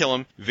wants to kill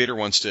him. Vader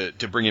wants to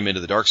bring him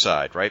into the dark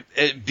side, right?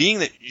 Being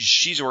that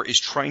Shizor is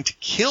trying to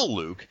kill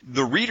Luke,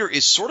 the reader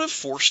is sort of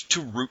forced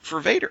to root for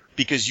Vader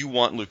because you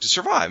want Luke to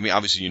survive. I mean,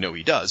 obviously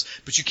he does,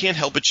 but you can't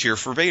help but cheer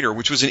for Vader,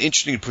 which was an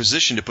interesting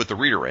position to put the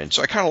reader in.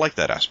 So I kind of like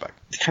that aspect.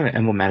 It's kind of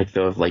emblematic,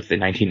 though, of like the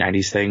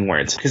 1990s thing where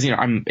it's because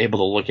I'm able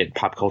to look at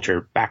pop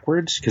culture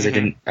backwards because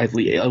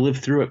I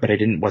lived through it, but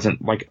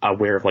wasn't like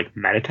aware of like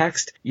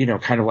metatext.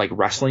 Kind of like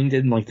wrestling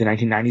did in like the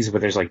 1990s, where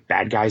there's like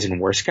bad guys and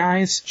worse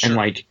guys, and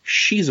like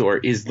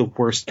Shizor is the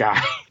worst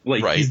guy.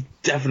 He's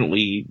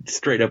definitely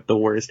straight up the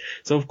worst.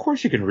 So of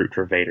course you can root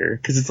for Vader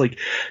because it's like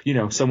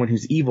someone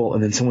who's evil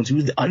and then someone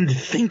who's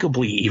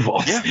unthinkably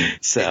evil. Yeah.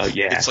 So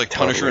yeah, it's like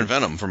totally. Punisher and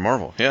Venom from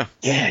Marvel. Yeah.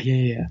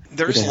 Yeah.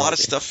 There's a lot of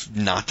stuff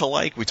not to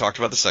like. We talked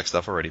about the sex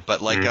stuff already,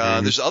 but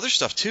there's other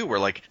stuff too where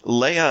like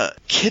Leia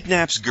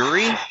kidnaps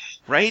Guri.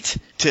 Right?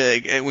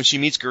 When she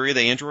meets Guri,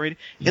 the android.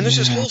 And there's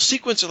this whole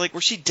sequence of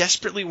where she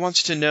desperately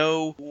wants to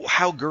know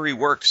how Guri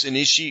works. And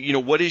is she,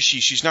 what is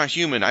she? She's not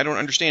human. I don't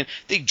understand.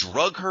 They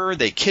drug her.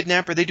 They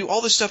kidnap her. They do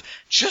all this stuff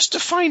just to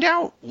find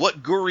out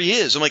what Guri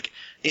is. I'm like,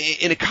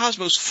 in a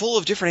cosmos full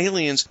of different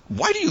aliens,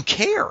 why do you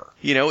care?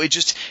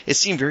 It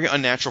seemed very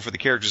unnatural for the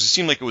characters. It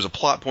seemed like it was a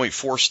plot point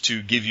forced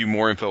to give you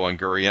more info on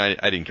Guri, and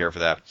I didn't care for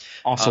that.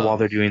 Also, while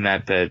they're doing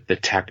that, the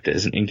tech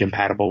isn't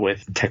incompatible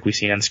with the tech we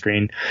see on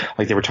screen.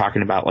 Like they were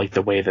talking about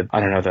the way that, I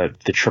don't know,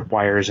 the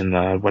tripwires and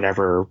the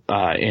whatever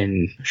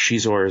in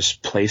Shizor's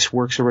place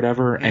works or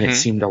whatever, and it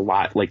seemed a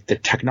lot like the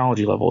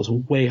technology level is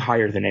way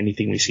higher than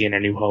anything we see in A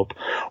New Hope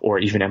or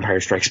even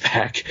Empire Strikes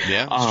Back.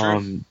 Yeah, that's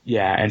true.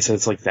 Yeah, and so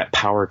it's like that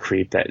power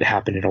creep like that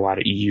happened in a lot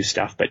of EU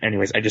stuff. But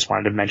anyways, I just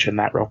wanted to mention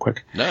that real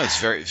quick. No, it's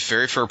very,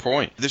 very fair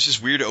point. There's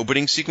this weird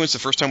opening sequence. The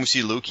first time we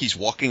see Luke, he's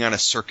walking on a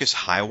circus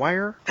high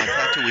wire on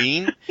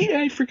Tatooine. Yeah,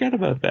 I forgot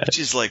about that. Which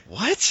is like,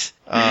 what?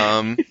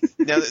 Now,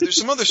 there's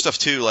some other stuff,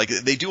 too. Like,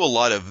 they do a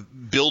lot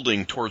of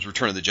building towards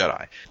Return of the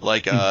Jedi.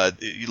 Like,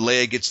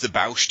 Leia gets the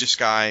Bausch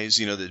disguise,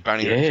 the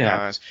bounty hunter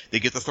disguise. They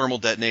get the thermal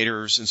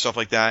detonators and stuff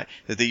like that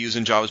they use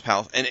in Jabba's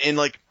palace. And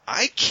like,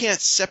 I can't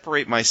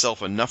separate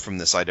myself enough from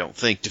this, I don't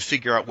think, to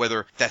figure out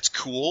whether that's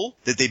cool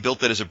that they built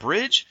that as a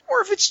bridge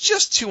or if it's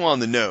just too on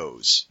the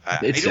nose.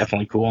 It's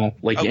definitely cool.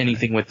 Like,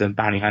 anything with the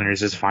bounty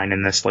hunters is fine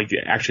in this. Like,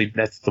 actually,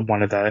 that's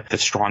one of the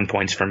strong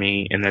points for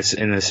me in this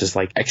is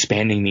like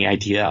expanding the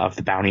idea of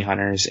the bounty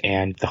hunters,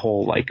 and the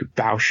whole like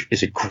Bausch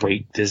is a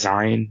great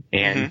design,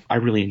 and I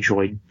really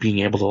enjoyed being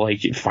able to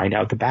like find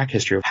out the back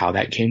history of how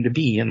that came to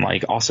be, and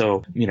like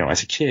also,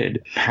 as a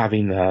kid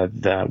having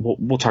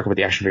we'll talk about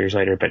the action figures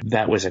later, but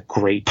that was a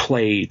great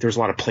play. There's a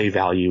lot of play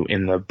value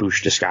in the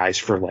Bouche disguise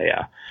for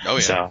Leia. Oh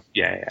yeah, so,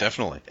 yeah,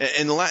 definitely.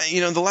 And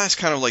the last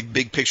kind of like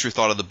big picture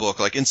thought of the book,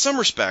 like in some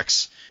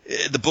respects,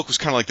 the book was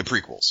kind of like the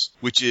prequels,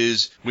 which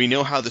is we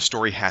know how the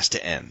story has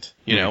to end,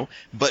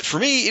 But for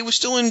me, it was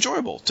still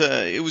enjoyable.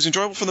 It was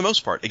enjoyable for the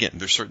most part. Again,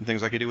 there's certain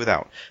things I could do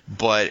without,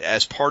 but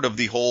as part of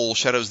the whole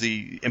Shadows of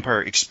the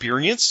Empire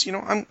experience,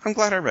 I'm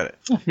glad I read it.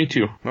 Oh, me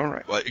too. All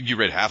right. Well, you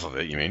read half of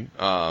it, you mean?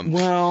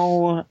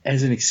 Well,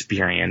 as an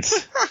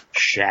experience,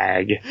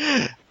 shag.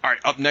 All right,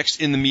 up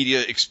next in the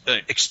media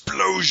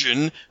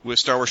explosion with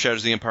Star Wars Shadows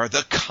of the Empire,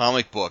 the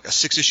comic book, a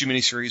 6-issue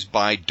miniseries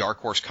by Dark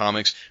Horse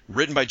Comics,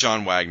 written by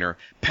John Wagner,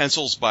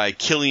 pencils by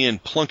Killian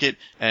Plunkett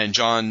and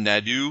John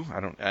Nadeau,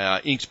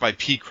 inked by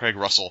P. Craig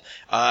Russell,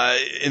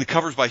 and the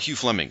covers by Hugh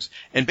Flemings.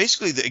 And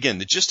basically,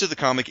 the gist of the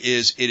comic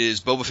is it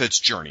is Boba Fett's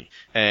journey.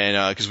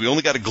 And because we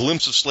only got a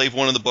glimpse of Slave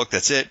One in the book,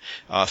 that's it.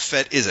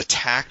 Fett is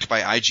attacked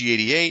by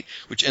IG-88,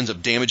 which ends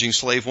up damaging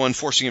Slave One,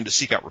 forcing him to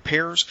seek out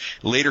repairs.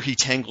 Later, he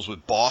tangles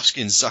with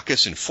Bosk and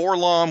Zuckuss and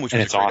Forlom, which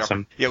is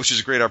awesome. Which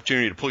is a great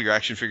opportunity to pull your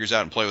action figures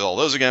out and play with all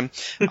those again.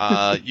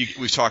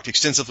 We've talked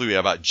extensively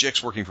about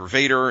Jix working for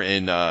Vader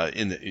and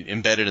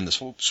embedded in the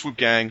swoop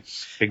gang.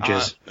 Big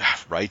jizz.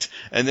 Right.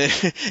 And then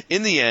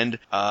in the end,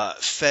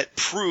 Fett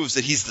proves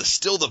that he's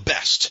still the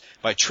best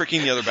by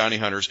tricking the other bounty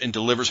hunters and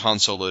delivers Han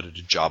Solo to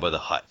Jabba the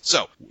Hutt.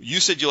 So, you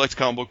said you liked the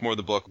comic book more than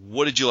the book.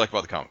 What did you like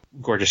about the comic?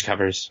 Gorgeous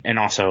covers, and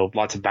also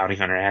lots of bounty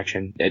hunter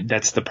action.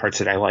 That's the parts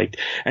that I liked.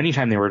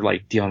 Anytime they were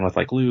like dealing with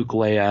like Luke,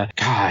 Leia,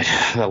 God,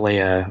 the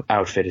Leia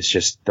outfit is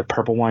just the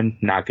purple one,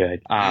 not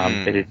good.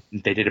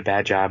 They did a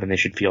bad job, and they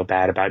should feel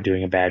bad about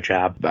doing a bad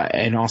job.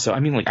 And also, I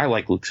mean, like, I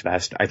like Luke's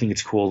vest. I think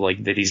it's cool,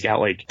 like, that he's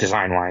got, like,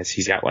 design-wise,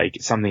 he's got, like,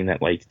 something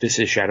that, like, this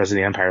is Shadows of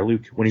the Empire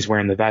Luke. When he's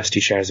wearing the vest,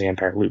 he's Shadows of the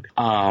Empire Luke.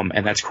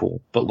 And that's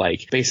cool. But,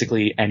 like,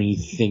 basically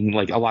anything,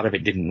 like, a lot of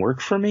it didn't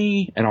work for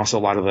me, and also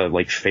a lot of the,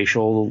 like,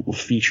 facial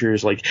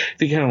features, like,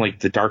 they kind of, like,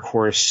 the Dark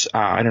Horse,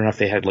 I don't know if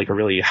they had, like, a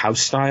really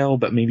house style,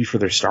 but maybe for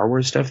their Star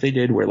Wars stuff they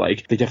did, where,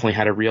 like, they definitely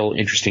had a real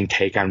interesting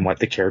take on what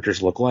the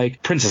characters look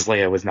like. Princess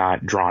Leia was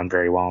not drawn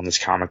very well in this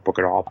comic book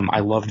at all. I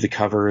loved the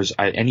covers.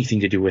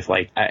 Anything to do with,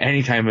 like,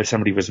 anytime if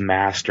somebody was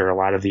masked, or a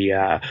lot of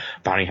the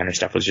bounty hunter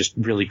stuff was just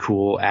really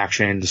cool.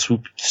 Action, the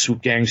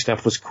swoop gang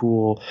stuff was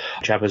cool.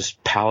 Jabba's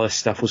palace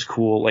stuff was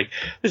cool. Like,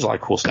 there's a lot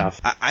of cool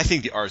stuff. I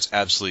think the art's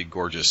absolutely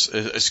gorgeous.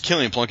 As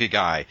Killian Plunkett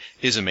guy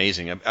is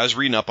amazing. I was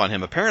reading up on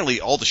him.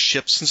 Apparently, all the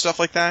ships and stuff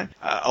like that,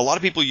 a lot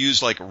of people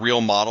use, like,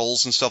 real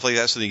models and stuff like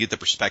that so they get the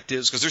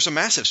perspectives, because there's a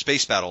massive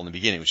space battle in the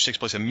beginning, which takes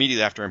place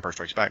immediately after Empire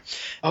Strikes Back.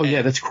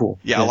 Yeah, that's cool.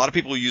 Yeah, a lot of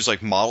people use,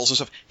 like, models and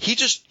stuff. He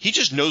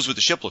just knows what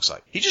the ship looks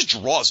like. He just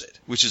draws it,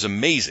 which is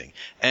amazing.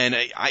 And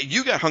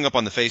you got hung up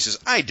on the faces.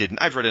 I didn't.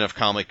 I've read enough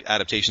comic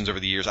adaptations over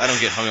the years. I don't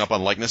get hung up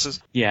on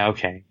likenesses. Yeah,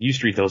 okay. You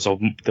used to read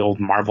the old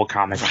Marvel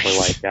comics where,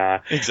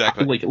 like,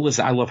 exactly. Like,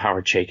 listen, I love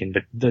Howard Chaykin,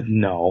 but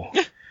no.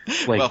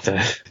 Like,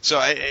 well, so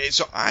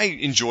I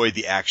enjoyed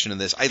the action in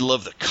this. I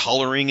love the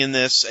coloring in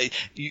this.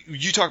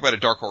 You talk about a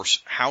Dark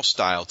Horse house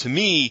style. To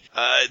me,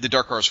 the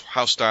Dark Horse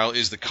house style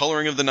is the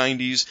coloring of the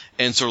 90s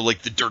and sort of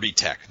like the dirty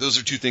tech. Those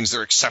are two things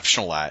they're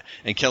exceptional at.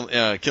 And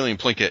Killian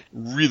Plunkett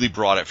really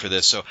brought it for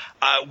this. So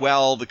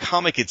while the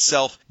comic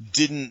itself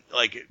didn't,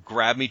 like,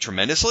 grab me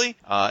tremendously,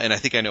 and I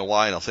think I know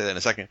why, and I'll say that in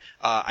a second,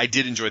 I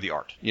did enjoy the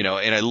art, and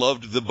I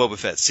loved the Boba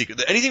Fett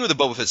sequence. Anything with the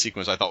Boba Fett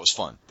sequence I thought was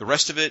fun. The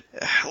rest of it,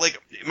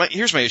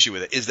 here's my issue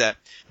with it, is that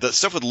the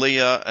stuff with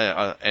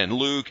Leia and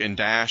Luke and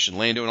Dash and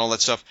Lando and all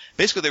that stuff,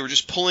 basically they were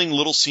just pulling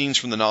little scenes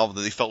from the novel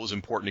that they felt was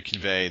important to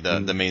convey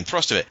the main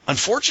thrust of it.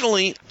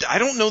 Unfortunately, I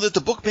don't know that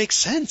the book makes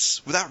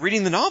sense without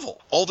reading the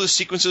novel. All those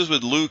sequences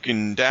with Luke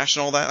and Dash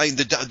and all that,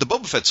 the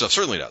Boba Fett stuff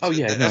certainly does. Oh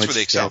yeah, that's where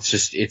they excel.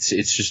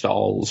 It's just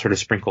all sort of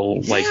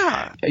sprinkled, like,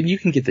 and you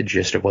can get the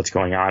gist of what's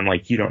going on.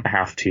 Like, you don't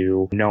have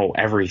to know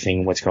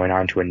everything what's going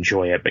on to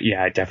enjoy it. But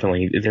yeah,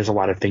 definitely, there's a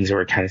lot of things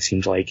where it kind of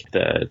seems like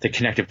the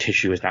connective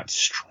tissue is not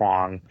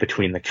strong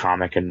between the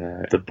comic and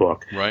the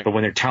book. Right. But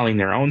when they're telling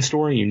their own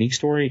story, unique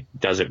story,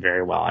 does it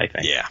very well, I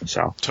think. Yeah.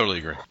 So totally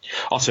agree.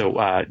 Also,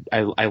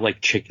 I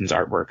like Chicken's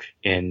artwork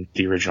in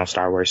the original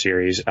Star Wars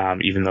series,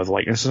 even though the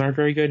likenesses aren't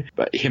very good.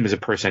 But him as a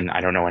person,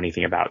 I don't know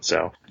anything about.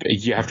 So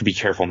you have to be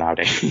careful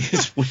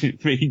nowadays when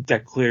making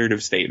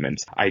declarative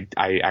statements. I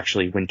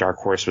actually, when Dark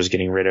Horse was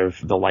getting rid of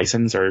the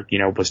license, or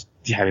was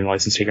having the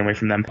license taken away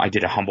from them, I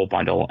did a Humble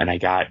bundle and I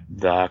got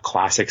the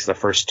classics, the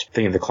first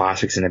thing of the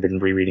classics, and I've been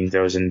rereading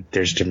those, and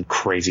there's some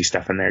crazy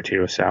stuff in there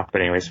too. So,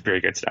 but anyways, very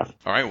good stuff.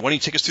 All right, why don't you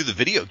take us through the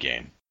video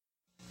game?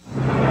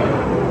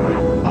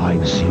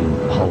 I've seen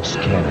pulse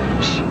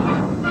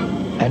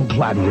cannons and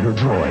gladiator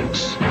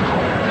droids.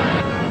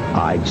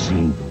 I've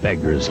seen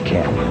Beggar's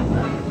Canyon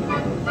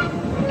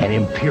and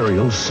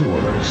Imperial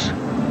sewers.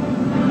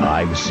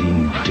 I've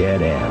seen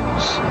dead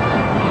ends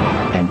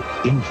and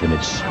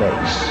infinite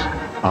space.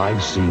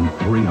 I've seen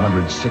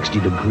 360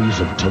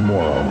 degrees of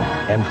tomorrow,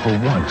 and for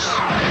once,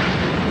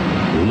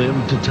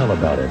 live to tell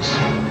about it,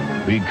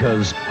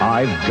 because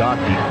I've got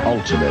the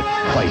ultimate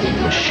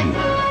fighting machine.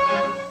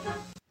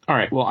 All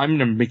right, well, I'm going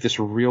to make this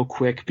real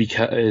quick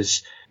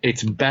because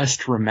it's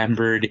best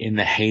remembered in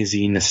the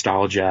hazy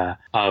nostalgia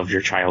of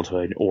your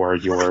childhood or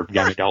your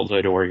young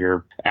adulthood or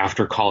your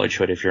after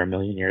collegehood if you're a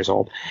million years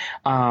old.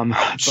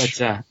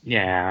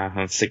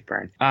 Yeah, sick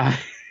burn.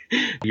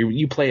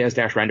 You play as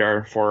Dash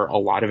Rendar for a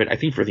lot of it, I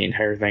think for the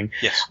entire thing.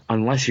 Yes.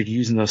 Unless you're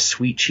using those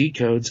sweet cheat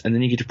codes, and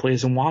then you get to play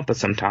as a Wampa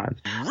sometimes.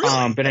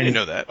 Really? But I didn't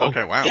know that.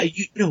 Okay, wow. Yeah,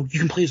 you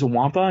can play as a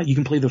Wampa. You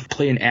can play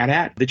an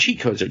AT-AT. The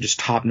cheat codes are just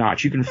top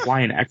notch. You can fly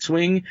an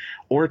X-Wing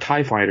or a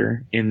TIE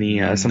Fighter in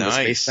the some of the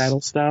space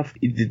battle stuff.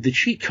 The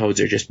cheat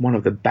codes are just one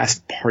of the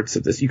best parts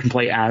of this. You can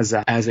play as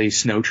a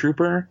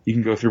snowtrooper. You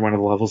can go through one of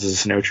the levels as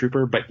a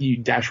snowtrooper, but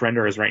Dash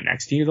Rendar is right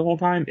next to you the whole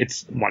time.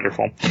 It's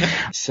wonderful.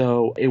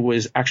 So it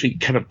was actually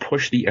kind of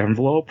push the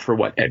envelope for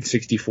what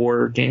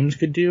N64 games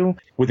could do.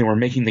 When they were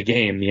making the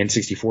game, the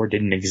N64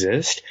 didn't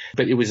exist,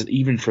 but it was,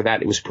 even for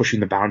that, it was pushing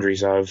the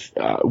boundaries of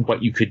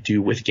what you could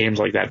do with games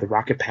like that. The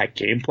Rocket Pack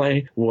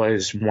gameplay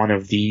was one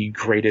of the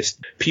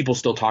greatest. People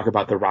still talk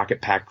about the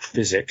Rocket Pack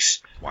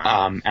physics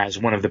as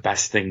one of the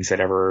best things that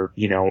ever,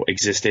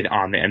 existed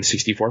on the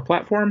N64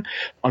 platform.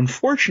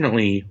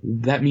 Unfortunately,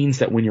 that means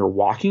that when you're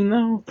walking,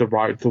 though,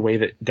 the way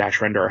that Dash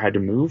Rendar had to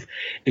move,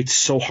 it's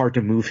so hard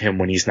to move him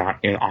when he's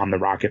not on the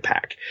Rocket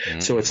Pack.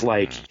 So it's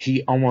like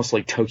he almost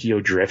like Tokyo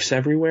drifts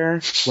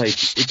everywhere. Like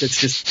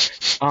it's just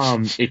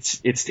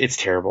it's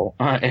terrible.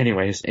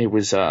 Anyways,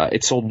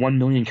 it sold 1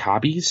 million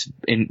copies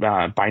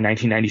by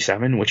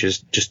 1997, which is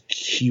just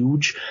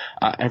huge.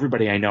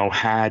 Everybody I know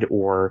had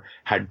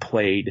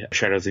played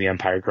Shadows of the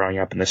Empire growing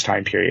up in this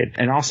time period.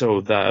 And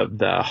also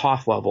the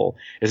Hoth level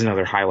is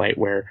another highlight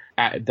where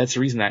that's the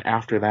reason that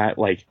after that,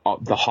 like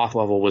the Hoth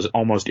level was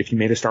almost, if you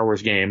made a Star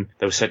Wars game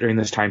that was set during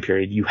this time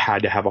period, you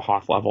had to have a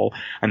Hoth level,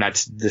 and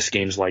that's this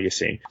game's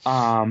legacy.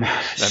 That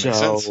makes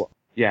sense.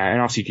 Yeah,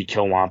 and also you could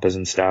kill Wampas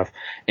and stuff.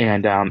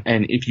 And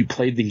if you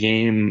played the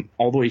game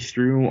all the way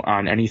through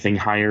on anything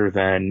higher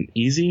than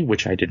easy,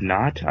 which I did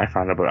not, I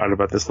found out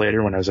about this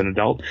later when I was an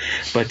adult.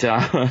 But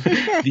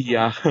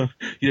there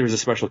was a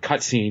special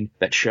cutscene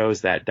that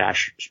shows that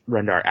Dash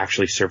Rendar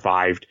actually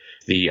survived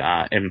the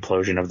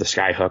implosion of the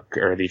Skyhook,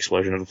 or the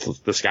explosion of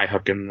the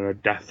Skyhook, and the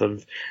death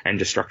of and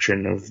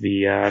destruction of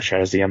the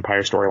Shadows of the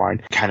Empire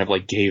storyline. Kind of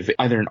like gave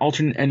either an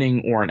alternate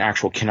ending or an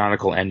actual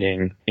canonical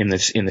ending in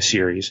the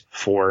series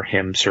for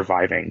him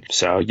surviving.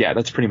 So yeah,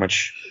 that's pretty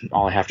much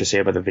all I have to say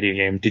about the video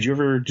game. Did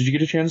you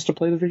get a chance to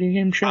play the video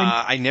game, Shane?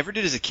 I never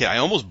did as a kid. I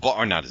almost bought,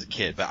 or not as a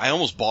kid, but I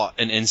almost bought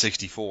an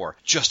N64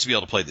 just to be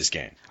able to play this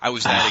game. I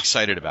was that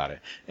excited about it.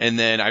 And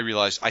then I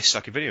realized I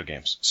suck at video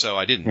games, so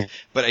I didn't.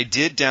 But I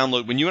did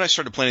download, when you and I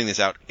started planning this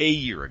out a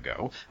year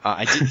ago,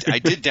 I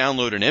did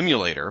download an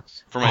emulator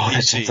for my PC.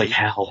 That sounds like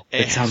hell.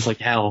 It sounds like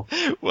hell.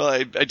 Well,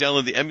 I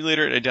downloaded the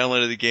emulator and I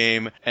downloaded the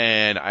game,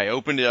 and I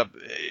opened it up.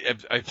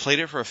 I played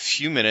it for a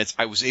few minutes.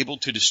 I was able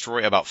to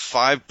destroy about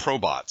 5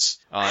 Probots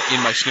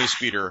in my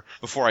snowspeeder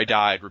before I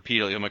died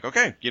repeatedly. I'm like,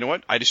 okay, you know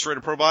what? I destroyed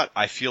a Probot.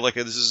 I feel like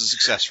this is a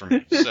success for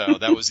me. So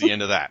that was the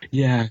end of that.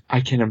 Yeah,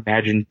 I can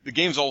imagine. The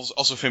game's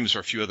also famous for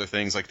a few other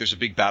things. Like there's a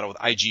big battle with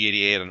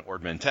IG-88 on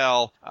Ord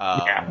Mantell.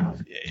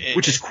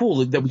 Which is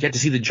cool that we got to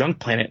see the junk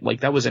planet.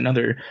 Like that was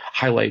another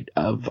highlight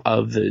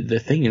of the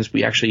thing, is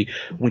we actually,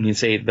 when you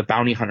say the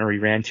bounty hunter we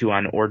ran to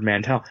on Ord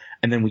Mantell,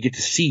 and then we get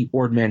to see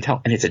Ord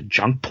Mantell, and it's a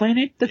junk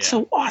planet? That's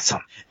so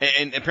awesome.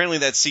 And apparently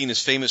that scene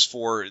is famous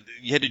for,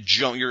 you had to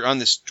jump, you're on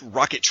this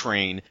rocket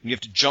train, and you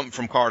have to jump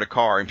from car to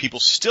car, and people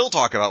still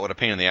talk about what a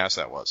pain in the ass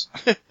that was.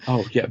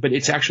 Oh, yeah, but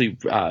it's actually,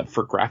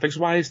 for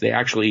graphics-wise,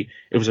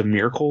 it was a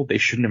miracle. They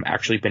shouldn't have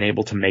actually been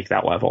able to make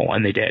that level,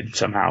 and they did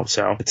somehow,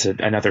 so it's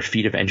another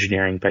feat of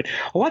engineering. But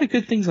a lot of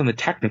good things on the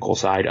technical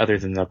side, other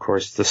than, of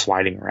course, the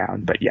sliding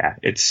around. But yeah,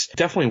 it's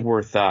definitely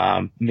worth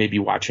maybe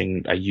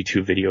watching a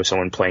YouTube video of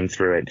someone playing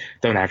through it.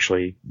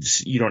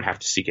 You don't have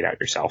to seek it out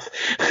yourself.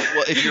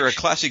 Well, if you're a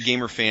classic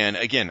gamer fan,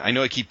 again, I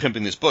know I keep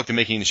pimping this book, The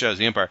Making of the Shadows of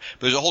the Empire,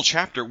 But there's a whole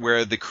chapter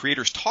where the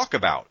creators talk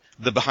about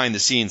the behind the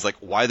scenes, like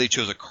why they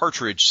chose a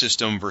cartridge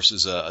system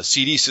versus a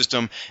CD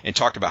system, and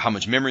talked about how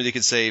much memory they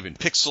could save and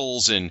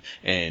pixels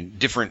and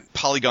different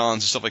polygons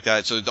and stuff like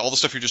that. So all the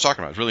stuff you're just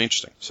talking about is really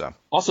interesting. So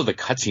also the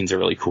cutscenes are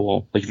really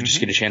cool. Like if you just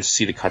get a chance to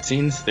see the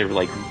cutscenes, they're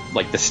like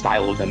the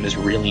style of them is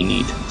really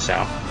neat. So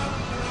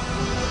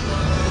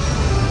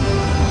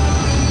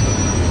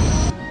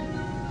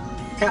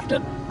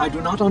Captain, I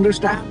do not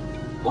understand.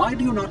 Why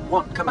do you not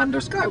want Commander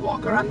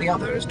Skywalker and the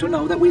others to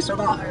know that we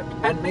survived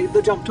and made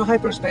the jump to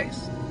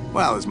hyperspace?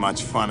 Well, as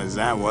much fun as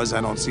that was,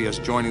 I don't see us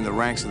joining the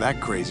ranks of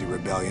that crazy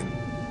rebellion.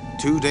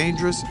 Too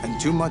dangerous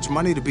and too much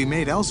money to be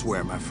made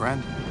elsewhere, my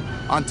friend.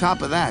 On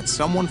top of that,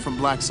 someone from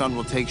Black Sun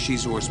will take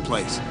Shizor's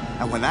place.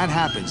 And when that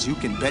happens, you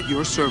can bet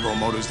your servo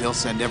motors they'll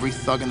send every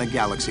thug in the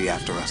galaxy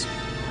after us.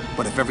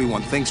 But if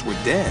everyone thinks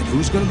we're dead,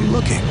 who's going to be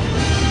looking?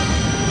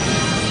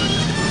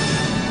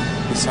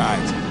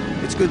 Besides,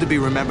 it's good to be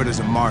remembered as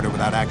a martyr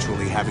without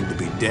actually having to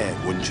be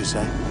dead, wouldn't you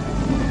say?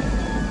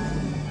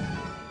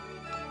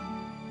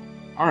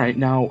 All right,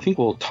 now I think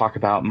we'll talk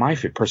about my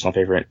personal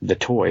favorite, the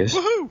toys.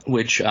 Woohoo!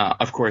 Which,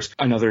 of course,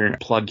 another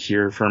plug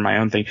here for my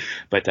own thing,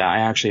 but I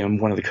actually am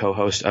one of the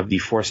co-hosts of the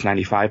Force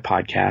 95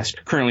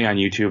 podcast, currently on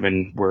YouTube,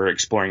 and we're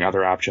exploring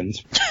other options.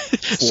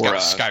 For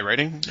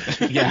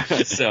skywriting? Yeah,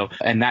 so,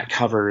 and that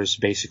covers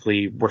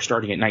basically, we're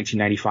starting at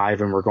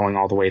 1995 and we're going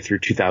all the way through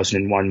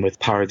 2001 with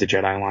Power of the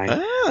Jedi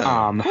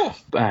line. Cool.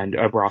 And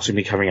we're also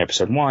going to be covering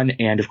episode 1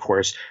 and, of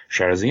course,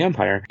 Shadows of the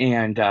Empire.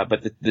 And,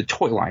 but the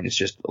toy line is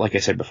just, like I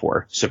said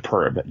before,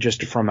 superb.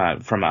 Just from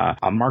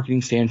a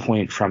marketing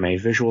standpoint, from a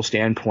visual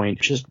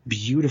standpoint, just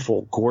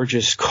beautiful,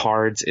 gorgeous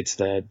cards. It's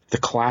the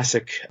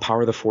classic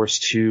Power of the Force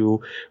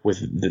 2 with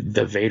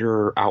the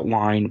Vader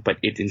outline, but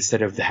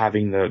instead of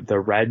having the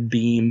red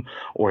beam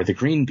or the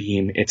green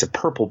beam, it's a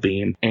purple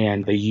beam,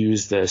 and they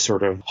use the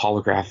sort of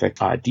holographic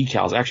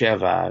decals.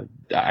 Actually,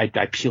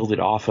 I peeled it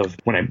off of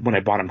when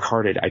I bought them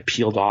carded. I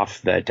peeled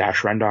off the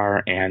Dash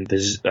Rendar and the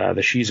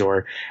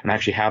Shizor, and I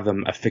actually have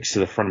them affixed to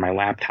the front of my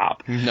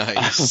laptop.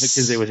 Nice,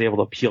 because I was able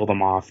to peel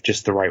them off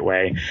just the right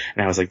way,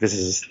 and I was like, this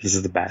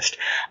is the best.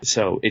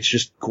 So it's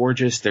just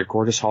gorgeous. They're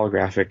gorgeous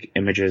holographic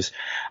images,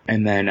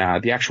 and then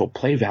the actual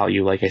play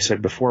value, like I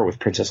said before with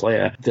Princess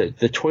Leia,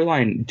 the toy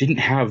line didn't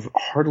have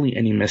hardly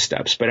any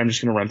missteps. But I'm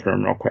just going to run through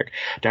them real quick.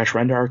 Dash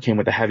Rendar came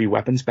with a heavy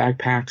weapons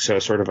backpack, so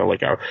sort of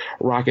like a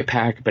rocket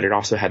pack, but it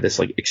also had this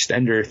like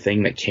extender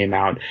thing that came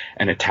out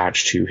and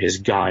attached to his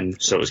gun,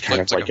 so it was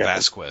kind of like a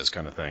Vasquez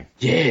kind of thing.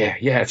 Yeah,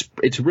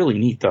 it's really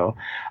neat though.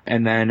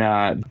 And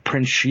then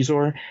Prince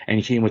Shizor, and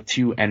he came with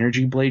 2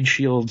 energy blade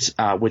shields,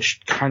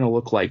 which kind of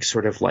look like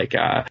sort of like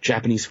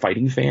Japanese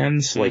fighting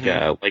fans, like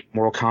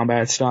Mortal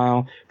Kombat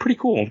style. Pretty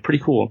cool.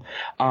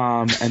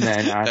 And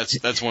then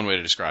that's one way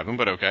to describe them,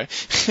 but okay.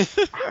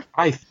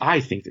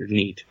 I think they're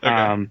neat.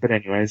 Okay. But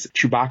anyways,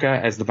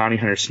 Chewbacca as the bounty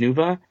hunter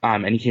Snuva,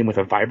 and he came with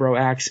a vibro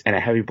axe and a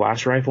heavy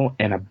blast rifle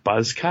and a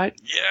buzz cut.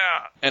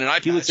 Yeah, and an eye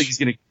patch. He looks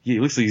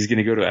like he's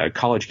gonna go to a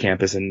college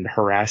campus and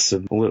harass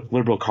some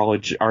liberal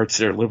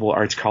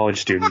arts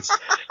college students.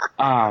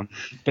 But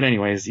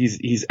anyways,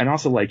 he's and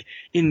also like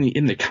in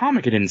the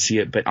comic I didn't see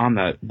it, but on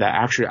the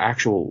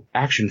actual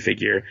action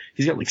figure,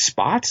 he's got like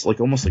spots,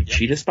 like almost like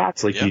cheetah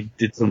spots, like he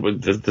did some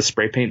with the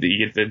spray paint that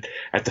you get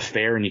at the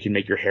fair, and you can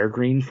make your hair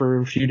green for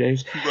a few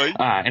days. Right.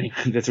 And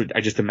that's what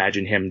I just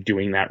imagine him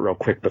doing that real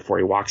quick before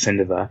he walks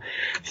into the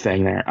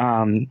thing there.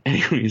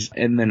 Anyways,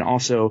 and then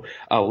also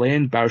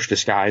Leia Boushh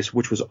Disguise,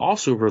 which was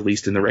also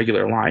released in the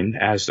regular line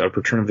as a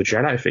Return of the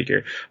Jedi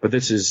figure, but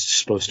this is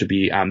supposed to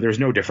be there's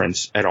no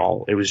difference at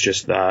all. It was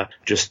just the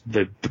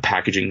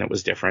packaging that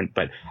was different,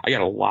 but I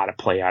got a lot of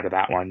play out of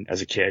that one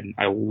as a kid.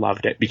 I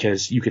loved it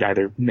because you could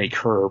either make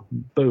her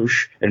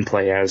Boushh and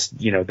play as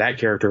that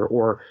character,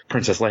 or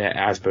Princess Leia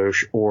as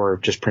Boushh, or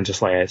just Princess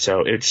Leia.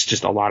 So it's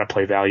just a lot of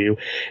play value,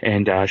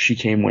 and she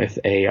came with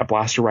a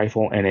blaster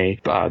rifle and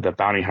the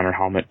bounty hunter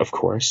helmet, of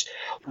course.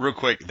 Real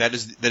quick, that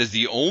is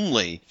the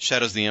only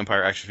Shadows of the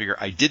Empire action figure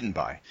I didn't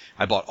buy.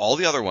 I bought all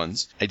the other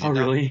ones.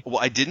 Really? Well,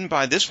 I didn't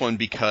buy this one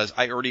because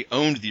I already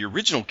owned the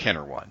original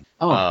Kenner one.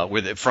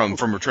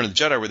 From Return of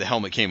the Jedi, where the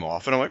helmet came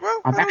off, and I'm like,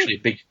 well, I'm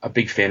actually a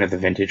big fan of the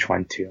vintage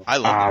one too. I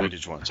love the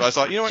vintage one, so I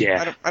thought, you know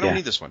what, I don't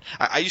need this one.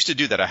 I used to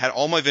do that. I had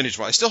all my vintage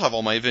ones. I still have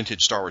all my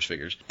vintage Star Wars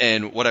figures,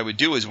 and what I would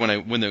do is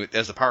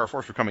as the Power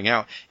Force were coming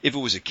out, if it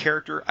was a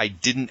character I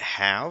didn't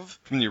have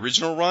from the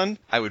original run,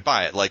 I would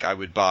buy it. Like I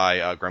would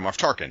buy Grand Moff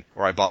Tarkin,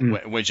 or I bought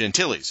Wedge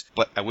Antilles,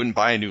 but I wouldn't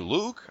buy a new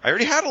Luke. I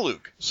already had a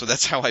Luke, so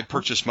that's how I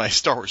purchased my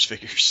Star Wars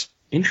figures.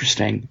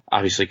 Interesting.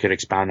 Obviously could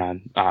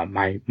expound on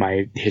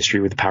my history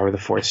with the Power of the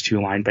Force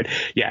 2 line, but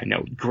yeah,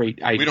 no,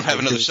 great. We don't have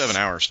another 7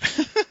 hours.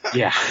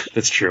 Yeah,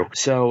 that's true.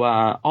 So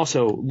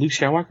also Luke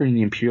Skywalker in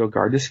the Imperial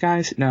Guard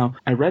disguise. Now,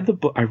 I read the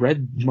book. I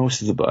read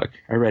most of the book.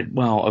 I read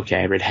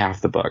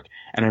half the book,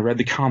 and I read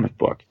the comic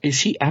book.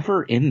 Is he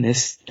ever in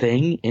this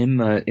thing in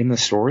the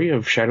story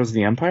of Shadows of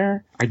the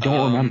Empire? I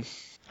don't remember.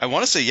 I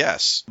want to say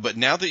yes, but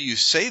now that you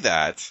say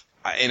that,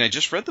 and I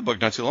just read the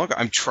book not too long ago.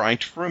 I'm trying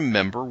to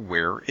remember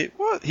where it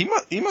was.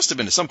 He must have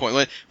been at some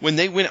point when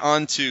they went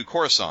on to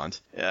Coruscant,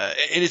 and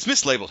it's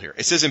mislabeled here.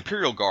 It says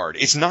Imperial Guard.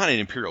 It's not an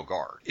Imperial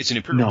Guard. It's an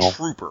Imperial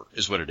Trooper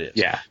is what it is.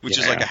 Yeah. Which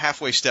is like a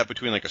halfway step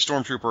between like a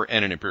Stormtrooper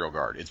and an Imperial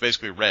Guard. It's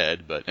basically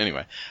red, but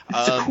anyway.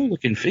 It's a cool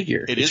looking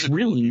figure. It's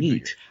really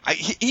neat.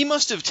 He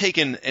must have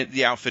taken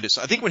the outfit.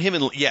 I think when him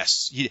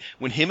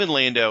and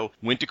Lando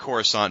went to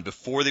Coruscant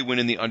before they went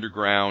in the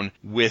underground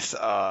with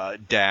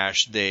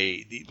Dash,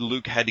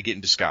 Luke had to get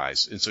in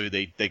disguise, and so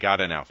they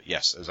got an outfit.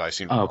 Yes, as I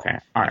seem to recall. Okay,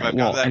 all right. If I've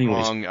got that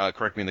wrong,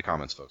 correct me in the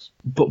comments, folks.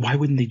 But why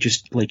wouldn't they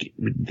just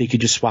they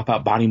could just swap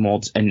out body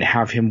molds and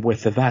have him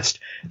with the vest?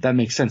 That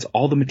makes sense.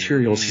 All the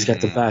materials, he's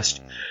got the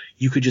vest.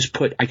 You could just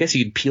put. I guess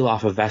you could peel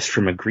off a vest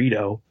from a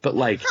Greedo, but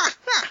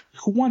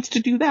who wants to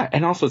do that?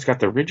 And also, it's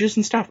got the ridges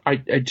and stuff. I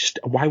just,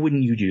 why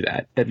wouldn't you do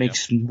that? That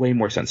makes way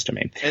more sense to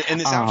me. And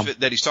this outfit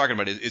that he's talking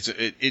about,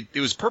 it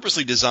was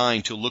purposely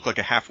designed to look like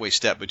a halfway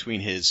step between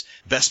his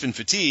Bespin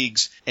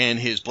fatigues and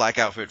his black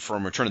outfit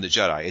from Return of the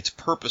Jedi. It's a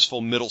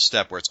purposeful middle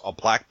step where it's a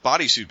black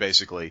bodysuit,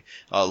 basically,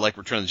 like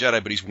Return of the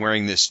Jedi, but he's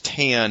wearing this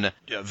tan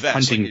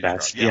vest. Hunting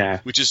vest,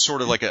 yeah. Which is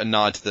sort of like a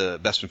nod to the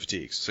Bespin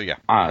fatigues. So,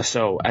 yeah.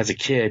 So, as a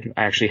kid,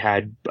 I actually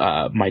had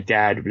my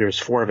dad, there was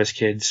 4 of us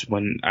kids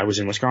when I was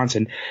in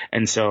Wisconsin,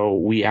 and so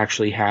we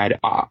actually had,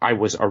 I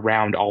was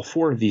around all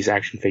 4 of these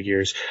action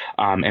figures,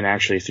 and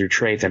actually through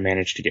trades I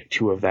managed to get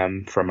 2 of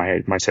them from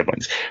my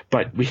siblings.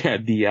 But we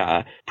had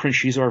the Prince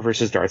Xizor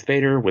versus Darth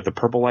Vader with the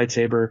purple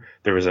lightsaber.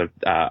 There was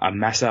a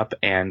mess up,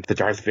 and the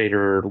Darth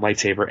Vader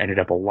lightsaber ended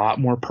up a lot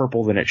more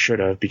purple than it should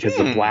have because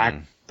the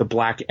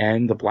black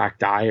end, the black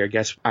dye, I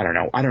guess, I don't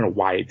know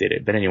why it did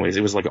it, but anyways,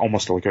 it was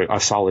almost like a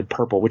solid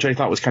purple, which I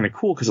thought was kind of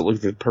cool because it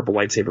looked like the purple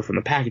lightsaber from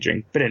the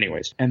packaging. But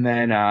anyways, and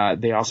then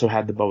they also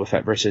had the Boba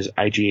Fett versus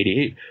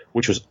IG-88,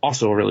 which was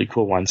also a really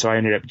cool one. So I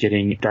ended up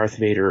getting Darth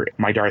Vader.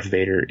 My Darth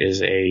Vader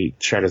is a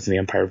Shadows of the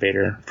Empire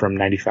Vader from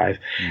 95,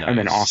 nice. And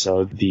then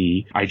also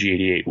the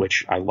IG-88,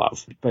 which I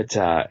love. But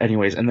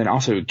anyways, and then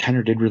also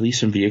Kenner did release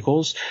some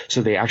vehicles,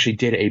 so they actually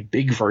did a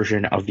big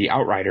version of the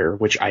Outrider,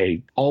 which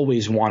I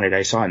always wanted.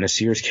 I saw it in the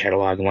Sears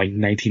catalog in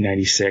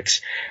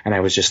 1996, and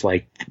I was just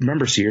like,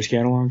 remember Sears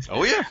catalogs?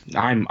 Oh yeah.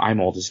 I'm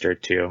old as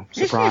dirt too.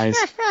 Surprise.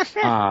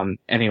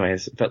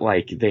 Anyways, but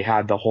they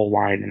had the whole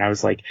line, and I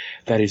was like,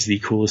 that is the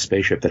coolest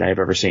spaceship that I have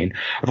ever seen.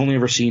 I've only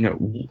ever seen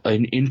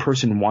it in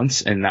person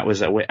once, and that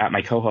was at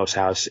my co-host's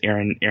house,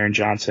 Aaron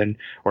Johnson,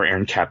 or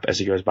Aaron Kep as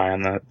he goes by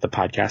on the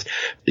podcast.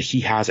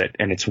 He has it,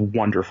 and it's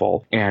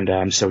wonderful, and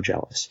I'm so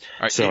jealous.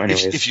 All right, so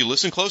anyways, if you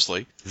listen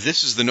closely,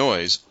 this is the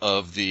noise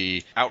of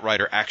the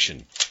Outrider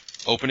action.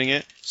 Opening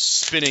it,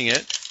 spinning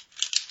it.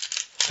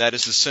 That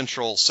is the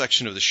central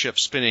section of the ship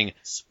spinning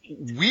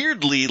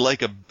weirdly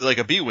like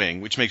a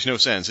B-wing, which makes no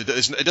sense. It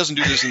doesn't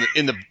do this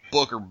in the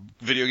book or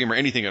video game or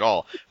anything at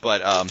all.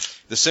 But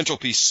the central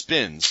piece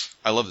spins.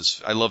 I love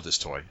this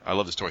toy. I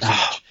love this toy so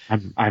much.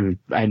 I'm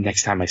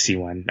next time I see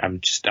one,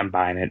 I'm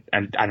buying it.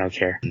 I don't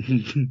care.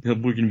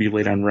 We're gonna be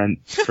late on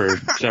rent for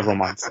several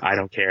months. I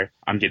don't care.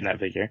 I'm getting that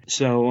figure.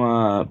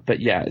 So, but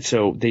yeah,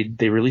 so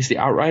they released the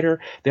Outrider.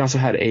 They also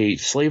had a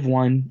Slave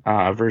One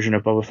version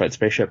of Boba Fett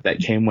spaceship that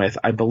came with,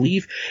 I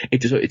believe,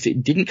 it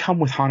didn't come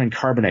with Han and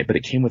Carbonite, but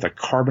it came with a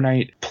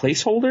Carbonite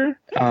placeholder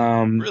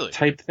really?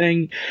 Type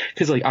thing.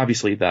 Because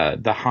obviously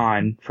the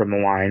Han from the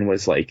line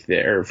was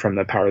from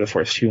the Power of the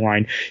Force 2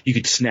 line. You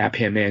could snap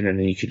him in and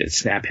then you could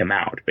snap him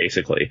out,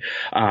 basically.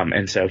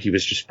 And so he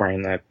was just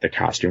wearing the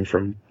costume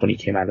from when he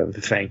came out of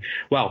the thing.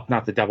 Well,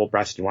 not the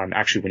double-breasted one,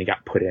 actually when he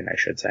got put in, I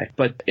should say.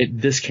 But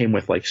this came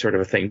with sort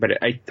of a thing.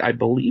 But I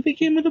believe it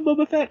came with a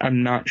Boba Fett.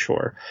 I'm not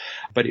sure.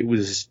 But it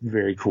was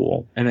very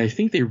cool. And I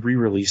think they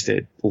re-released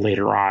it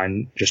later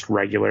on, just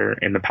regular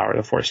in the Power of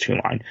the Force 2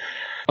 line.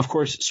 Of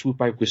course, Swoop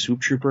Bike with Swoop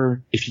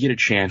Trooper, if you get a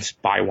chance,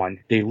 buy one.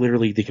 They go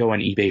on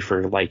eBay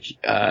for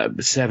 $7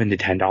 to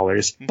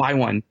 $10. Buy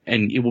one,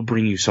 and it will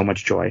bring you so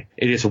much joy.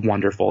 It is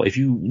wonderful. If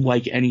you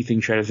like anything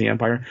Shadows of the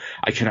Empire,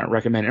 I cannot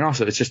recommend. And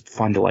also, it's just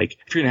fun to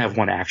if you're going to have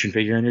one action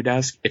figure on your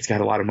desk, it's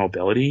got a lot of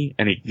mobility,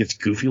 and it gets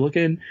goofy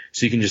looking,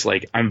 so you can just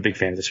I'm a big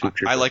fan of the Swoop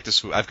Trooper. I like the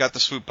Swoop. I've got the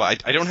Swoop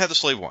Bike. I don't have the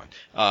Slave One,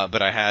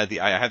 but I had the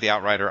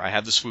Outrider, I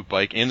have the Swoop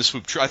Bike, and the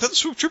Swoop Trooper. I thought the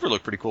Swoop Trooper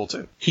looked pretty cool,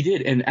 too. He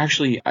did, and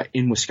actually,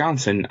 in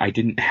Wisconsin, I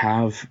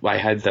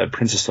had the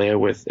Princess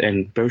Leia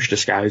in Bosch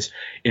disguise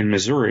in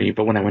Missouri,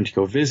 but when I went to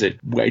go visit,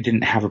 I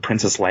didn't have a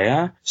Princess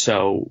Leia,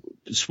 so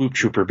Swoop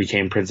Trooper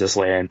became Princess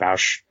Leia in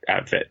Bosch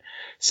outfit.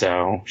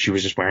 So she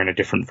was just wearing a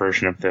different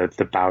version of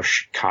the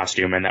Bosch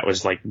costume, and that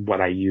was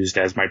what I used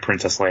as my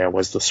Princess Leia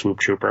was the Swoop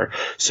Trooper.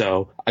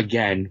 So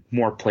again,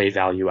 more play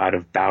value out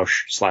of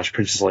Bosch /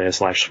 Princess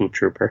Leia / Swoop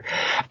Trooper.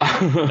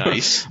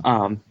 Nice.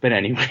 But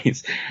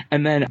anyways,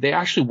 and then they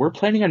actually were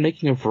planning on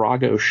making a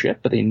Virago ship,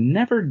 but they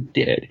never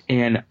did.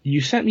 And And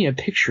you sent me a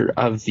picture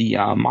of the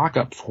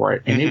mock-up for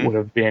it, and it would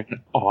have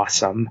been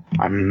awesome.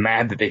 I'm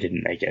mad that they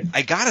didn't make it.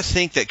 I gotta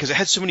think that, because it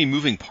had so many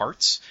moving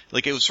parts,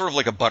 like it was sort of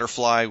like a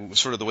butterfly,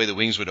 sort of the way the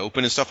wings would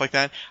open and stuff like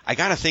that. I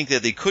gotta think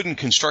that they couldn't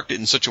construct it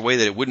in such a way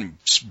that it wouldn't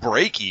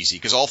break easy,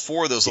 because all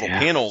 4 of those little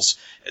panels,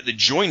 the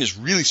joint is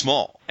really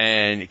small,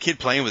 and a kid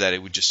playing with that,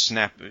 it would just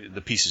snap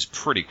the pieces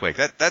pretty quick.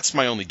 That's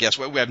my only guess.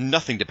 We have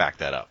nothing to back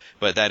that up,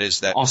 but that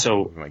is that.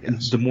 Also, my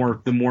guess. the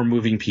more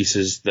moving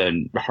pieces,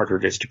 the harder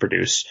it is to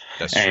produce.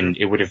 That's and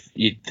true. It would have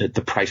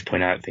the price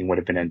point of that thing would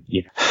have been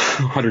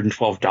 $112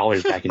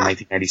 back in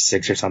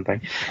 1996 or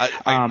something.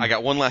 I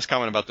got one last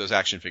comment about those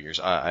action figures.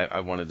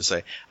 I wanted to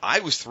say I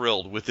was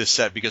thrilled with this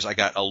set because I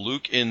got a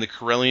Luke in the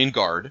Corellian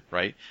Guard,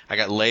 right? I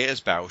got Leia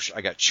as Bausch.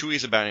 I got Chewie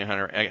as a bounty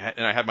hunter,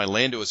 and I had my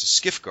Lando as a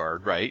skiff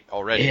guard, right?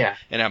 Already, yeah.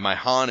 And I had my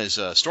Han as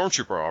a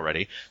stormtrooper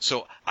already.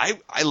 So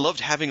I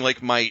loved having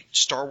like my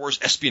Star Wars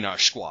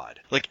espionage squad.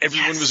 Like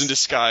everyone was in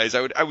disguise.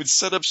 I would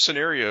set up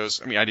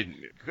scenarios. I mean, I didn't.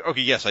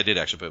 Okay, yes, I did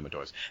actually put them in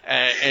toys,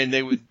 and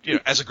they would,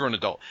 as a grown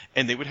adult,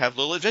 and they would have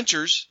little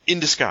adventures in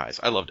disguise.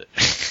 I loved it.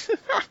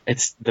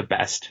 It's the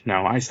best.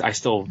 No, I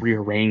still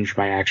rearrange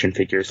my action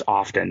figures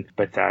often,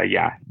 but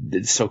yeah,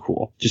 it's so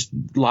cool. Just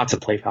lots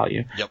of play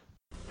value. Yep.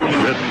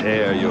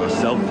 Prepare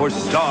yourself for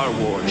Star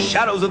Wars,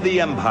 Shadows of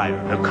the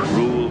Empire. The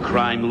cruel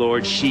crime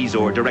lord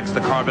Shizor directs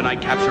the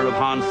carbonite capture of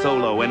Han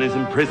Solo and his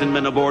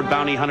imprisonment aboard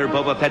bounty hunter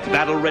Boba Fett's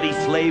battle-ready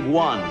Slave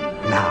One.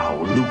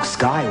 Now, Luke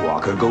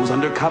Skywalker goes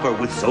undercover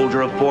with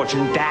Soldier of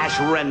Fortune Dash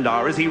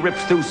Rendar as he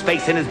rips through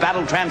space in his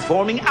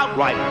battle-transforming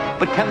Outrider.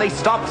 But can they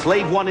stop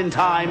Slave One in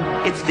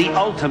time? It's the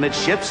ultimate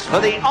ships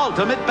for the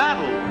ultimate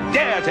battle.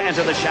 Dare to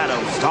enter the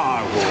shadows.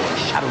 Star Wars,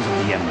 Shadows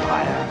of the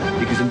Empire.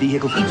 Figures and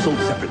vehicles each sold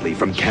separately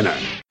from Kenner.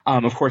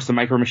 Of course, the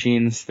Micro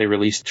Machines, they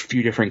released a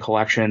few different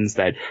collections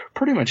that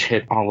pretty much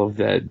hit all of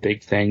the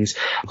big things.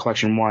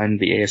 Collection 1,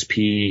 the ASP,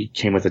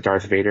 came with the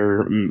Darth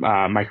Vader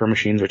Micro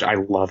Machines, which I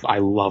love. I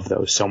love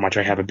those so much.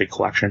 I have a big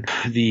collection.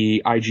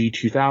 The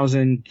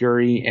IG-2000,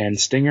 Guri, and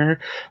Stinger.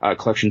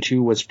 Collection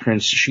 2 was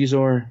Prince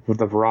Shizor, with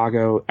the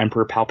Virago,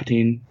 Emperor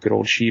Palpatine, good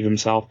old Sheev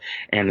himself,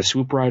 and the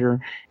Swoop Rider.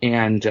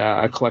 And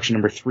collection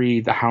number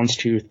 3, the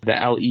Houndstooth, the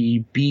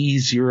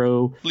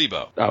LEB-0...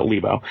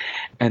 Lebo.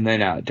 And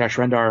then Dash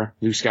Rendar,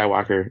 Luke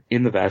Skywalker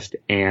in the vest,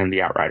 and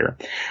the Outrider.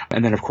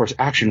 And then, of course,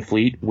 Action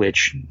Fleet,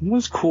 which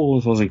was cool.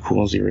 It wasn't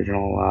cool as the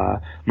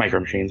original Micro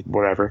Machines,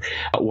 whatever.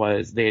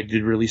 They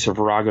did release a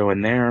Virago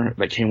in there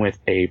that came with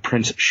a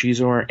Prince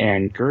Shizor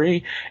and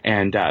Guri,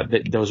 and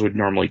those would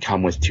normally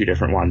come with 2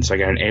 different ones. So I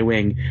got an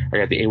A-Wing, I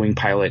got the A-Wing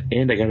pilot,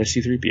 and I got a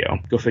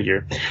C-3PO. Go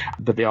figure.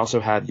 But they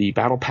also had the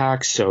battle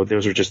packs, so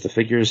those are just the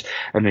figures,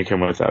 and they come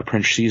with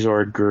Prince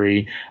Shizor,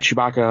 Guri,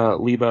 Chewbacca,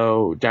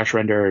 Lebo, Dash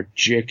Rendar,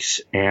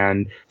 Jix,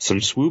 and some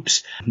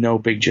swoops. No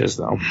big jizz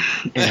though.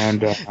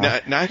 And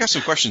now I got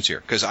some questions here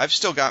because I've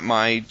still got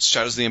my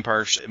Shadows of the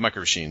Empire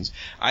Micro Machines.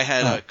 I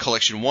had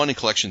Collection 1 and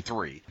Collection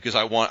 3 because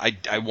I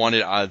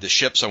wanted the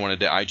ships. I wanted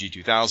the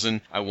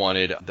IG-2000. I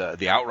wanted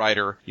the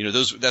Outrider.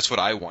 That's what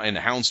I want, and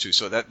the Houndstooth.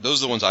 So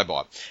those are the ones I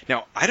bought.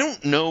 Now I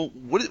don't know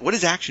what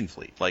is Action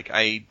Fleet like.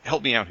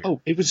 Help me out here.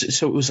 Oh, it was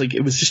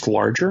just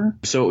larger.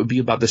 So it would be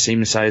about the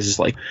same size as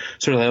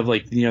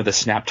the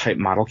Snap type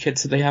model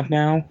kits that they have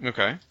now.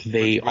 Okay.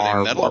 They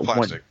are metal or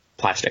plastic?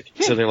 Plastic.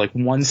 So they're like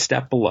one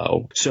step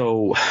below.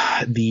 So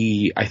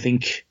I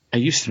think I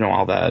used to know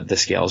all the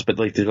scales, but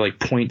they're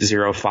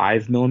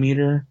 0.05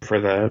 millimeter for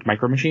the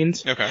Micro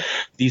Machines. Okay.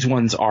 These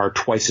ones are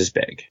twice as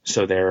big,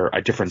 so they're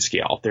a different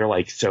scale. They're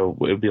so it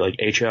would be like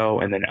HO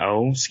and then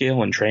O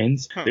scale in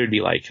trains. Huh. They would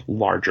be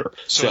larger.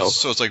 So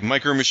it's like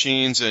Micro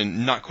Machines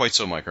and not quite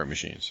so Micro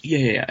Machines.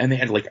 Yeah. And they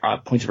had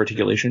points of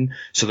articulation,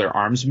 so their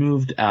arms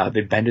moved.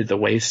 They bended the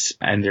waist,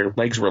 and their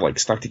legs were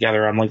stuck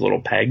together on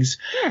little pegs.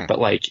 But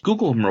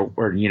Google them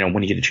or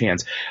when you get a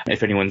chance.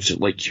 If anyone's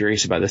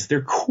curious about this,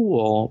 they're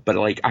cool, but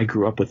I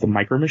grew up with the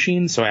Micro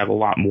Machines, so I have a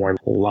lot more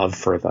love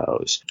for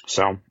those.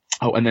 So,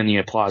 and then the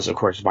Applause, of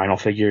course, vinyl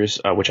figures,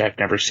 which I've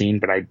never seen,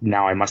 but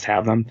I must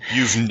have them.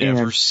 You've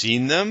never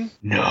seen them?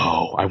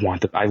 No, I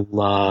want them. I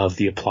love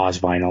the Applause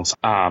vinyls.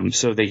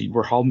 So they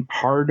were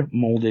hard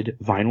molded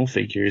vinyl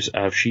figures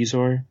of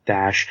Shizor,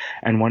 Dash,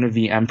 and one of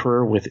the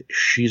Emperor with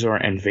Shizor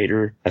and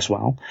Vader as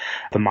well.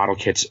 The model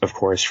kits, of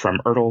course, from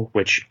Ertl,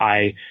 which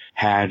I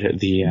had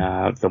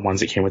the ones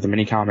that came with the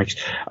mini comics,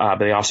 but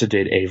they also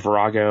did a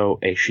Virago,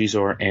 a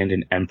Shizor, and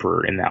an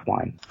Emperor in that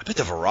line. I bet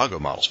the Virago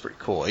model's pretty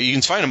cool. You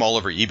can find them all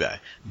over eBay.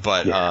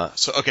 But yeah.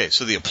 So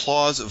the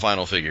Applause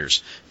vinyl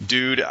figures,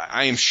 dude,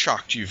 I am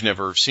shocked you've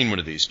never seen one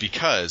of these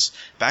because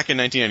back in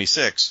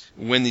 1996,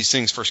 when these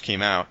things first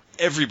came out,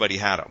 everybody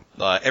had them.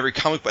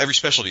 Every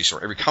specialty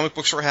store, every comic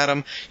book store had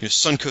them.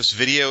 Suncoast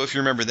Video, if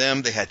you remember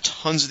them, they had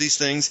tons of these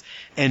things,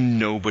 and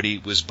nobody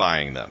was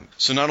buying them.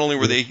 So not only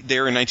were they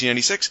there in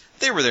 1996,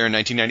 they were there in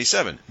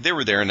 1997. They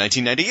were there in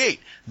 1998.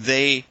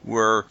 They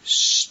were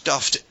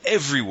stuffed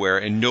everywhere,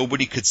 and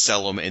nobody could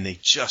sell them, and they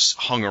just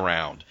hung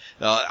around.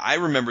 I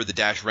remember the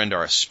Dash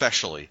Rendar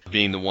especially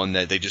being the one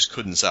that they just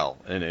couldn't sell,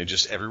 and it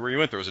just everywhere you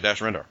went there was a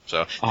Dash Rendar.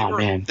 So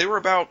they were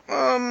about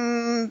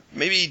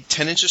maybe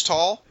 10 inches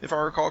tall, if I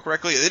recall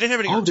correctly. They didn't have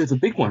any. Oh, they're the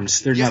big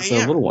ones. They're not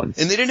the little ones.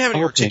 And they didn't have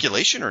any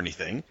articulation or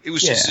anything. It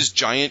was just this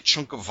giant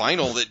chunk of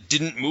vinyl that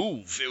didn't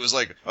move. It was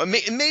like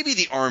maybe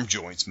the arm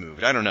joints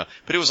moved. I don't know,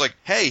 but it was like,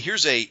 hey,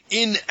 here's a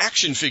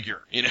in-action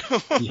figure.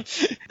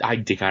 I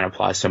dig on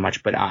Applause so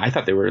much, but I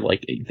thought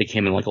they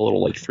came in like a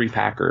little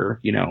 3-packer.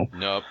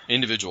 Nope,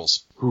 individuals.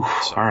 All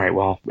right,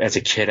 well, as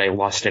a kid, I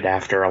lusted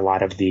after a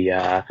lot of the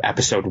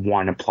episode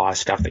 1 Applause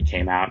stuff that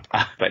came out,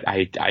 but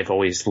I've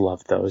always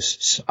loved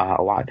those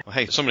a lot. Well,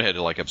 hey, somebody had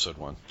to like episode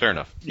 1. Fair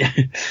enough.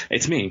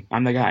 It's me.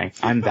 I'm the guy.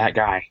 I'm that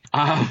guy.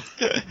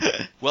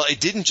 Well, it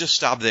didn't just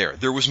stop there.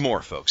 There was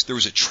more, folks. There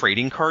was a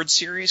trading card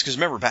series, because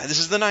remember, this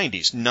is the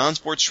 90s.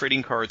 Non-sports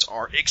trading cards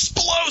are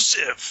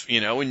explosive,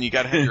 and you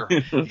got to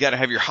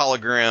have your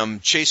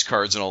hologram chase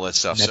cards and all that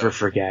stuff. Never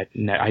forget.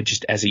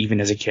 Even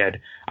as a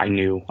kid, I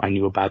knew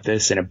about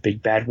this in a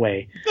big bad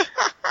way.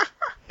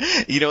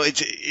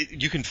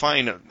 You can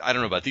find, I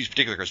don't know about these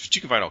particular cards, but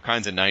you can find all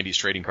kinds of 90s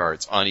trading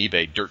cards on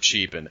eBay, dirt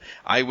cheap. And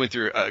I went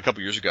through a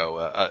couple years ago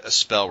a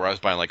spell where I was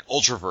buying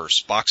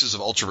Ultraverse, boxes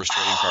of Ultraverse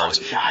trading cards,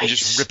 and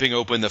just ripping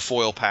open the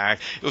foil pack.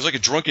 It was like a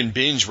drunken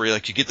binge where you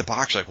get the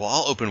box, you're like, well,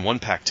 I'll open one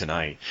pack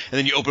tonight. And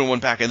then you open one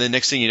pack, and then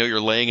next thing you know,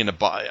 you're laying on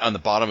the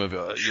bottom of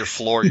your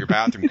floor, your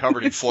bathroom,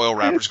 covered in foil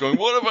wrappers, going,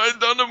 what have I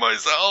done to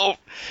myself?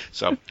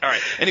 So, all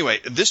right. Anyway,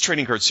 this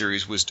trading card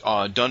series was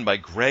done by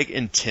Greg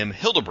and Tim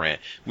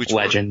Hildebrandt, which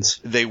legends.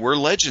 They were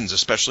legends,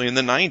 especially in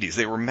the 90s.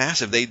 They were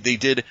massive. They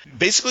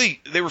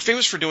were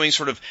famous for doing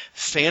sort of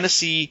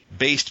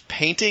fantasy-based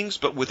paintings,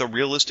 but with a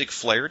realistic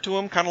flair to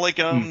them, kind of like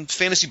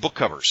fantasy book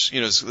covers.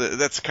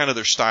 That's kind of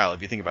their style,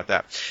 if you think about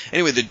that.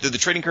 Anyway, the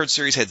trading card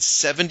series had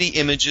 70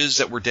 images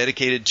that were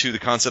dedicated to the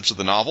concepts of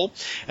the novel,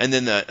 and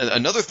then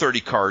another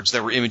 30 cards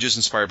that were images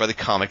inspired by the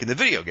comic and the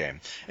video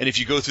game. And if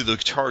you go through the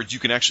cards, you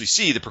can actually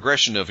see the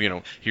progression of,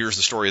 here's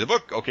the story of the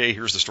book, okay,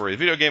 here's the story of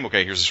the video game,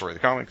 okay, here's the story of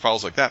the comic,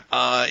 follows like that.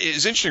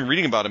 It's interesting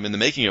reading about them in the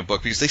making of the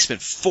book because they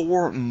spent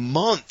 4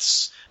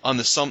 months on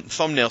the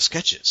thumbnail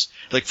sketches.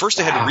 First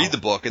they had to read the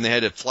book, and they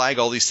had to flag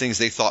all these things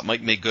they thought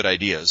might make good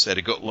ideas. They had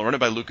to go learn it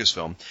by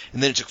Lucasfilm,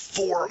 and then it took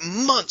 4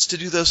 months to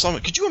do those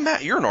thumbnails. Could you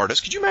imagine? You're an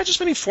artist. Could you imagine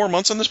spending 4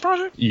 months on this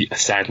project?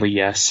 Sadly,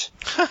 yes.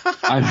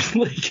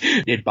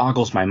 It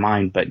boggles my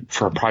mind, but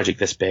for a project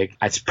this big,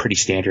 it's pretty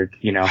standard.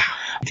 It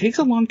takes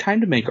a long time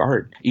to make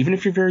art, even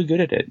if you're very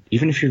good at it.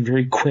 Even if you're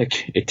very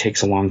quick, it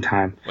takes a long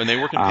time. When they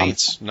work in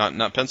paints,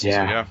 not pencils.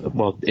 Yeah.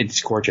 Well,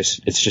 it's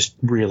gorgeous. It's just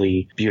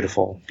really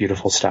beautiful,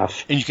 beautiful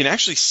stuff. And you can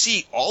actually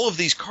see all of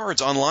these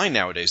cards online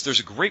nowadays. There's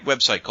a great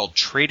website called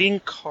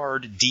Trading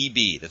Card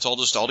DB. That's all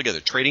together,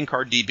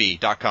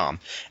 tradingcarddb.com.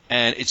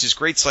 And it's this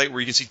great site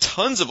where you can see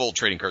tons of old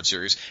trading card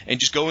series, and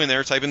just go in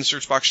there, type in the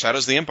search box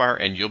Shadows of the Empire,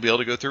 and you'll be able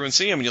to go through and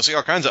see them. And you'll see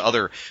all kinds of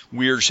other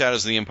weird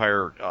Shadows of the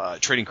Empire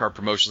trading card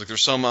promotions. Like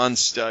there's some on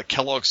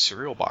Kellogg's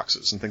cereal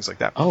boxes and things like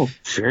that. Oh,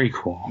 very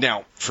cool.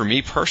 Now, for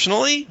me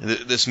personally,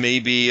 this may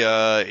be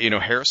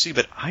heresy,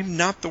 but I'm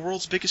not the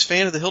world's biggest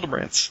fan of the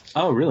Hildebrandts.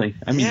 Oh, really?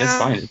 I mean, that's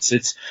fine.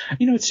 It's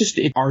just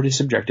art is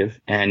subjective,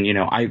 and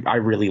I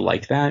really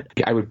like that.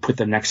 I would put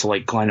them next to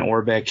Glenn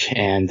Orbeck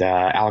and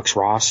Alex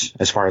Ross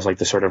as far as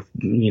the sort of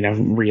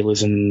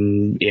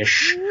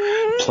realism-ish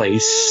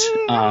place.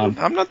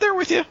 I'm not there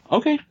with you.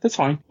 Okay, that's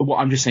fine. Well,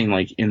 I'm just saying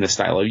in the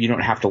style, you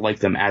don't have to like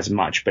them as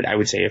much, but I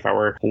would say if I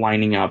were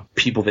lining up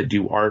people that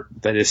do art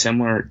that is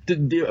similar,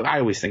 I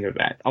always think of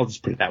that. I'll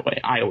just put it that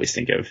way. I always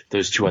think of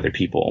those 2 other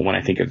people when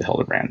I think of the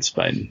Hildebrands.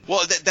 But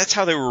well, that's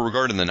how they were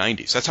regarded in the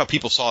 90s. That's how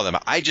people saw them.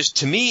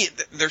 To me,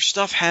 their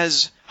stuff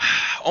has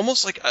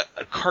almost like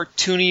a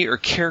cartoony or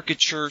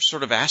caricature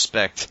sort of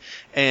aspect,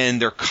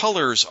 and their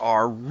colors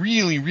are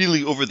really,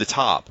 really over the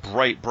top,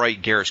 bright,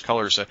 garish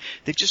colors. So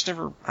they've just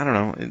never, I don't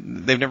know,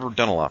 they've never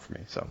done a lot for me.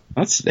 So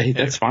that's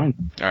fine.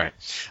 All right,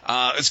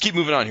 let's keep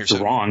moving on here. It's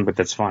wrong, but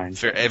that's fine.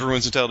 Fair.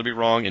 Everyone's entitled to be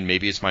wrong, and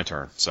maybe it's my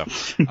turn. So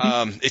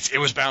it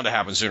was bound to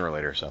happen sooner or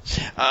later. So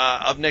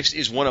up next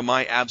is one of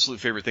my absolute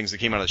favorite things that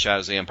came out of the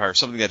Shadows of the Empire.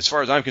 Something that, as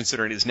far as I'm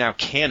concerned, is now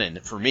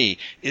canon for me,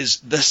 is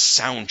the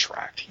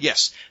soundtrack.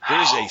 Yes,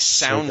 there is a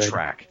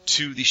soundtrack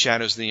to the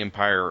Shadows of the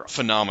Empire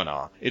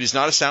phenomena. It is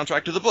not a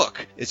soundtrack to the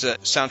book. It's a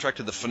soundtrack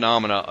to the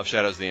phenomena of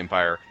Shadows of the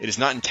Empire. It is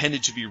not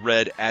intended to be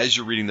read as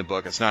you're reading the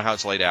book. It's not how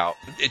it's laid out.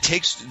 It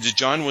takes the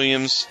John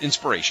Williams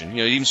inspiration.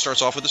 It even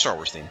starts off with the Star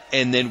Wars theme,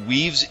 and then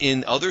weaves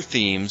in other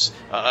themes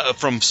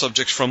from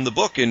subjects from the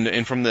book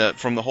and from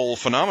the whole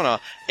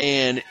phenomena.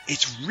 And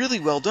it's really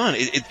well done.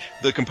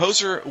 The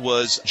composer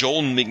was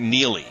Joel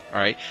McNeely. All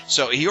right,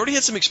 so he already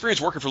had some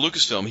experience working for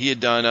Lucasfilm. He had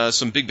done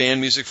some big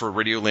band music for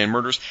Radio Land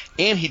Murder Adventures,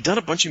 and he'd done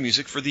a bunch of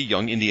music for the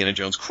Young Indiana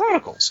Jones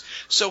Chronicles.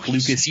 So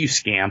Lucas, you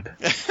scamp.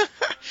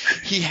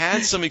 He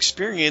had some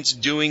experience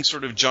doing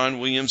sort of John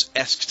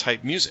Williams-esque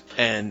type music.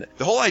 And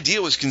the whole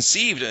idea was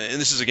conceived, and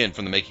this is again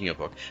from the making of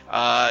book,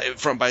 by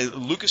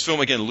Lucasfilm,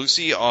 again,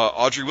 Lucy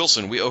Audrey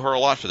Wilson. We owe her a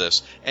lot for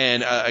this.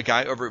 And a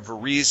guy over at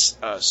Veriz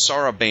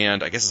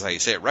Saraband, I guess is how you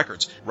say it,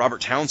 Records,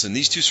 Robert Townsend.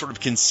 These two sort of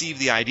conceived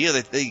the idea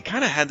that they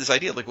kind of had this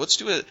idea, like, let's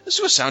do a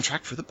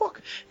soundtrack for the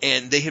book.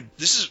 And this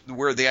is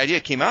where the idea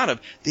came out of.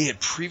 They had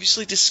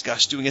previously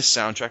discussed doing a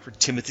soundtrack for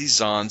Timothy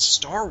Zahn's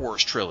Star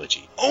Wars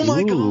trilogy. Oh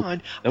my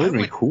God. That would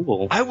be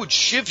cool. I would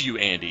shiv you,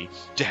 Andy,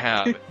 to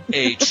have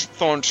a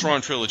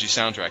Tron trilogy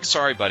soundtrack.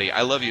 Sorry, buddy.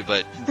 I love you,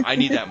 but I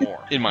need that more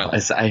in my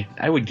life.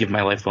 I would give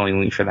my life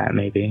willingly for that,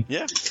 maybe.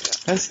 Yeah.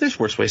 There's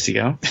worse ways to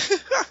go.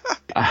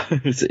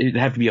 It'd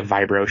have to be a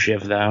vibro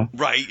shiv, though.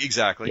 Right,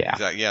 exactly. Yeah.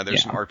 Exactly. Yeah,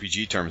 there's some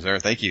RPG terms there.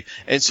 Thank you.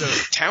 And so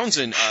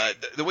Townsend,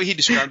 the way he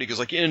described it goes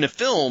like, in a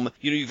film,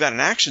 you've got an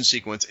action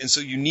sequence, and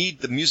so you need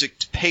the music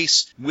to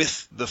pace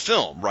with the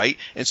film, right?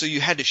 And so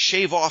you had to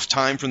shave off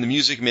time from the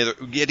music. You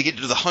had to get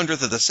to the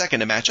 100th of the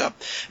second to match up.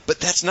 But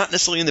that's not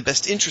necessarily in the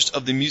best interest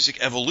of the music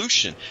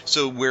evolution.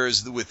 So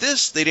whereas with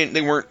this,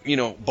 they weren't,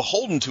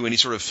 beholden to any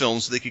sort of film,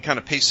 so they could kind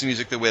of pace the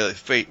music the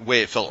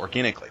way it felt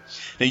organically.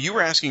 Now, you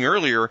were asking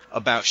earlier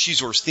about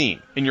Shizor's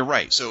theme, and you're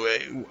right. So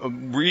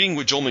reading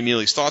what Joel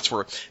McNeely's thoughts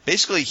were,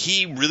 basically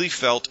he really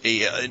felt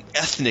an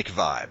ethnic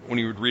vibe when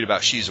he would read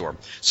about Shizor.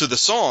 So the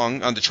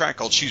song on the track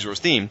called Shizor's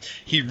Theme,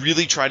 he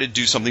really tried to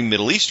do something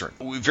Middle Eastern.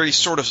 Very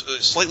sort of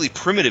slightly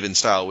primitive in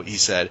style, what he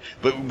said,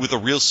 but with a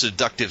real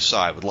seductive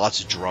side, with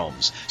lots of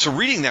drums. So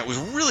reading that was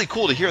really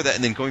cool to hear that,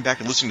 and then going back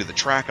and listening to the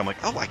track, I'm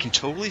like, oh, I can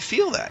totally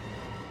feel that.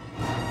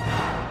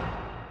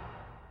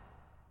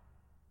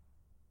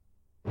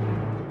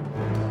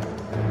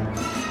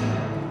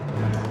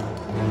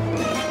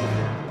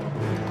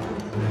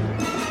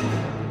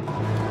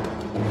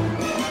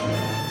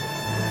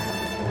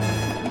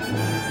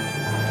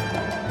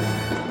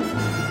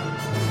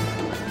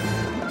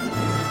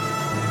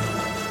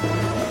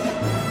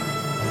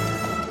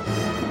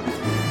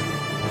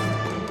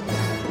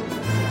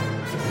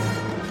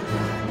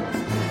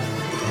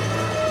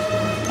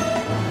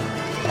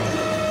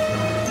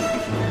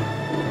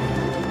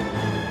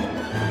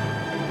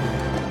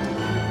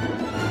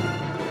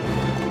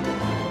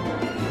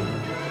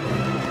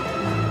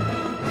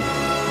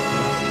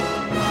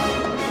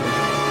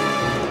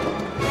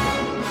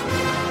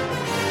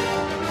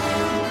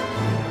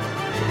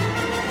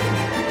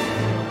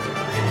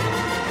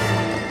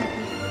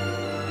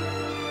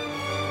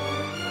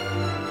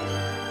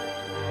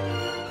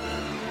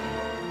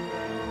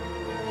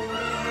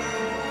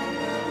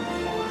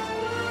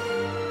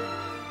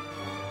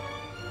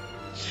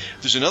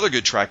 There's another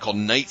good track called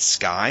Night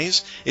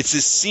Skies. It's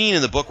this scene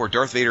in the book where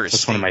Darth Vader is...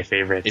 That's one of my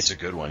favorites. It's a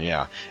good one,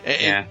 yeah.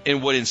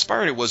 And what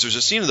inspired it was there's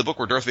a scene in the book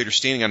where Darth Vader's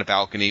standing on a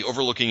balcony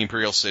overlooking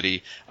Imperial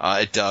City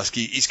at dusk.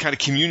 He's kind of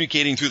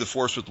communicating through the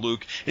Force with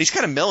Luke, and he's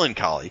kind of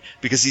melancholy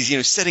because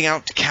he's setting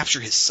out to capture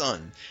his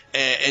son.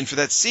 And for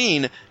that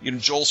scene,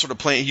 Joel sort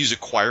of he used a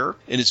choir,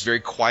 and it's very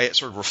quiet,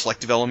 sort of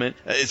reflective element.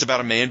 It's about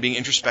a man being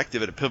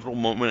introspective at a pivotal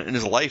moment in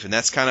his life, and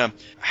that's kind of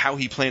how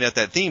he played out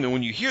that theme. And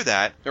when you hear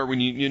that, or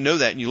when you know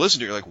that and you listen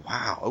to it, you're like,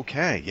 wow,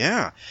 okay,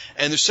 yeah.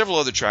 And there's several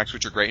other tracks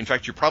which are great. In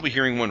fact, you're probably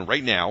hearing one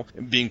right now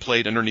being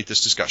played underneath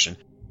this discussion.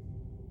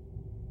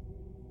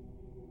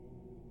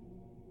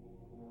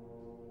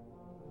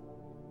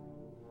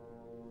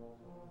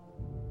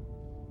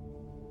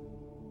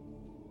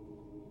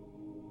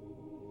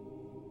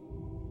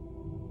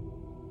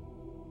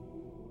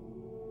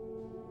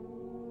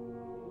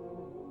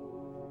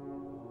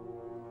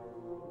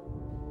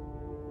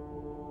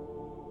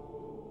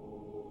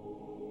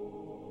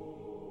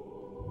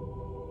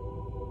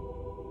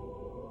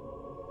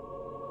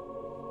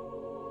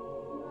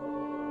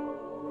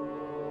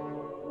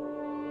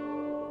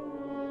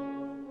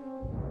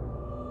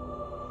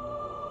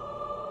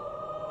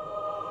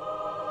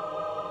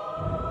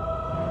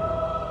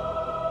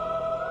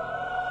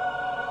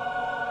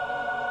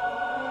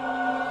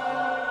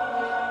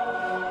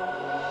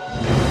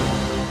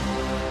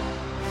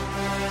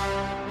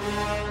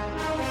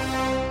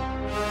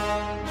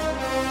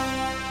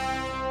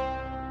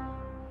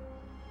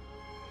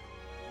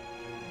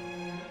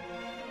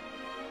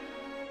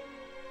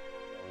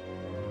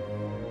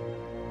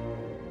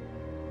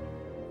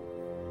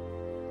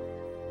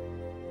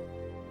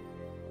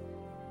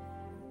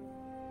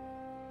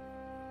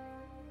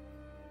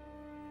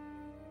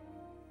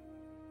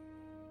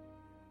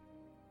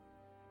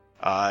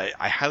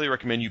 I highly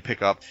recommend you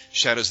pick up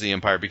Shadows of the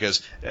Empire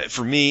because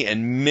for me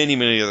and many,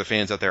 many other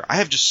fans out there, I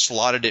have just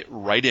slotted it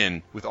right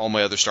in with all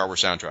my other Star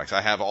Wars soundtracks.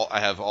 I have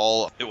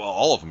all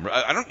of them.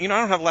 I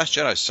don't have Last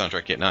Jedi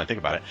soundtrack yet. Now I think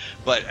about it,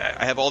 but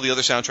I have all the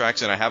other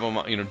soundtracks and I have them,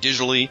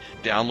 digitally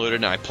downloaded,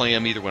 and I play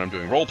them either when I'm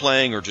doing role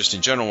playing or just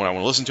in general when I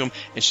want to listen to them.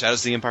 And Shadows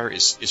of the Empire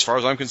is, as far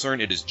as I'm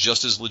concerned, it is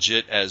just as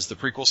legit as the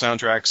prequel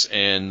soundtracks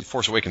and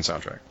Force Awakens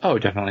soundtrack. Oh,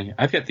 definitely.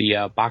 I've got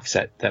the box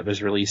set that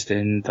was released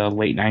in the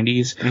late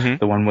 90s,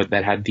 the one with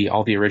that had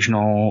all the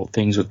original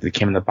things that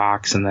came in the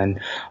box, and then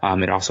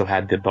it also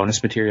had the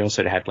bonus material,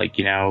 so it had like,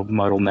 you know,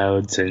 modal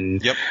nodes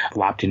and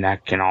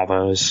Loptinek and all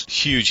those.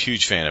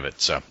 Huge fan of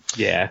it. So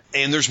yeah.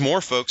 And there's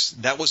more, folks.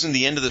 That wasn't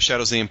the end of the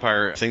Shadows of the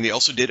Empire thing. They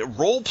also did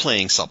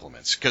role-playing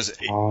supplements because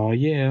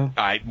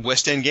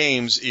West End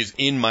Games is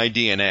in my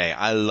DNA.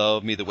 I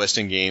love me the West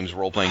End Games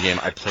role-playing game.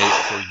 I played it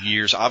for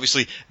years.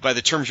 Obviously, by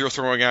the terms you're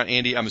throwing out,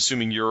 Andy, I'm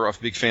assuming you're a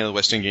big fan of the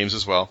West End Games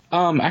as well.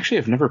 Actually,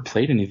 I've never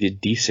played any of the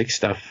D6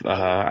 stuff.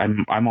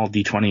 I'm all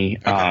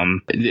D20.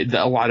 Okay.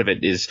 A lot of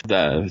it is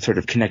the sort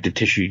of connective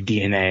tissue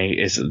DNA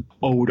is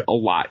owed a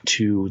lot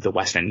to the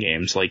West End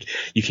Games. Like,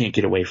 you can't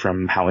get away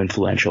from how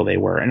influential they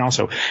were. And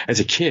also, as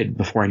a kid,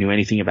 before I knew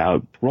anything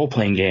about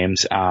role-playing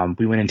games,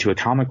 we went into a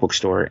comic book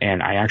store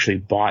and I actually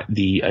bought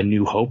the A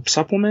New Hope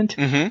supplement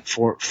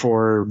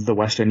for the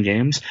West End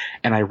Games,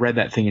 and I read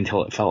that thing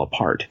until it fell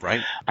apart.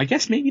 Right. I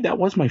guess maybe that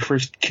was my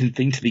first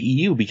thing to the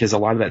EU, because a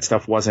lot of that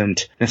stuff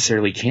wasn't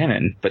necessarily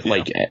canon, but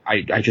like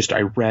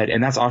I read,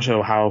 and that's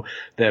also how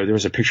there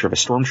was a picture of a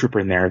stormtrooper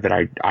in there that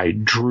I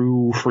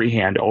drew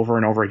freehand over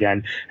and over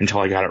again until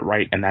I got it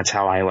right, and that's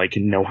how I like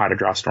know how to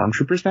draw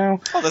stormtroopers now.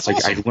 Oh, that's like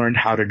awesome. I learned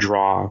how to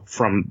draw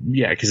from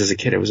because as a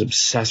kid I was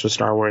obsessed with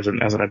Star Wars,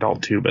 and as an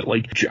adult too, but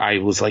like I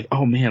was like,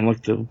 oh man,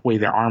 look the way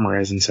their armor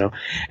is. And so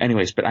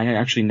anyways, but I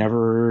actually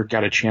never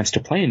got a chance to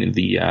play any of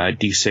the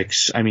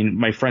D6. I mean,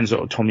 my friends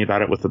told me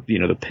about it with the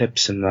the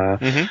pips and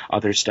the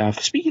other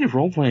stuff. Speaking of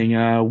role playing,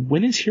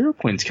 when is Hero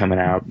Points coming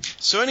out?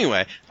 So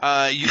anyway,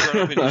 you brought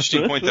up an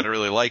interesting point that I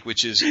really like,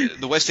 which is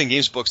the West End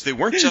Games books. They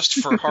weren't just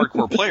for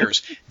hardcore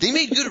players. They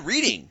made good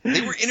reading.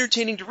 They were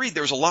entertaining to read.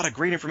 There was a lot of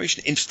great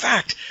information. In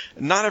fact,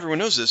 not everyone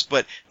knows this,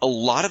 but a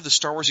lot of the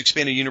Star Wars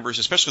Expanded Universe,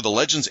 especially the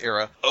Legends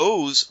era,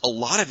 owes a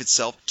lot of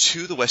itself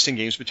to the West End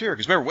Games material.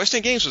 Because remember, West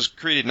End Games was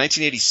created in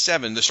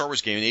 1987, the Star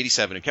Wars game in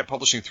 87, and kept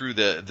publishing through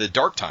the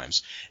Dark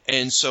Times.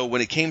 And so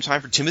when it came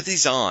time for Timothy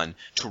Zahn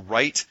to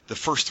write the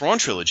first Thrawn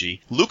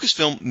trilogy,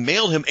 Lucasfilm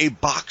mailed him a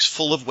box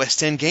full of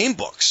West End game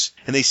books.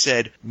 And they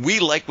said, we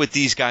like what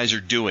these guys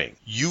are doing.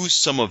 Use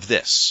some of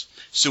this.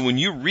 So when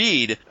you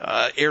read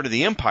Heir to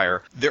the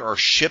Empire, there are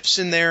ships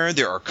in there,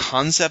 there are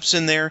concepts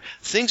in there,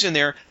 things in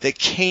there that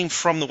came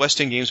from the West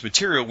End Games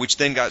material, which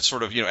then got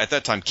sort of, at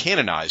that time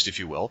canonized, if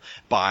you will,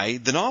 by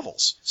the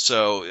novels.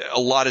 So a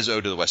lot is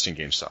owed to the West End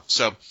Games stuff.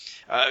 So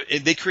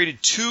they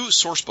created 2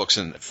 source books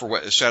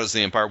for Shadows of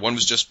the Empire. One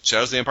was just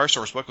Shadows of the Empire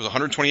source book. It was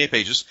 128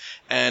 pages,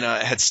 and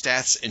it had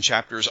stats and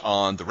chapters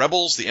on the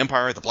Rebels, the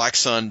Empire, the Black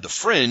Sun, the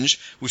Fringe,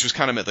 which was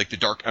kind of like the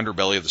dark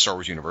underbelly of the Star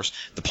Wars universe,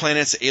 the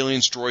planets,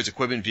 aliens, droids,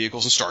 equipment,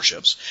 vehicles, and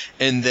starships.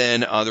 And then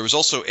there was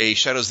also a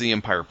Shadows of the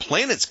Empire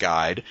Planets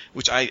Guide,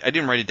 which I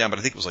didn't write it down, but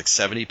I think it was like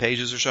 70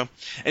 pages or so.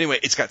 Anyway,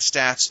 it's got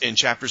stats and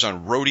chapters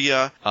on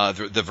Rhodia,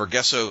 the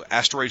Vergesso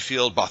asteroid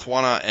field,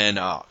 Bothwana, and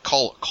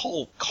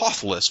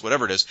Kothlus,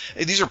 whatever it is.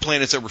 These are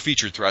planets that were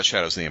featured throughout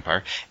Shadows of the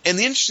Empire. And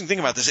the interesting thing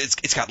about this,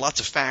 it's got lots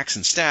of facts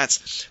and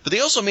stats, but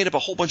they also made up a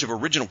whole bunch of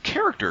original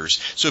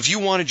characters. So if you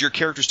wanted your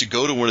characters to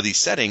go to one of these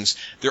settings,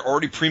 they're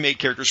already pre-made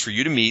characters for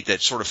you to meet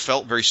that sort of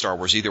felt very Star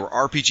Wars-y. There were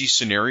RPG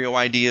scenario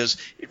ideas.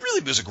 It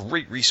really was a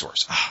great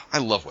resource. I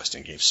love West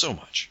End Games so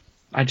much.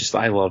 I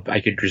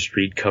could just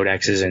read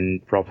codexes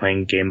and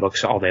role-playing game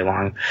books all day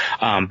long.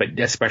 But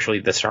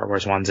especially the Star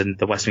Wars ones and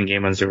the West End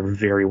Game ones are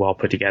very well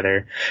put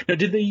together. Now,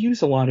 did they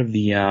use a lot of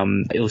the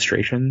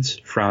illustrations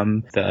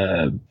from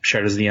the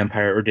Shadows of the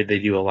Empire, or did they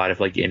do a lot of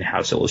like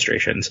in-house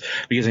illustrations?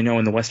 Because I know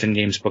in the West End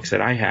Games books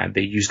that I had,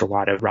 they used a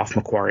lot of Ralph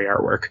McQuarrie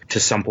artwork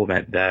to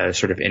supplement the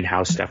sort of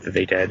in-house stuff that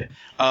they did.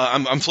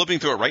 I'm flipping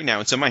through it right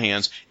now. It's in my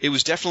hands. It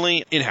was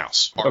definitely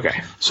in-house art.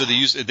 Okay. So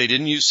they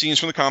didn't use scenes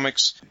from the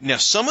comics. Now,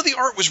 some of the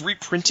art was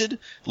reprinted,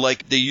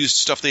 like they used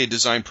stuff they had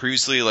designed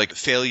previously, like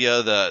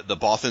Thalia, the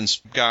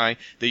Bothans guy.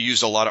 They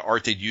used a lot of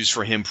art they'd used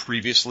for him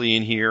previously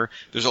in here.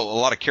 There's a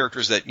lot of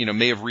characters that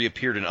may have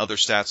reappeared in other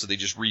stats, so they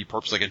just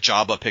repurposed, like a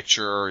Jabba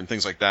picture and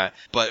things like that.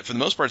 But for the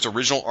most part, it's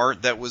original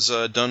art that was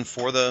done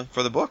for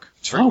the book.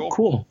 It's very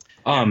cool.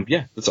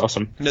 Yeah, that's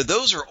awesome. Now,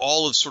 those are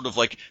all of sort of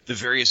like the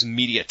various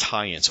media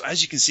tie-ins. So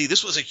as you can see,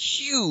 this was a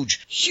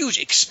huge, huge,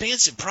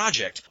 expansive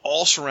project,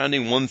 all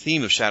surrounding one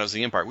theme of Shadows of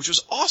the Empire, which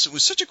was awesome. It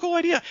was such a cool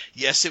idea.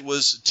 Yes, it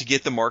was to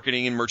get the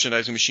marketing and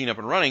merchandising machine up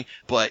and running,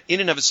 but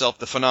in and of itself,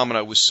 the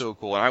phenomena was so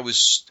cool. And I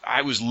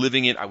was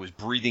living it. I was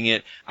breathing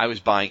it. I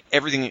was buying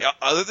everything.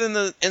 Other than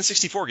the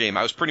N64 game,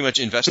 I was pretty much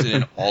invested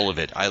in all of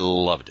it. I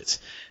loved it.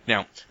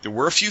 Now, there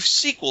were a few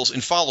sequels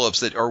and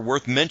follow-ups that are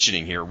worth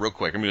mentioning here real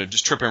quick. I'm going to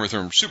just trip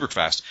everything super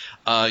fast.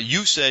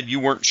 You said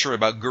you weren't sure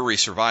about Guri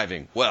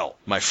surviving. Well,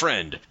 my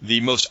friend, the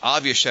most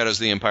obvious Shadows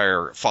of the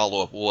Empire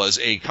follow-up was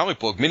a comic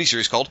book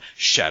miniseries called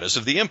Shadows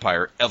of the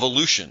Empire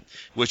Evolution,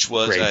 which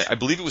was, I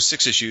believe it was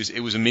 6 issues. It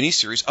was a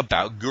miniseries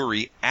about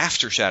Guri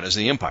after Shadows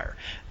of the Empire.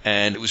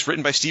 And it was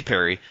written by Steve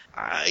Perry.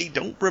 I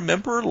don't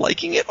remember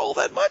liking it all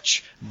that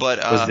much, but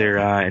was there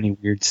any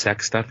weird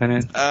sex stuff in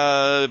it?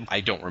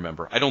 I don't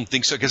remember. I don't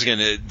think so. because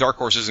again, Dark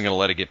Horse isn't going to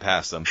let it get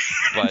past them.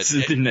 But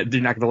they're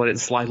not going to let it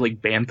slide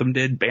like Bantam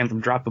did. Bantam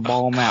dropped the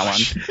ball on that one.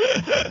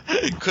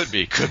 Could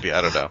be.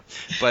 I don't know.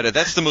 But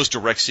that's the most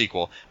direct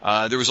sequel.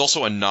 There was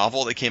also a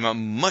novel that came out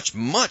much,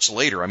 much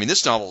later. I mean,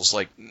 this novel is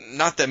like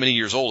not that many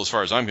years old as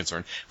far as I'm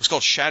concerned. It was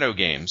called Shadow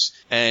Games,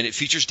 and it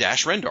features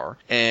Dash Rendar,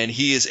 and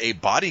he is a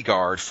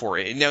bodyguard for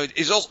it. Now,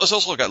 it's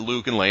also got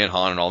Luke and Leia and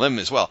Han and all them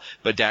as well,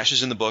 but Dash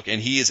is in the book,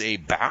 and he is a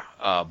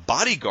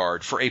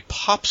bodyguard for a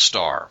pop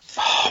star.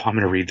 Oh, I'm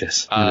going to read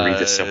this. I'm going to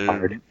read this so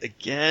hard.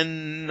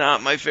 Again,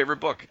 not my favorite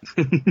book.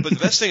 But the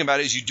best thing about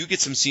it is you do get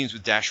some scenes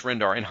with Dash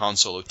Rendar and Han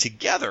Solo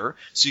together,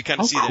 so you kind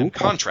of see them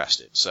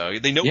contrasted. So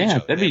they know each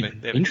other. Yeah,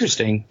 that'd be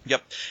interesting.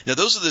 Yep. Now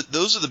those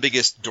are the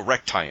biggest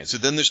direct tie-ins. So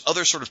then there's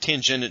other sort of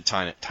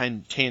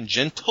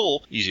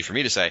tangential, easy for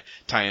me to say,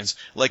 tie-ins,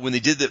 like when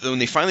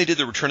they finally did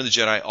the Return of the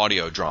Jedi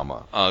audio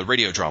drama,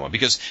 radio drama,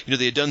 because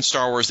they had done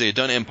Star Wars, they had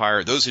done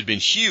Empire, those had been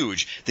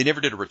huge. They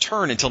never did a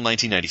return until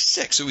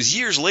 1996. So it was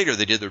years later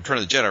they did the Return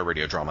of the Jedi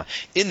radio drama.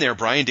 In there,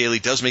 Brian Daley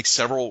does make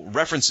several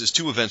references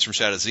to events from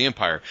Shadows of the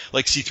Empire,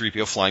 like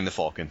C-3PO flying the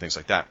Falcon, things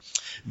like that.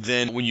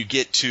 Then when you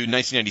get to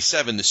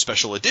 1997, the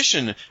special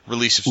edition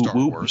release of Star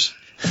Wars,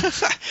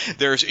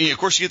 there's, of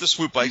course, you get the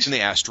swoop bikes and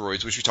the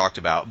asteroids, which we talked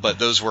about, but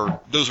those were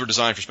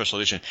designed for special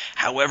edition.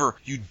 However,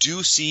 you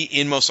do see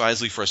in Mos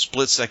Eisley for a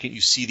split second,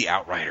 you see the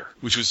Outrider,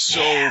 which was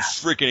so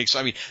freaking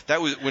exciting. I mean,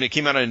 that was when it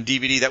came out on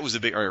DVD. That was the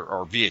big,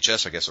 or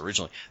VHS, I guess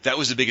originally. That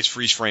was the biggest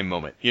freeze frame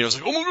moment. It's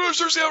like, oh my gosh,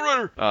 there's the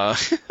Outrider.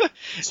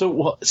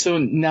 So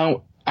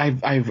now.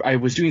 I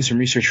was doing some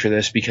research for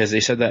this because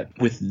they said that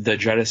with the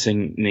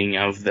jettisoning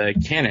of the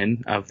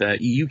canon, of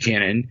the EU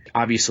canon,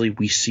 obviously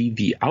we see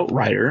the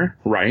Outrider,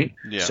 right?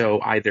 Yeah. So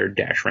either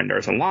Dash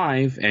Rendar's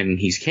alive and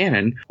he's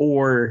canon,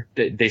 or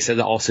they said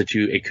that also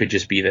too, it could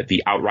just be that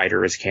the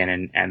Outrider is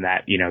canon and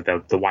that,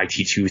 the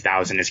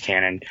YT-2000 is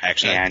canon.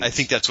 Actually, I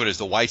think that's what it is.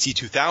 The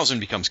YT-2000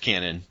 becomes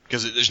canon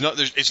because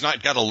it's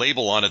not got a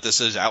label on it that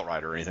says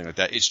Outrider or anything like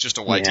that. It's just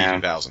a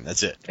YT-2000.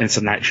 That's it. And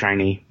it's not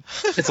shiny.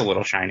 It's a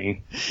little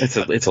shiny. It's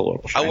a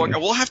little shiny. I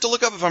will have to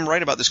look up if I'm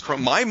right about this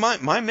chrome.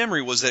 My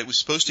memory was that it was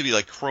supposed to be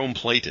like chrome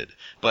plated,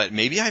 but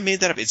maybe I made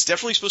that up. It's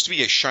definitely supposed to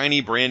be a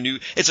shiny, brand new.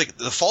 It's like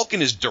the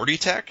Falcon is dirty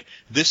tech.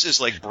 This is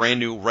like brand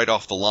new, right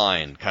off the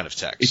line kind of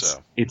tech. It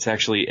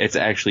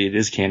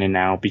is canon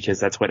now because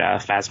that's what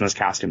Phasma's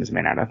costume is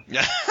made out of.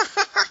 Yeah.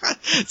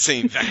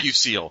 Same vacuum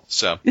seal.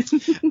 So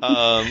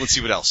let's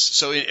see what else.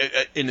 So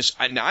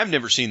now I've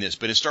never seen this,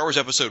 but in Star Wars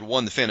Episode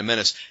 1, The Phantom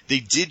Menace, they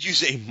did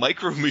use a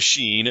micro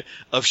machine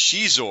of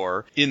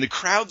Shizor in the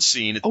crowd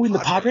scene. In the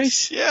pod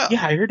race? Yeah.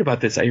 Yeah, I heard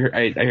about this. I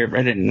read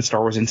it in the Star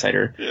Wars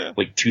Insider,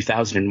 like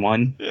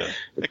 2001. Yeah.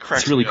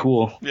 It's really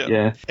cool.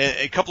 Yeah. And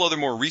a couple other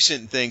more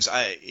recent things.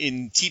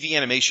 In TV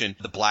animation,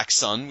 The Black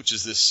Sun, which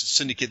is this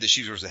syndicate that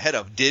Shizor was the head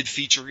of, did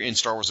feature in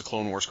Star Wars: The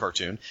Clone Wars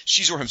cartoon.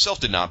 Shizor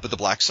himself did not, but The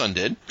Black Sun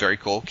did. Very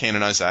cool.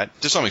 Canonize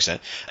that to some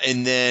extent.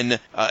 And then,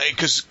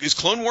 because is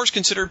Clone Wars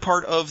considered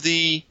part of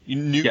the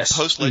new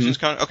post-Legends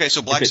canon? Okay,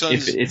 so Black Sun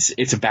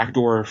it's a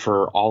backdoor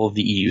for all of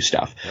the EU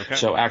stuff. Okay.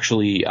 So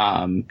actually,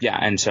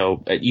 and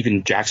so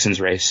even Jackson's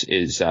race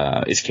is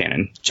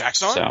canon.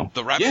 Jackson? So,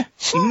 the rabbit? Yeah.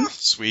 Mm-hmm.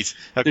 Sweet.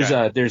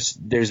 Okay.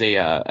 There's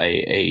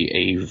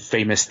a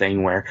famous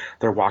thing where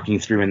they're walking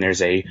through and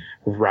there's a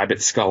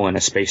rabbit skull in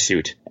a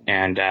spacesuit,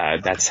 and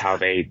that's how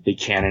they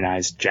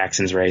canonized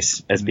Jackson's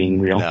race as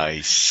being real.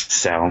 Nice.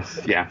 So,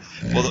 yeah.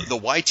 Well, the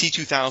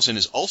YT-2000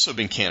 has also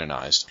been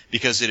canonized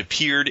because it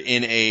appeared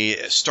in a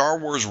Star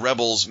Wars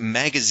Rebels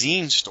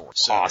magazine story.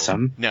 So,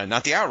 awesome. No,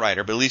 not the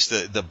Outrider, but at least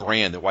the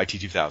brand, the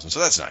YT-2000. So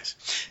that's nice.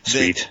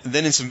 Sweet.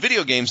 Then in some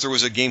video games, there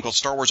was a game called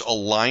Star Wars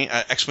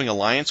X-Wing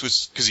Alliance,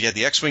 because you had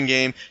the X-Wing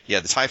game, you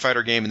had the TIE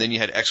Fighter game, and then you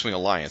had X-Wing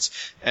Alliance.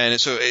 And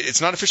so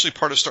it's not officially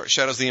part of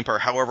Shadows of the Empire.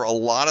 However, a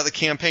lot of the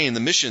campaign, the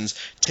missions,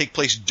 take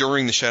place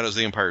during the Shadows of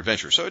the Empire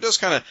adventure. So it does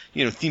kind of,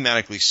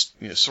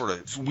 thematically, sort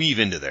of weave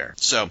into there.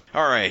 So,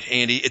 all right,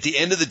 Andy, at the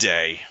end of the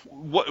day,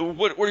 what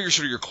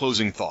are your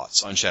closing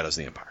thoughts on Shadows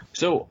of the Empire?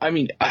 So, I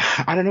mean,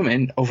 I don't know,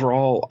 man.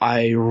 Overall,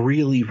 I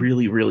really,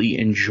 really, really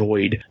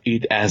enjoyed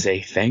it as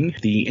a thing.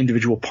 The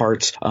individual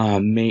parts,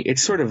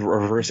 it's sort of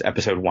reverse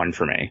Episode 1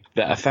 for me.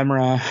 The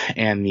ephemera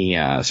and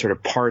the sort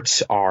of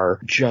parts are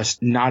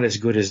just not as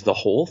good as the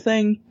whole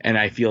thing, and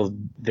I feel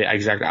the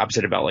exact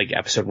opposite about like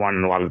Episode 1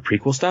 and a lot of the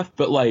prequel stuff.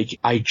 But like,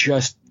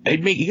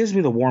 it gives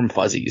me the warm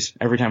fuzzies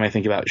every time I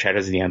think about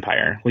Shadows of the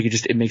Empire. Like,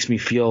 it makes me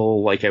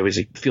feel like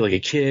feel like a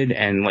kid,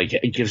 and like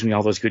it gives me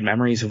all those good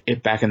memories of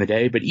it back in the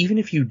day. But even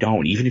if you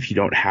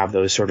don't have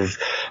those sort of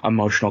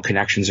emotional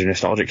connections or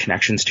nostalgic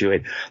connections to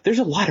it, there's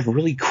a lot of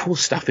really cool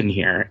stuff in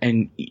here.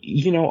 And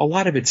a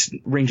lot of it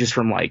ranges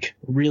from like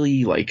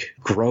really like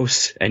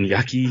gross and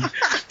yucky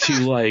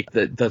to like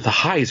the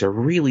highs are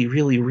really,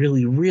 really,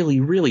 really,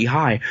 really, really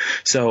high.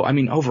 So I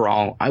mean,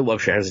 overall, I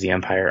love Shadows of the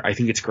Empire. I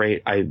think it's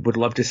great. I would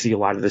love to see a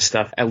lot of of this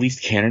stuff at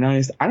least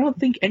canonized, I don't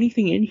think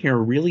anything in here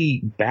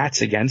really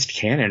bats against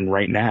canon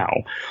right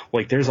now.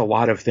 Like, there's a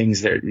lot of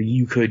things that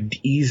you could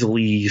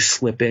easily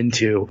slip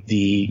into the,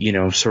 you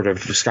know, sort of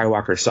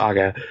Skywalker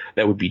saga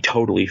that would be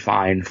totally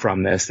fine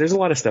from this. There's a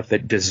lot of stuff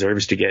that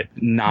deserves to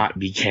not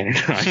be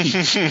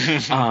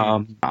canonized.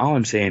 All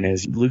I'm saying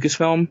is,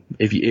 Lucasfilm,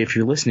 if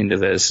you're listening to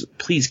this,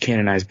 please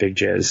canonize Big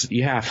Jizz.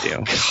 You have to.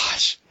 Oh,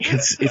 gosh.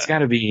 It's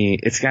gotta be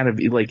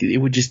like, it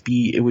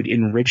would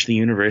enrich the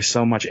universe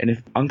so much. And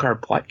if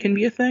Unkar Plutt can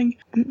be a thing,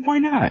 why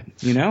not?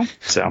 You know?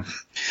 So,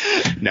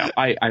 no,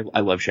 I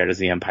love Shadows of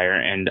the Empire,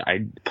 and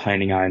I'm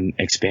planning on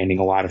expanding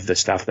a lot of the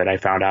stuff that I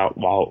found out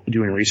while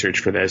doing research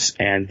for this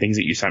and things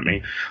that you sent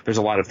me. There's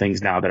a lot of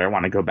things now that I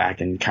want to go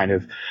back and kind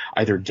of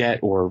either get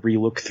or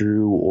relook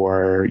through,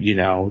 or, you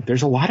know,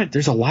 there's a lot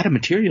of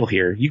material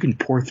here. You can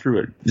pour through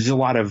it. There's a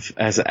lot of,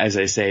 as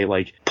I say,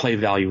 like, play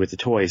value with the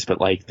toys,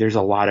 but like, there's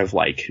a lot of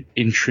like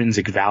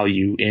intrinsic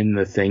value in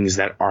the things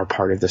that are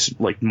part of this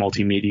like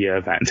multimedia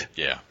event.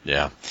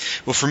 Yeah.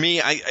 Well, for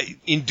me, I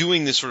in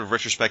doing this sort of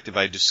retrospective,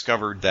 I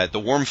discovered that the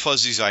warm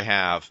fuzzies I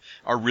have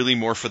are really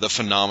more for the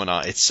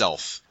phenomena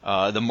itself,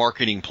 the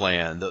marketing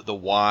plan, the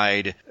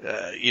wide,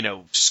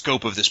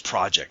 scope of this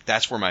project.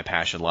 That's where my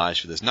passion lies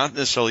for this, not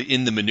necessarily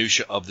in the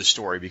minutia of the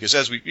story, because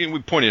as we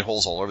pointed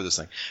holes all over this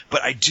thing,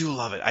 but I do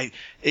love it.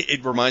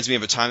 It reminds me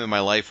of a time in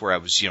my life where I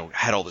was,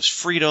 had all this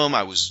freedom.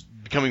 I was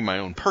becoming my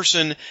own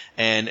person,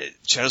 and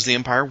Shadows of the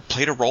Empire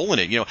played a role in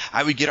it.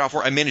 I would get off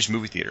work. I managed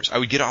movie theaters. I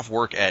would get off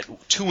work at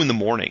 2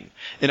 a.m,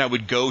 and I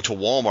would go to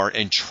Walmart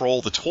and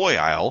troll the toy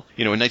aisle,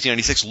 in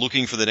 1996,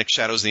 looking for the next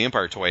Shadows of the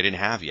Empire toy I didn't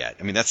have yet.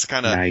 I mean, that's the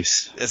kind of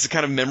nice. That's the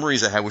kind of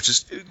memories I have, which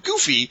is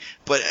goofy,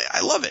 but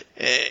I love it,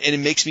 and it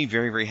makes me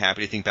very, very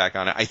happy to think back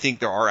on it. I think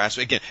there are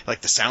aspects, again,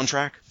 like the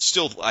soundtrack.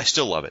 I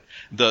still love it.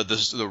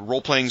 The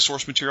role-playing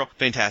source material,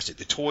 fantastic.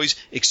 The toys,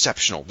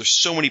 exceptional. There's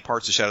so many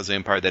parts of Shadows of the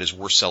Empire that is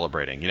worth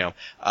celebrating.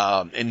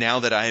 And now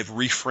that I have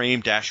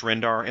reframed Dash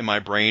Rendar in my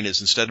brain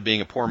as, instead of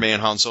being a poor man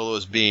Han Solo,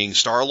 as being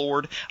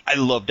Star-Lord, I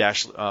love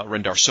Dash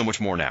Rendar so much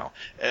more now.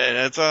 And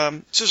it's,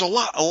 so there's a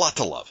lot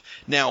to love.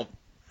 Now,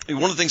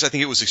 one of the things I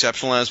think it was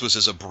exceptional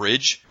as a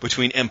bridge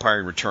between Empire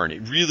and Return.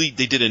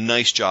 They did a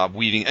nice job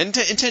weaving,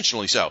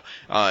 intentionally so,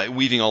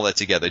 weaving all that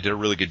together. They did a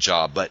really good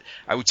job. But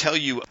I would tell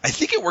you, I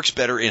think it works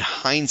better in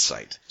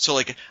hindsight. So,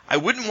 like, I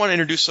wouldn't want to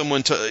introduce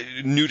someone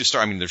new to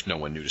Star. I mean, there's no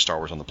one new to Star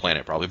Wars on the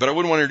planet, probably. But I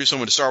wouldn't want to introduce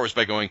someone to Star Wars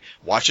by going,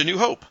 watch A New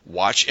Hope,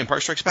 watch Empire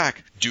Strikes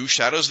Back, do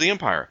Shadows of the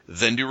Empire,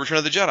 then do Return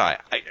of the Jedi.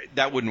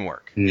 That wouldn't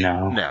work.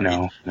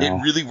 No.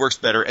 It really works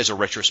better as a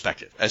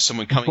retrospective, as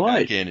someone coming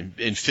back in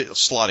and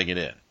slotting it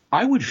in.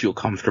 I would feel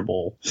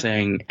comfortable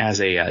saying, as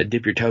a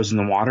dip your toes in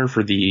the water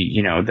for the,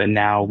 the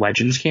now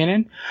Legends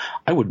canon,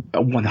 I would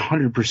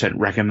 100%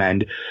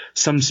 recommend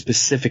some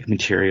specific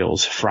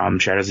materials from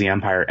Shadows of the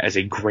Empire as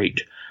a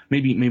great,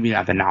 maybe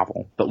not the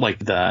novel, but like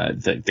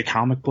the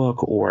comic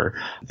book or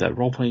the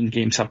role-playing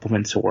game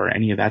supplements or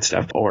any of that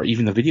stuff, or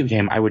even the video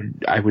game. I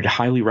would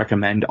highly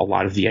recommend a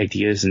lot of the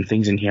ideas and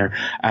things in here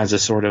as a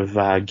sort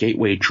of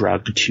gateway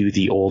drug to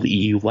the old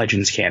EU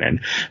Legends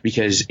canon,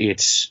 because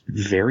it's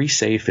very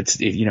safe.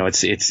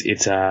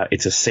 It's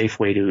a safe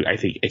way to, I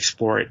think,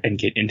 explore it and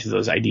get into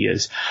those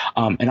ideas.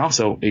 And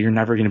also, you're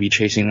never going to be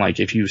chasing, like,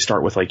 if you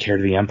start with like Heir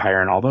to the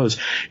Empire and all those,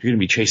 you're going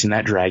to be chasing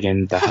that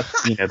dragon,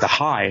 the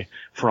high,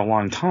 for a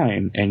long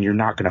time, and you're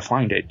not going to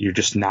find it. You're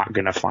just not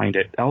going to find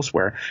it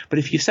elsewhere. But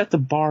if you set the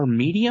bar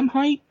medium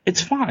height,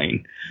 it's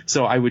fine.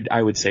 So I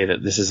would say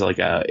that this is like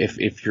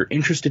if you're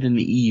interested in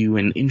the EU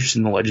and interested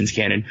in the Legends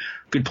canon,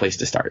 good place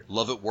to start.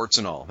 Love it, warts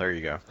and all. There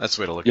you go. That's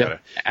the way to look at it.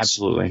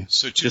 Absolutely.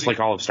 So just like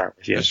all of Star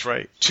Wars. Yeah. That's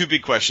right. 2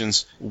 big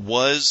questions.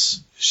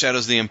 Was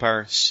Shadows of the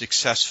Empire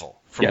successful?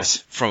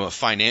 From a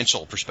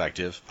financial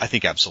perspective, I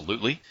think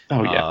absolutely.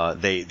 Oh, yeah.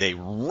 They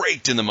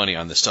raked in the money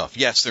on this stuff.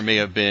 Yes, there may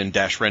have been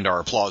Dash Rendar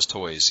applause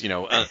toys,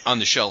 on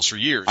the shelves for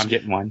years. I'm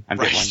getting one.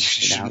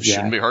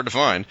 Shouldn't be hard to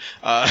find.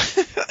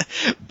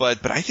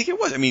 But I think it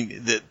was. I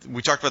mean,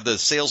 we talked about the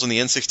sales on the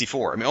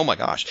N64. I mean, oh my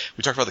gosh.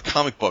 We talked about the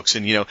comic books,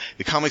 and,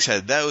 the comics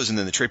had those, and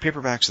then the trade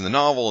paperbacks and the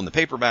novel and the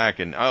paperback,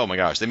 and oh my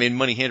gosh, they made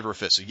money hand over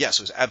fist. So yes,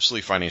 it was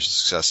absolutely financial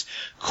success.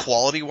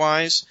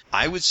 Quality-wise,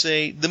 I would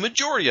say the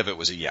majority of it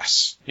was a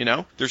yes.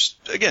 There's,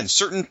 again,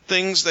 certain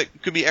things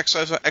that could be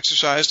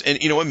exercised,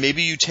 and you know what?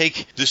 Maybe you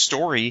take the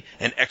story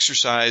and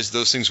exercise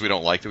those things we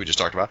don't like that we just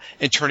talked about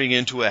and turning it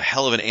into a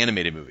hell of an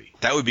animated movie.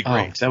 That would be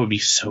great. Oh, that would be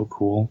so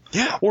cool.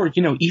 Yeah. Or,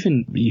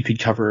 even you could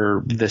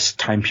cover this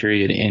time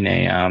period in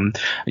a,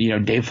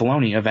 Dave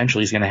Filoni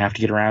eventually is going to have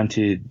to get around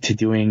to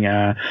doing,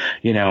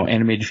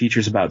 animated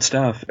features about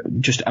stuff.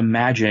 Just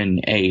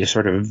imagine a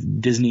sort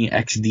of Disney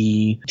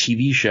XD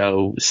TV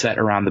show set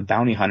around the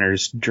bounty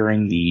hunters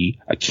during the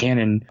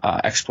canon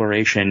exploration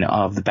exploration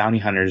of the bounty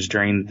hunters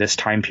during this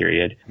time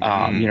period.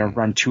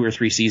 Run 2 or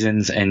 3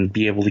 seasons and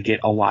be able to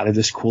get a lot of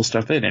this cool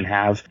stuff in and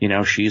have,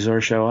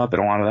 Shizor show up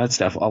and a lot of that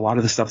stuff. A lot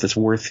of the stuff that's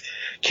worth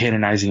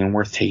canonizing and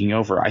worth taking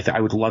over. I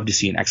would love to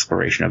see an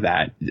exploration of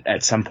that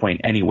at some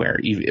point anywhere,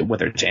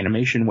 whether it's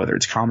animation, whether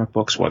it's comic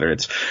books, whether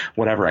it's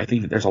whatever. I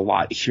think that there's a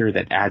lot here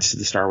that adds to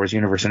the Star Wars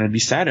universe, and it'd be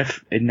sad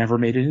if it never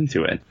made it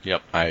into it.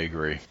 Yep, I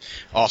agree.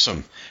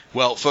 Awesome.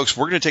 Well, folks,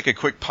 we're going to take a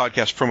quick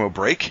podcast promo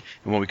break,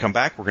 and when we come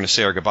back, we're going to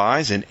say our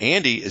goodbyes, and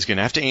Andy is going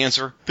to have to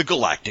answer the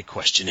Galactic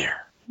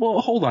Questionnaire.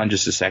 Well, hold on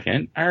just a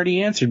second. I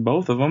already answered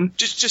both of them.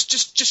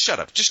 Just shut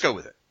up. Just go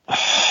with it.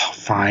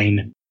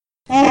 Fine.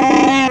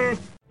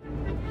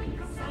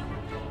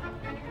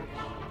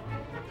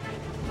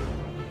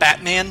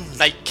 Batman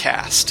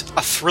Nightcast,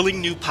 a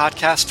thrilling new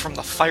podcast from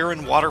the Fire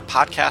and Water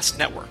Podcast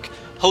Network,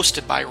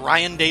 hosted by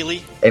Ryan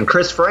Daly and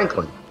Chris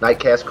Franklin.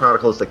 Nightcast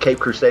chronicles the Cape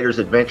Crusaders'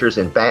 adventures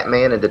in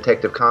Batman and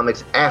Detective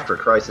Comics after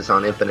Crisis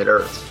on Infinite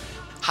Earths.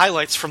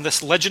 Highlights from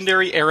this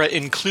legendary era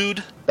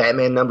include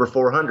Batman number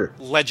 400,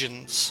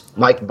 Legends,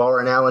 Mike Barr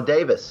and Alan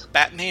Davis,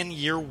 Batman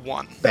Year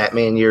 1,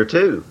 Batman Year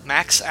 2,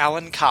 Max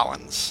Allan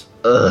Collins,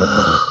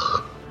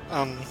 the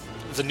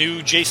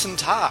new Jason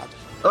Todd,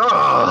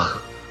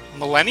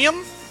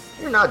 Millennium?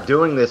 You're not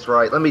doing this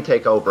right. Let me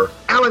take over.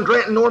 Alan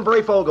Grant and Norm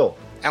Brayfogle.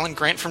 Alan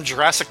Grant from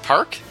Jurassic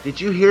Park?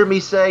 Did you hear me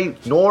say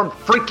Norm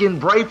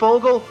freaking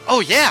Brayfogle? Oh,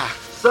 yeah.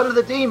 Son of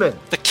the Demon.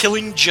 The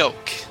Killing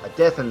Joke. A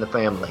Death in the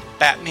Family.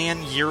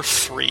 Batman Year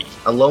 3.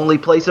 A Lonely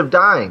Place of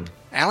Dying.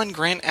 Alan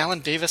Grant, Alan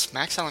Davis,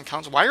 Max Allan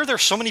Collins. Why are there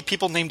so many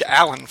people named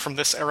Alan from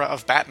this era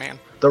of Batman?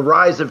 The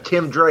Rise of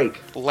Tim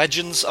Drake.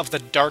 Legends of the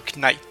Dark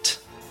Knight.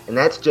 And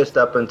that's just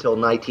up until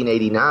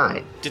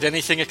 1989. Did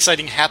anything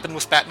exciting happen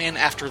with Batman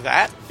after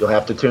that? You'll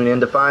have to tune in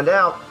to find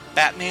out.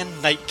 Batman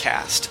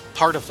Nightcast,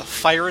 part of the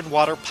Fire and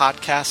Water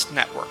Podcast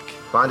Network.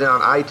 Find it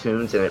on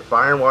iTunes and at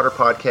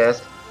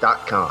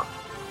fireandwaterpodcast.com.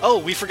 Oh,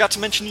 we forgot to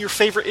mention your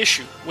favorite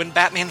issue, when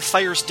Batman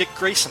fires Dick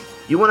Grayson.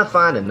 You want to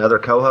find another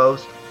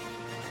co-host?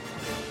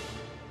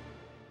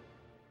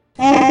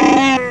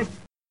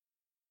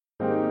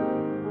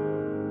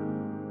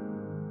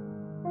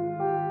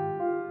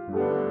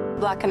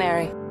 Black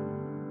Canary.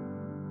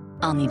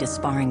 I'll need a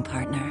sparring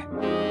partner.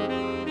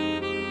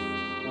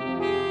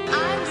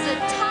 I'm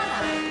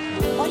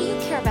Zatanna. Why do you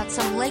care about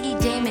some leggy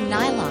dame in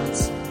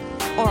nylons?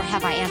 Or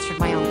have I answered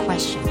my own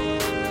question?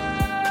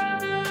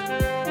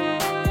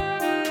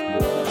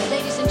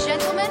 Ladies and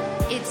gentlemen,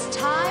 it's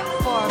time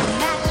for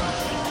magic.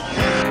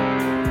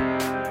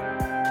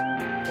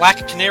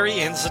 Black Canary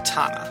and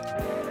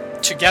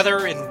Zatanna,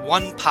 together in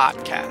one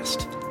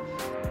podcast.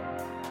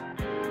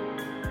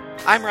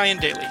 I'm Ryan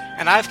Daly,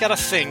 and I've got a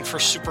thing for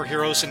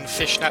superheroes in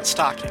fishnet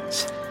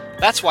stockings.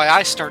 That's why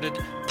I started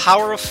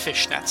Power of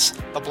Fishnets,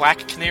 the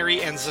Black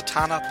Canary and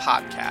Zatanna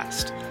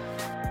podcast.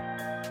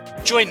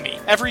 Join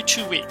me every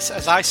 2 weeks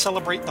as I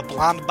celebrate the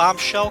Blonde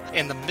Bombshell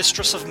and the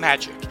Mistress of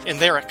Magic in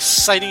their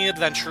exciting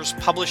adventures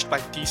published by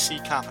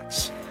DC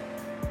Comics.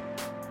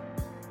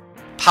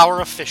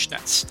 Power of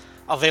Fishnets,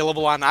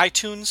 available on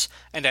iTunes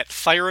and at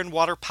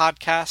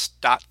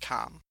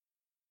fireandwaterpodcast.com.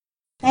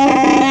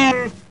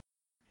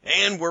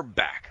 And we're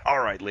back. All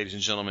right, ladies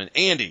and gentlemen.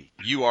 Andy,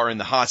 you are in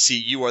the hot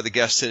seat. You are the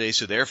guest today,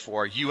 so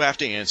therefore you have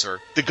to answer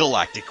the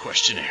Galactic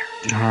Questionnaire.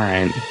 All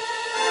right.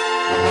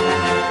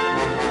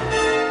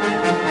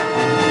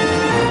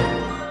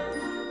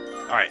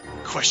 All right,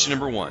 question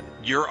number 1.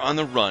 You're on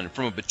the run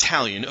from a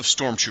battalion of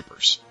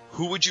stormtroopers.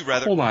 Who would you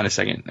rather... Hold on a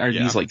second. Are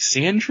these like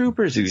sand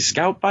troopers? Are these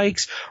scout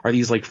bikes? Are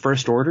these like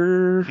First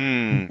Order?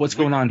 What's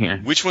going on here?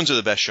 Which ones are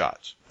the best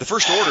shots? The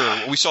First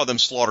Order, we saw them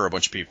slaughter a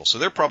bunch of people, so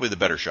they're probably the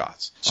better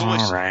shots. So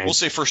we'll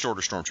say First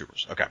Order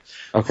stormtroopers. Okay.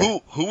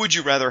 Who would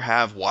you rather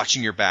have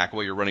watching your back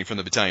while you're running from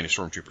the battalion of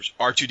stormtroopers?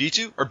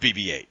 R2-D2 or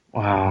BB-8?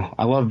 Wow.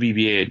 I love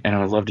BB-8, and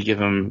I would love to give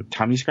him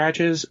tummy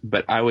scratches,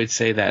 but I would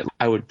say that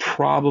I would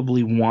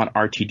probably want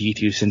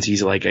R2-D2 since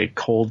he's like a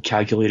cold,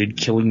 calculated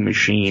killing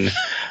machine.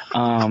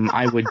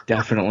 I would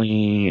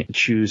definitely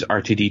choose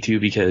R2-D2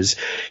 because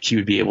he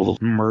would be able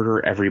to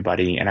murder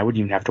everybody, and I wouldn't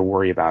even have to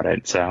worry about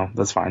it, so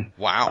that's fine.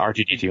 Wow.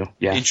 R2-D2,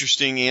 yeah.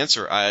 Interesting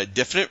answer.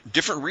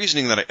 Different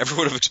reasoning than I ever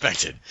would have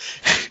expected.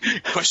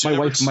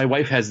 My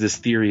wife has this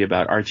theory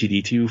about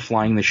R2-D2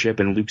 flying the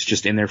ship, and Luke's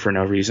just in there for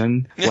no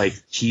reason. Like,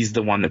 he's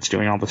the one that's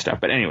doing all the stuff.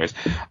 But anyways,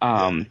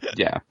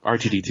 yeah,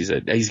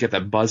 R2-D2's he's got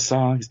that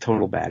buzzsaw. He's a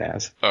total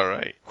badass. All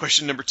right.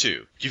 Question number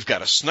 2. You've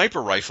got a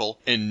sniper rifle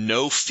and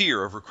no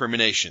fear of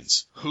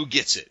recriminations. Who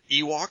gets it?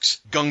 Ewoks,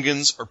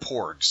 Gungans, or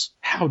Porgs?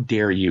 How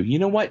dare you? You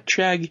know what,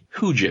 Chegg?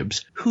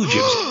 Hoojibs.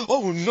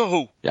 Oh,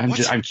 no.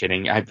 I'm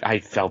kidding.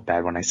 I felt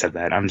bad when I said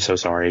that. I'm so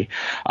sorry.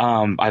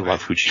 I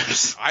love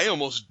Hoojibs. I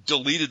almost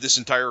deleted this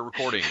entire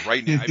recording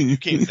right now. You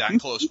came that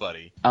close,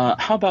 buddy.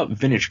 How about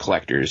vintage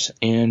collectors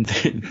and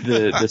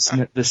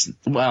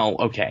well,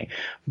 okay.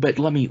 But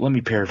let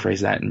me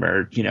paraphrase that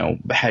or,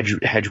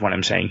 hedge what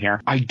I'm saying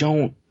here. I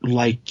don't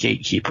like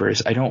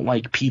gatekeepers. I don't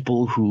like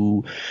people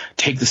who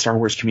take the Star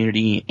Wars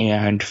community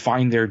and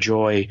find their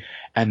joy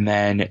and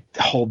then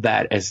hold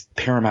that as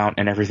paramount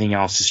and everything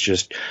else is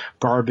just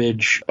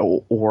garbage,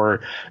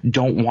 or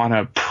don't want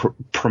to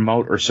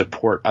promote or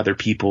support other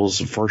people's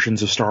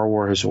versions of Star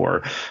Wars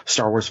or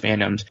Star Wars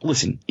fandoms.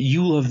 Listen,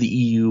 you love the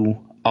EU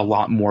a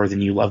lot more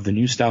than you love the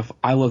new stuff.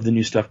 I love the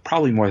new stuff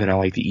probably more than I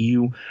like the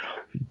EU.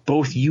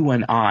 Both you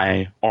and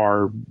I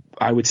are,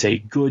 I would say,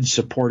 good,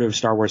 supportive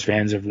Star Wars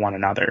fans of one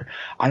another.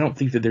 I don't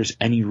think that there's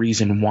any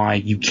reason why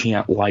you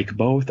can't like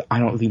both. I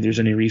don't think there's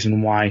any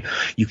reason why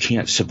you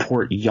can't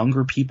support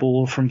younger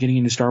people from getting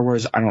into Star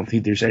Wars. I don't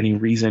think there's any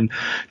reason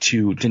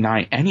to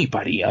deny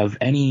anybody of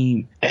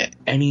any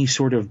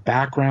sort of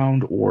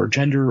background or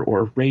gender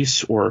or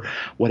race or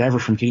whatever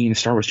from getting into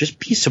Star Wars. Just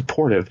be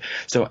supportive.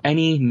 So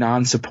any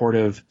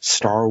non-supportive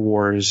Star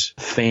Wars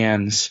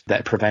fans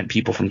that prevent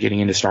people from getting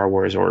into Star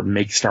Wars or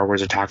make Star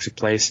Wars a toxic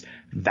place,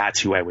 that's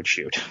who I would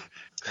shoot.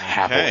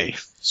 Happily. Okay.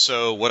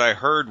 So what I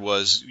heard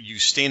was you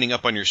standing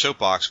up on your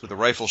soapbox with a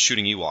rifle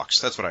shooting Ewoks.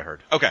 That's what I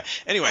heard. Okay.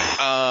 Anyway,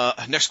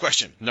 next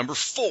question.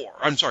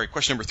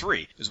 Question number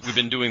 3. We've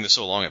been doing this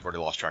so long, I've already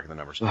lost track of the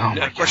numbers.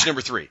 Question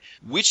number 3.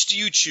 Which do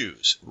you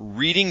choose?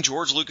 Reading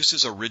George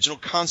Lucas's original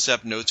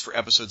concept notes for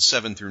episodes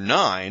 7 through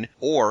 9,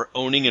 or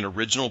owning an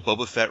original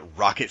Boba Fett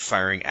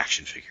rocket-firing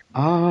action figure?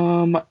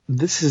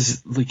 This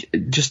is like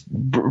just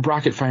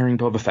rocket firing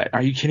Boba Fett.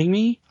 Are you kidding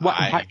me?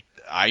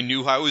 I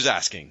knew I was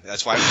asking.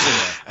 That's why I was in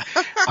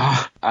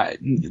there.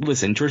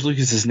 Listen, George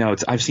Lucas's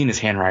notes, I've seen his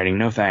handwriting.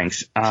 No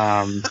thanks.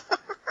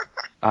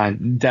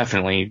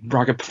 Definitely.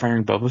 Rocket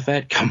firing Boba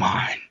Fett? Come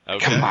on.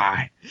 Okay. Come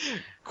on.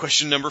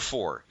 Question number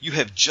 4. You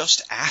have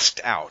just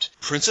asked out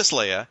Princess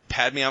Leia,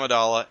 Padme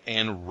Amidala,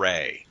 and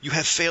Rey. You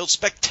have failed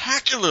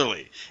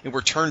spectacularly and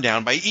were turned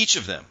down by each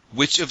of them.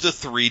 Which of the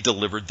 3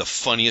 delivered the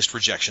funniest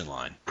rejection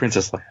line?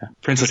 Princess Leia.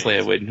 Princess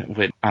Leia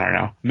would, I don't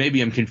know.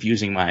 Maybe I'm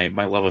confusing my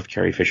love of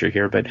Carrie Fisher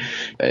here, but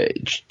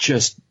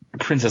just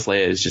Princess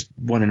Leia is just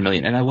 1 in a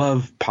million. And I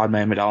love Padme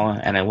Amidala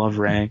and I love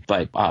Rey,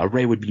 but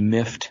Rey would be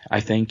miffed, I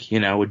think,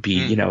 would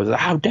be,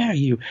 how dare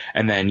you?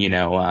 And then,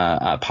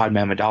 Padme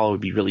Amidala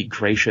would be really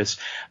gracious,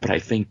 but I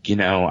think,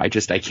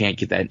 I can't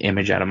get that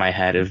image out of my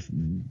head of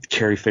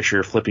Carrie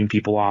Fisher flipping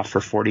people off for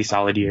 40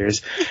 solid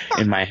years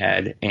in my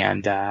head.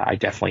 And I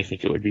definitely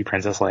think it would be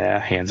Princess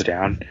Leia, hands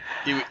down.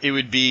 It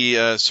would be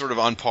sort of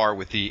on par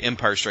with the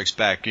Empire Strikes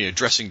Back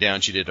dressing down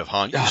she did of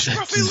Han. You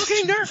scruffy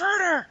looking nerf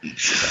herder!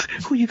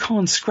 Who are you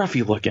calling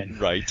scruffy looking?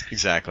 Right,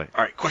 exactly.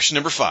 All right, question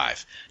number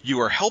 5.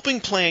 You are helping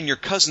plan your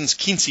cousin's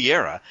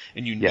quinceañera,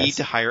 and you need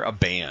to hire a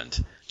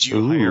band.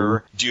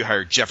 Do you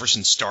hire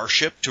Jefferson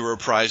Starship to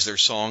reprise their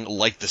song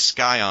Light the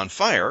Sky on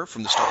Fire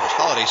from the Star Wars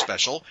Holiday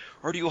Special,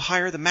 or do you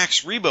hire the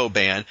Max Rebo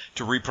Band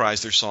to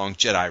reprise their song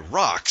Jedi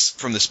Rocks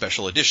from the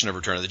special edition of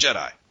Return of the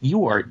Jedi?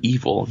 You are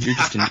evil. You're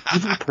just an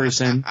evil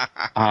person.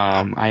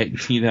 I'm going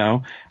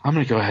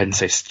to go ahead and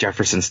say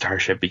Jefferson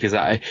Starship because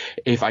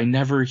if I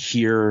never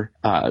hear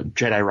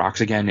Jedi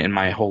Rocks again in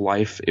my whole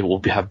life, it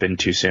will have been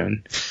too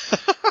soon.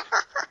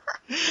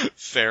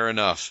 Fair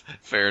enough.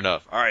 All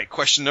right,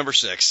 question number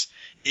 6.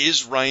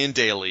 Is Ryan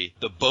Daly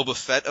the Boba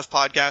Fett of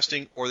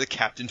podcasting or the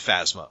Captain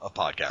Phasma of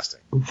podcasting?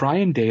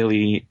 Ryan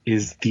Daly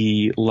is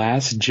the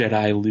last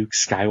Jedi Luke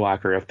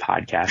Skywalker of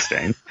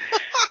podcasting.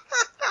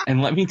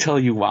 And let me tell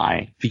you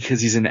why.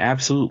 Because he's an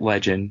absolute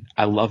legend.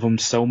 I love him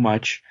so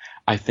much.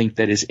 I think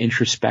that his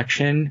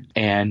introspection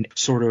and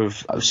sort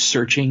of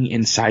searching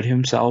inside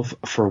himself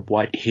for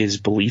what his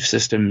belief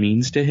system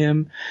means to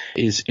him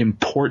is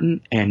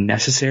important and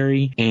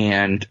necessary.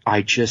 And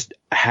I just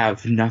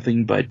have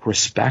nothing but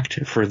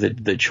respect for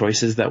the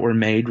choices that were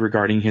made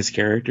regarding his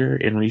character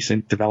in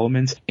recent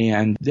developments.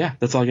 And yeah,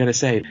 that's all I got to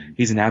say.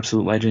 He's an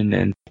absolute legend,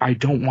 and I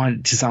don't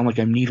want to sound like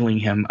I'm needling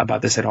him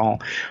about this at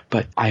all,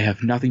 but I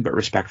have nothing but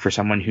respect for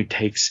someone who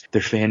takes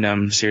their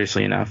fandom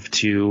seriously enough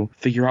to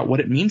figure out what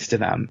it means to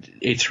them.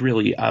 It's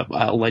really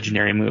a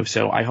legendary move.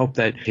 So I hope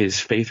that his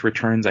faith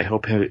returns. I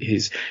hope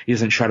he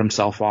doesn't shut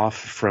himself off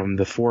from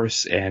the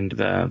Force and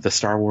the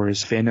Star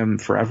Wars fandom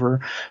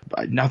forever.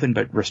 Nothing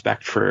but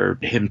respect for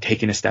him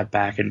taking a step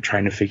back and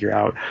trying to figure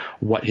out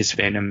what his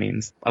fandom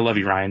means. I love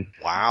you, Ryan.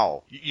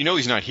 Wow.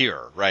 He's not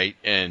here, right?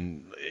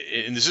 And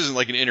this isn't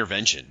like an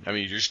intervention. I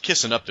mean, you're just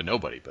kissing up to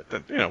nobody, but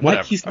whatever.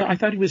 What? He's not, I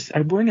thought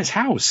we're in his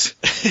house.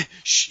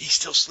 Shh, he's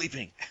still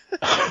sleeping.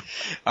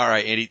 All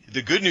right, Andy.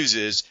 The good news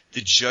is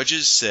the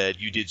judges said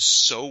you did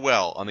so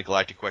well on the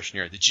Galactic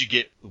Questionnaire that you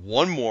get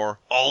one more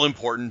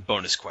all-important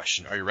bonus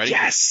question. Are you ready?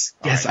 Yes.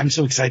 All right. I'm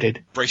so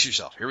excited. Brace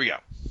yourself. Here we go.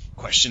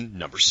 Question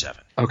number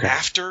 7. Okay.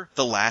 After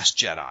The Last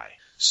Jedi,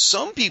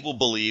 some people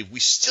believe we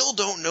still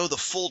don't know the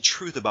full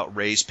truth about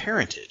Rey's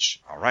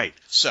parentage. All right.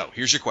 So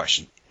here's your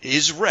question.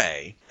 Is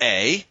Rey,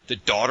 A, the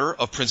daughter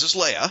of Princess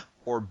Leia,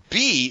 or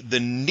B,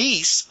 the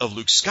niece of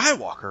Luke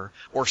Skywalker,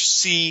 or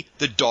C,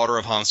 the daughter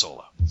of Han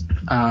Solo?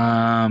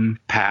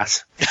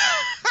 Pass.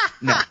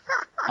 No.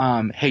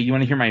 Hey, you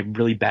want to hear my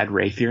really bad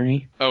Rey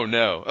theory? Oh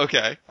no.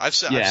 Okay. I've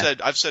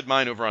said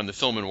mine over on the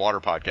Film and Water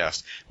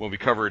podcast when we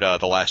covered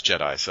The Last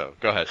Jedi. So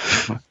go ahead.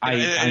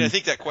 I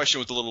think that question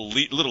was a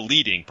little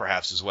leading,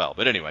 perhaps as well.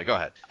 But anyway, go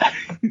ahead.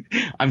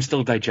 I'm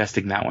still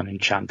digesting that one in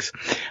chunks,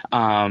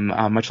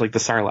 much like the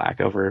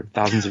Sarlacc over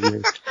thousands of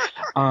years.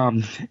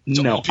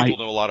 People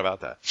know a lot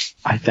about that.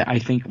 I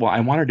think. Well,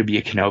 I want her to be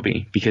a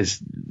Kenobi because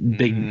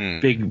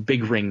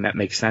big ring, that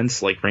makes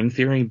sense. Like ring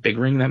theory, big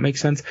ring, that makes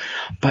sense.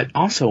 But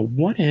also,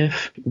 what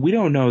if we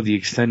don't know the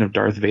extent of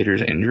Darth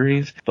Vader's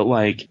injuries? But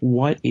like,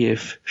 what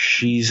if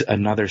she's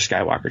another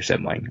Skywalker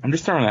sibling? I'm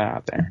just throwing that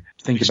out there.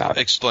 Think about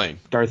it. Explain.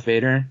 Darth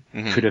Vader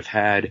could have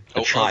had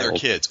a child. Other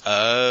kids.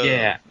 Oh.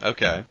 Yeah.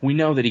 Okay. We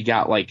know that he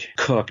got like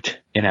cooked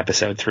in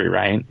episode 3,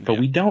 right? But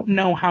we don't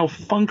know how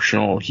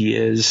functional he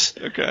is.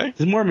 Okay.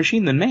 He's more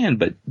machine than man,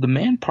 but the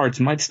man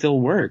parts might still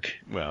work.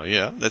 Well,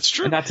 yeah, that's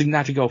true. And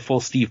not to go full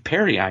Steve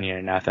Perry on you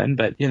or nothing,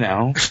 but you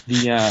know,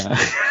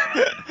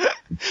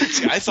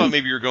 See, I thought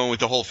maybe you were going with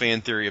the whole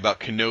fan theory about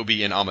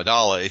Kenobi and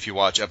Amidala. If you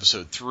watch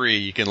episode 3,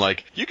 you can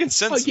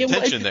sense some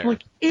tension there.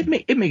 Like,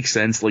 it makes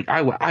sense. Like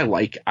I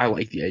like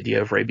the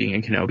idea of Rey being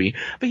in Kenobi,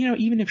 but you know,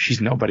 even if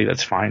she's nobody,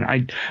 that's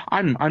fine.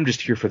 I'm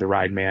just here for the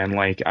ride, man.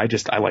 Like I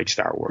like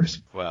Star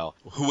Wars. Well,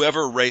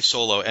 whoever Rey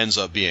Solo ends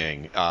up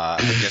being, I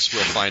guess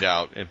we'll find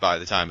out by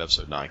the time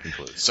episode 9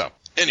 concludes. So.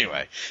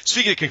 Anyway,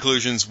 speaking of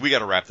conclusions, we got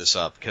to wrap this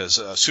up because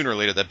sooner or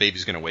later that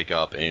baby's going to wake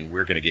up and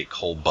we're going to get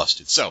cold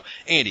busted. So,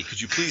 Andy, could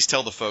you please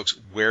tell the folks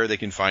where they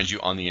can find you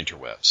on the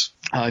interwebs?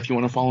 If you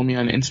want to follow me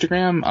on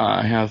Instagram,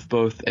 I have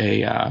both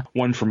a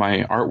one for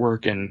my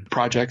artwork and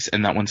projects,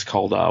 and that one's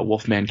called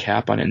Wolfman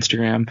Cap on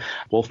Instagram.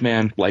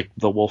 Wolfman, like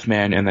the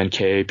Wolfman, and then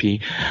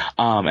KAP.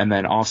 And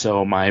then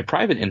also my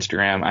private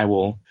Instagram, I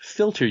will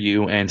filter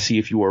you and see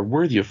if you are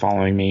worthy of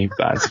following me.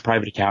 It's a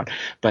private account,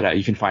 but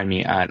you can find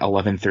me at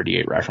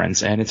 1138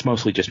 reference, and it's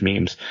mostly just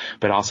memes,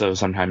 but also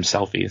sometimes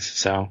selfies.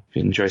 So if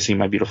you enjoy seeing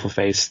my beautiful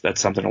face, that's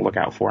something to look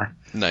out for.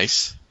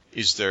 Nice.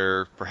 Is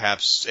there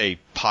perhaps a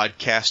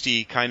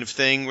podcasty kind of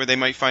thing where they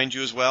might find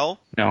you as well?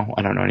 No,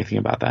 I don't know anything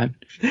about that.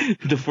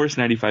 The Force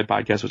 95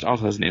 podcast, which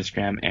also has an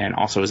Instagram and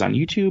also is on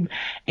YouTube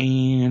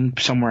and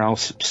somewhere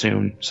else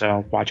soon.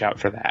 So watch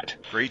out for that.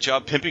 Great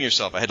job pimping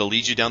yourself. I had to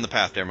lead you down the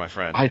path there, my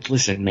friend.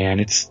 Listen,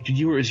 man, it's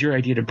your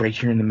idea to break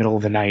here in the middle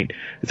of the night.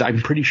 I'm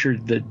pretty sure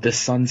the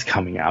sun's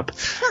coming up.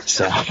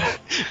 So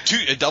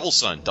a double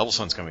sun. Double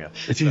sun's coming up.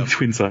 It's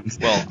twin suns.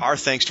 Well, our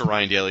thanks to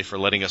Ryan Daly for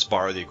letting us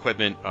borrow the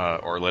equipment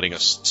or letting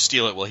us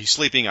steal it while he's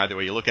sleeping. Either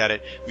way you look at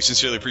it, we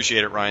sincerely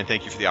appreciate it, Ryan.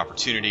 Thank you for the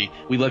opportunity.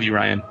 We love you,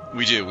 Ryan.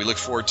 We do. We look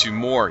forward to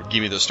more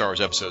Give Me Those Star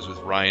Wars episodes with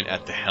Ryan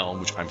at the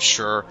helm, which I'm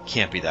sure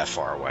can't be that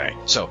far away.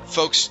 So,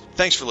 folks,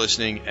 thanks for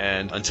listening,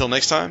 and until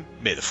next time,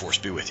 may the Force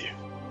be with you.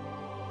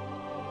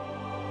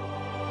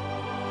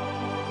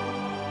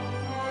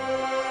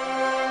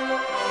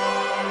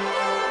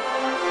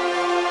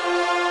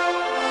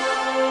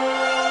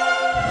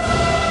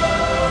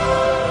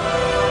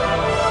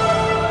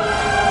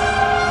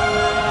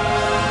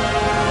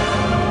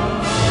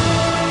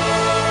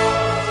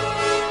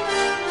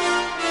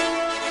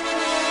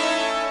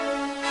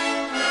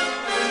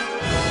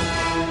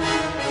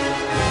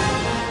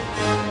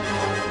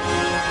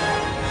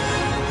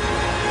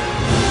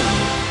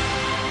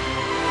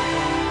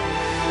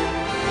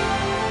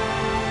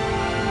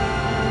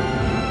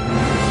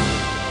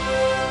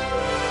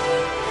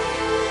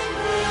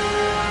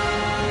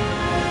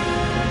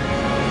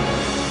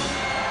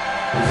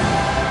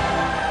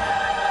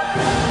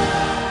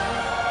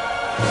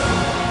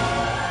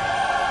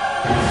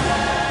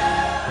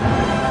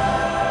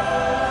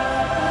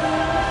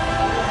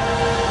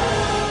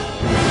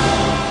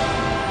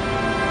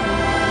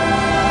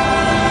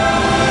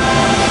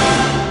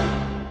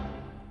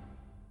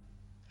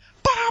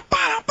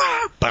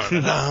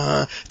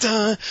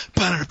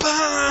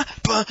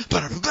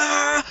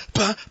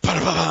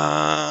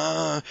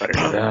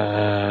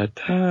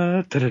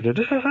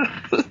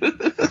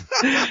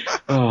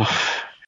 Oh.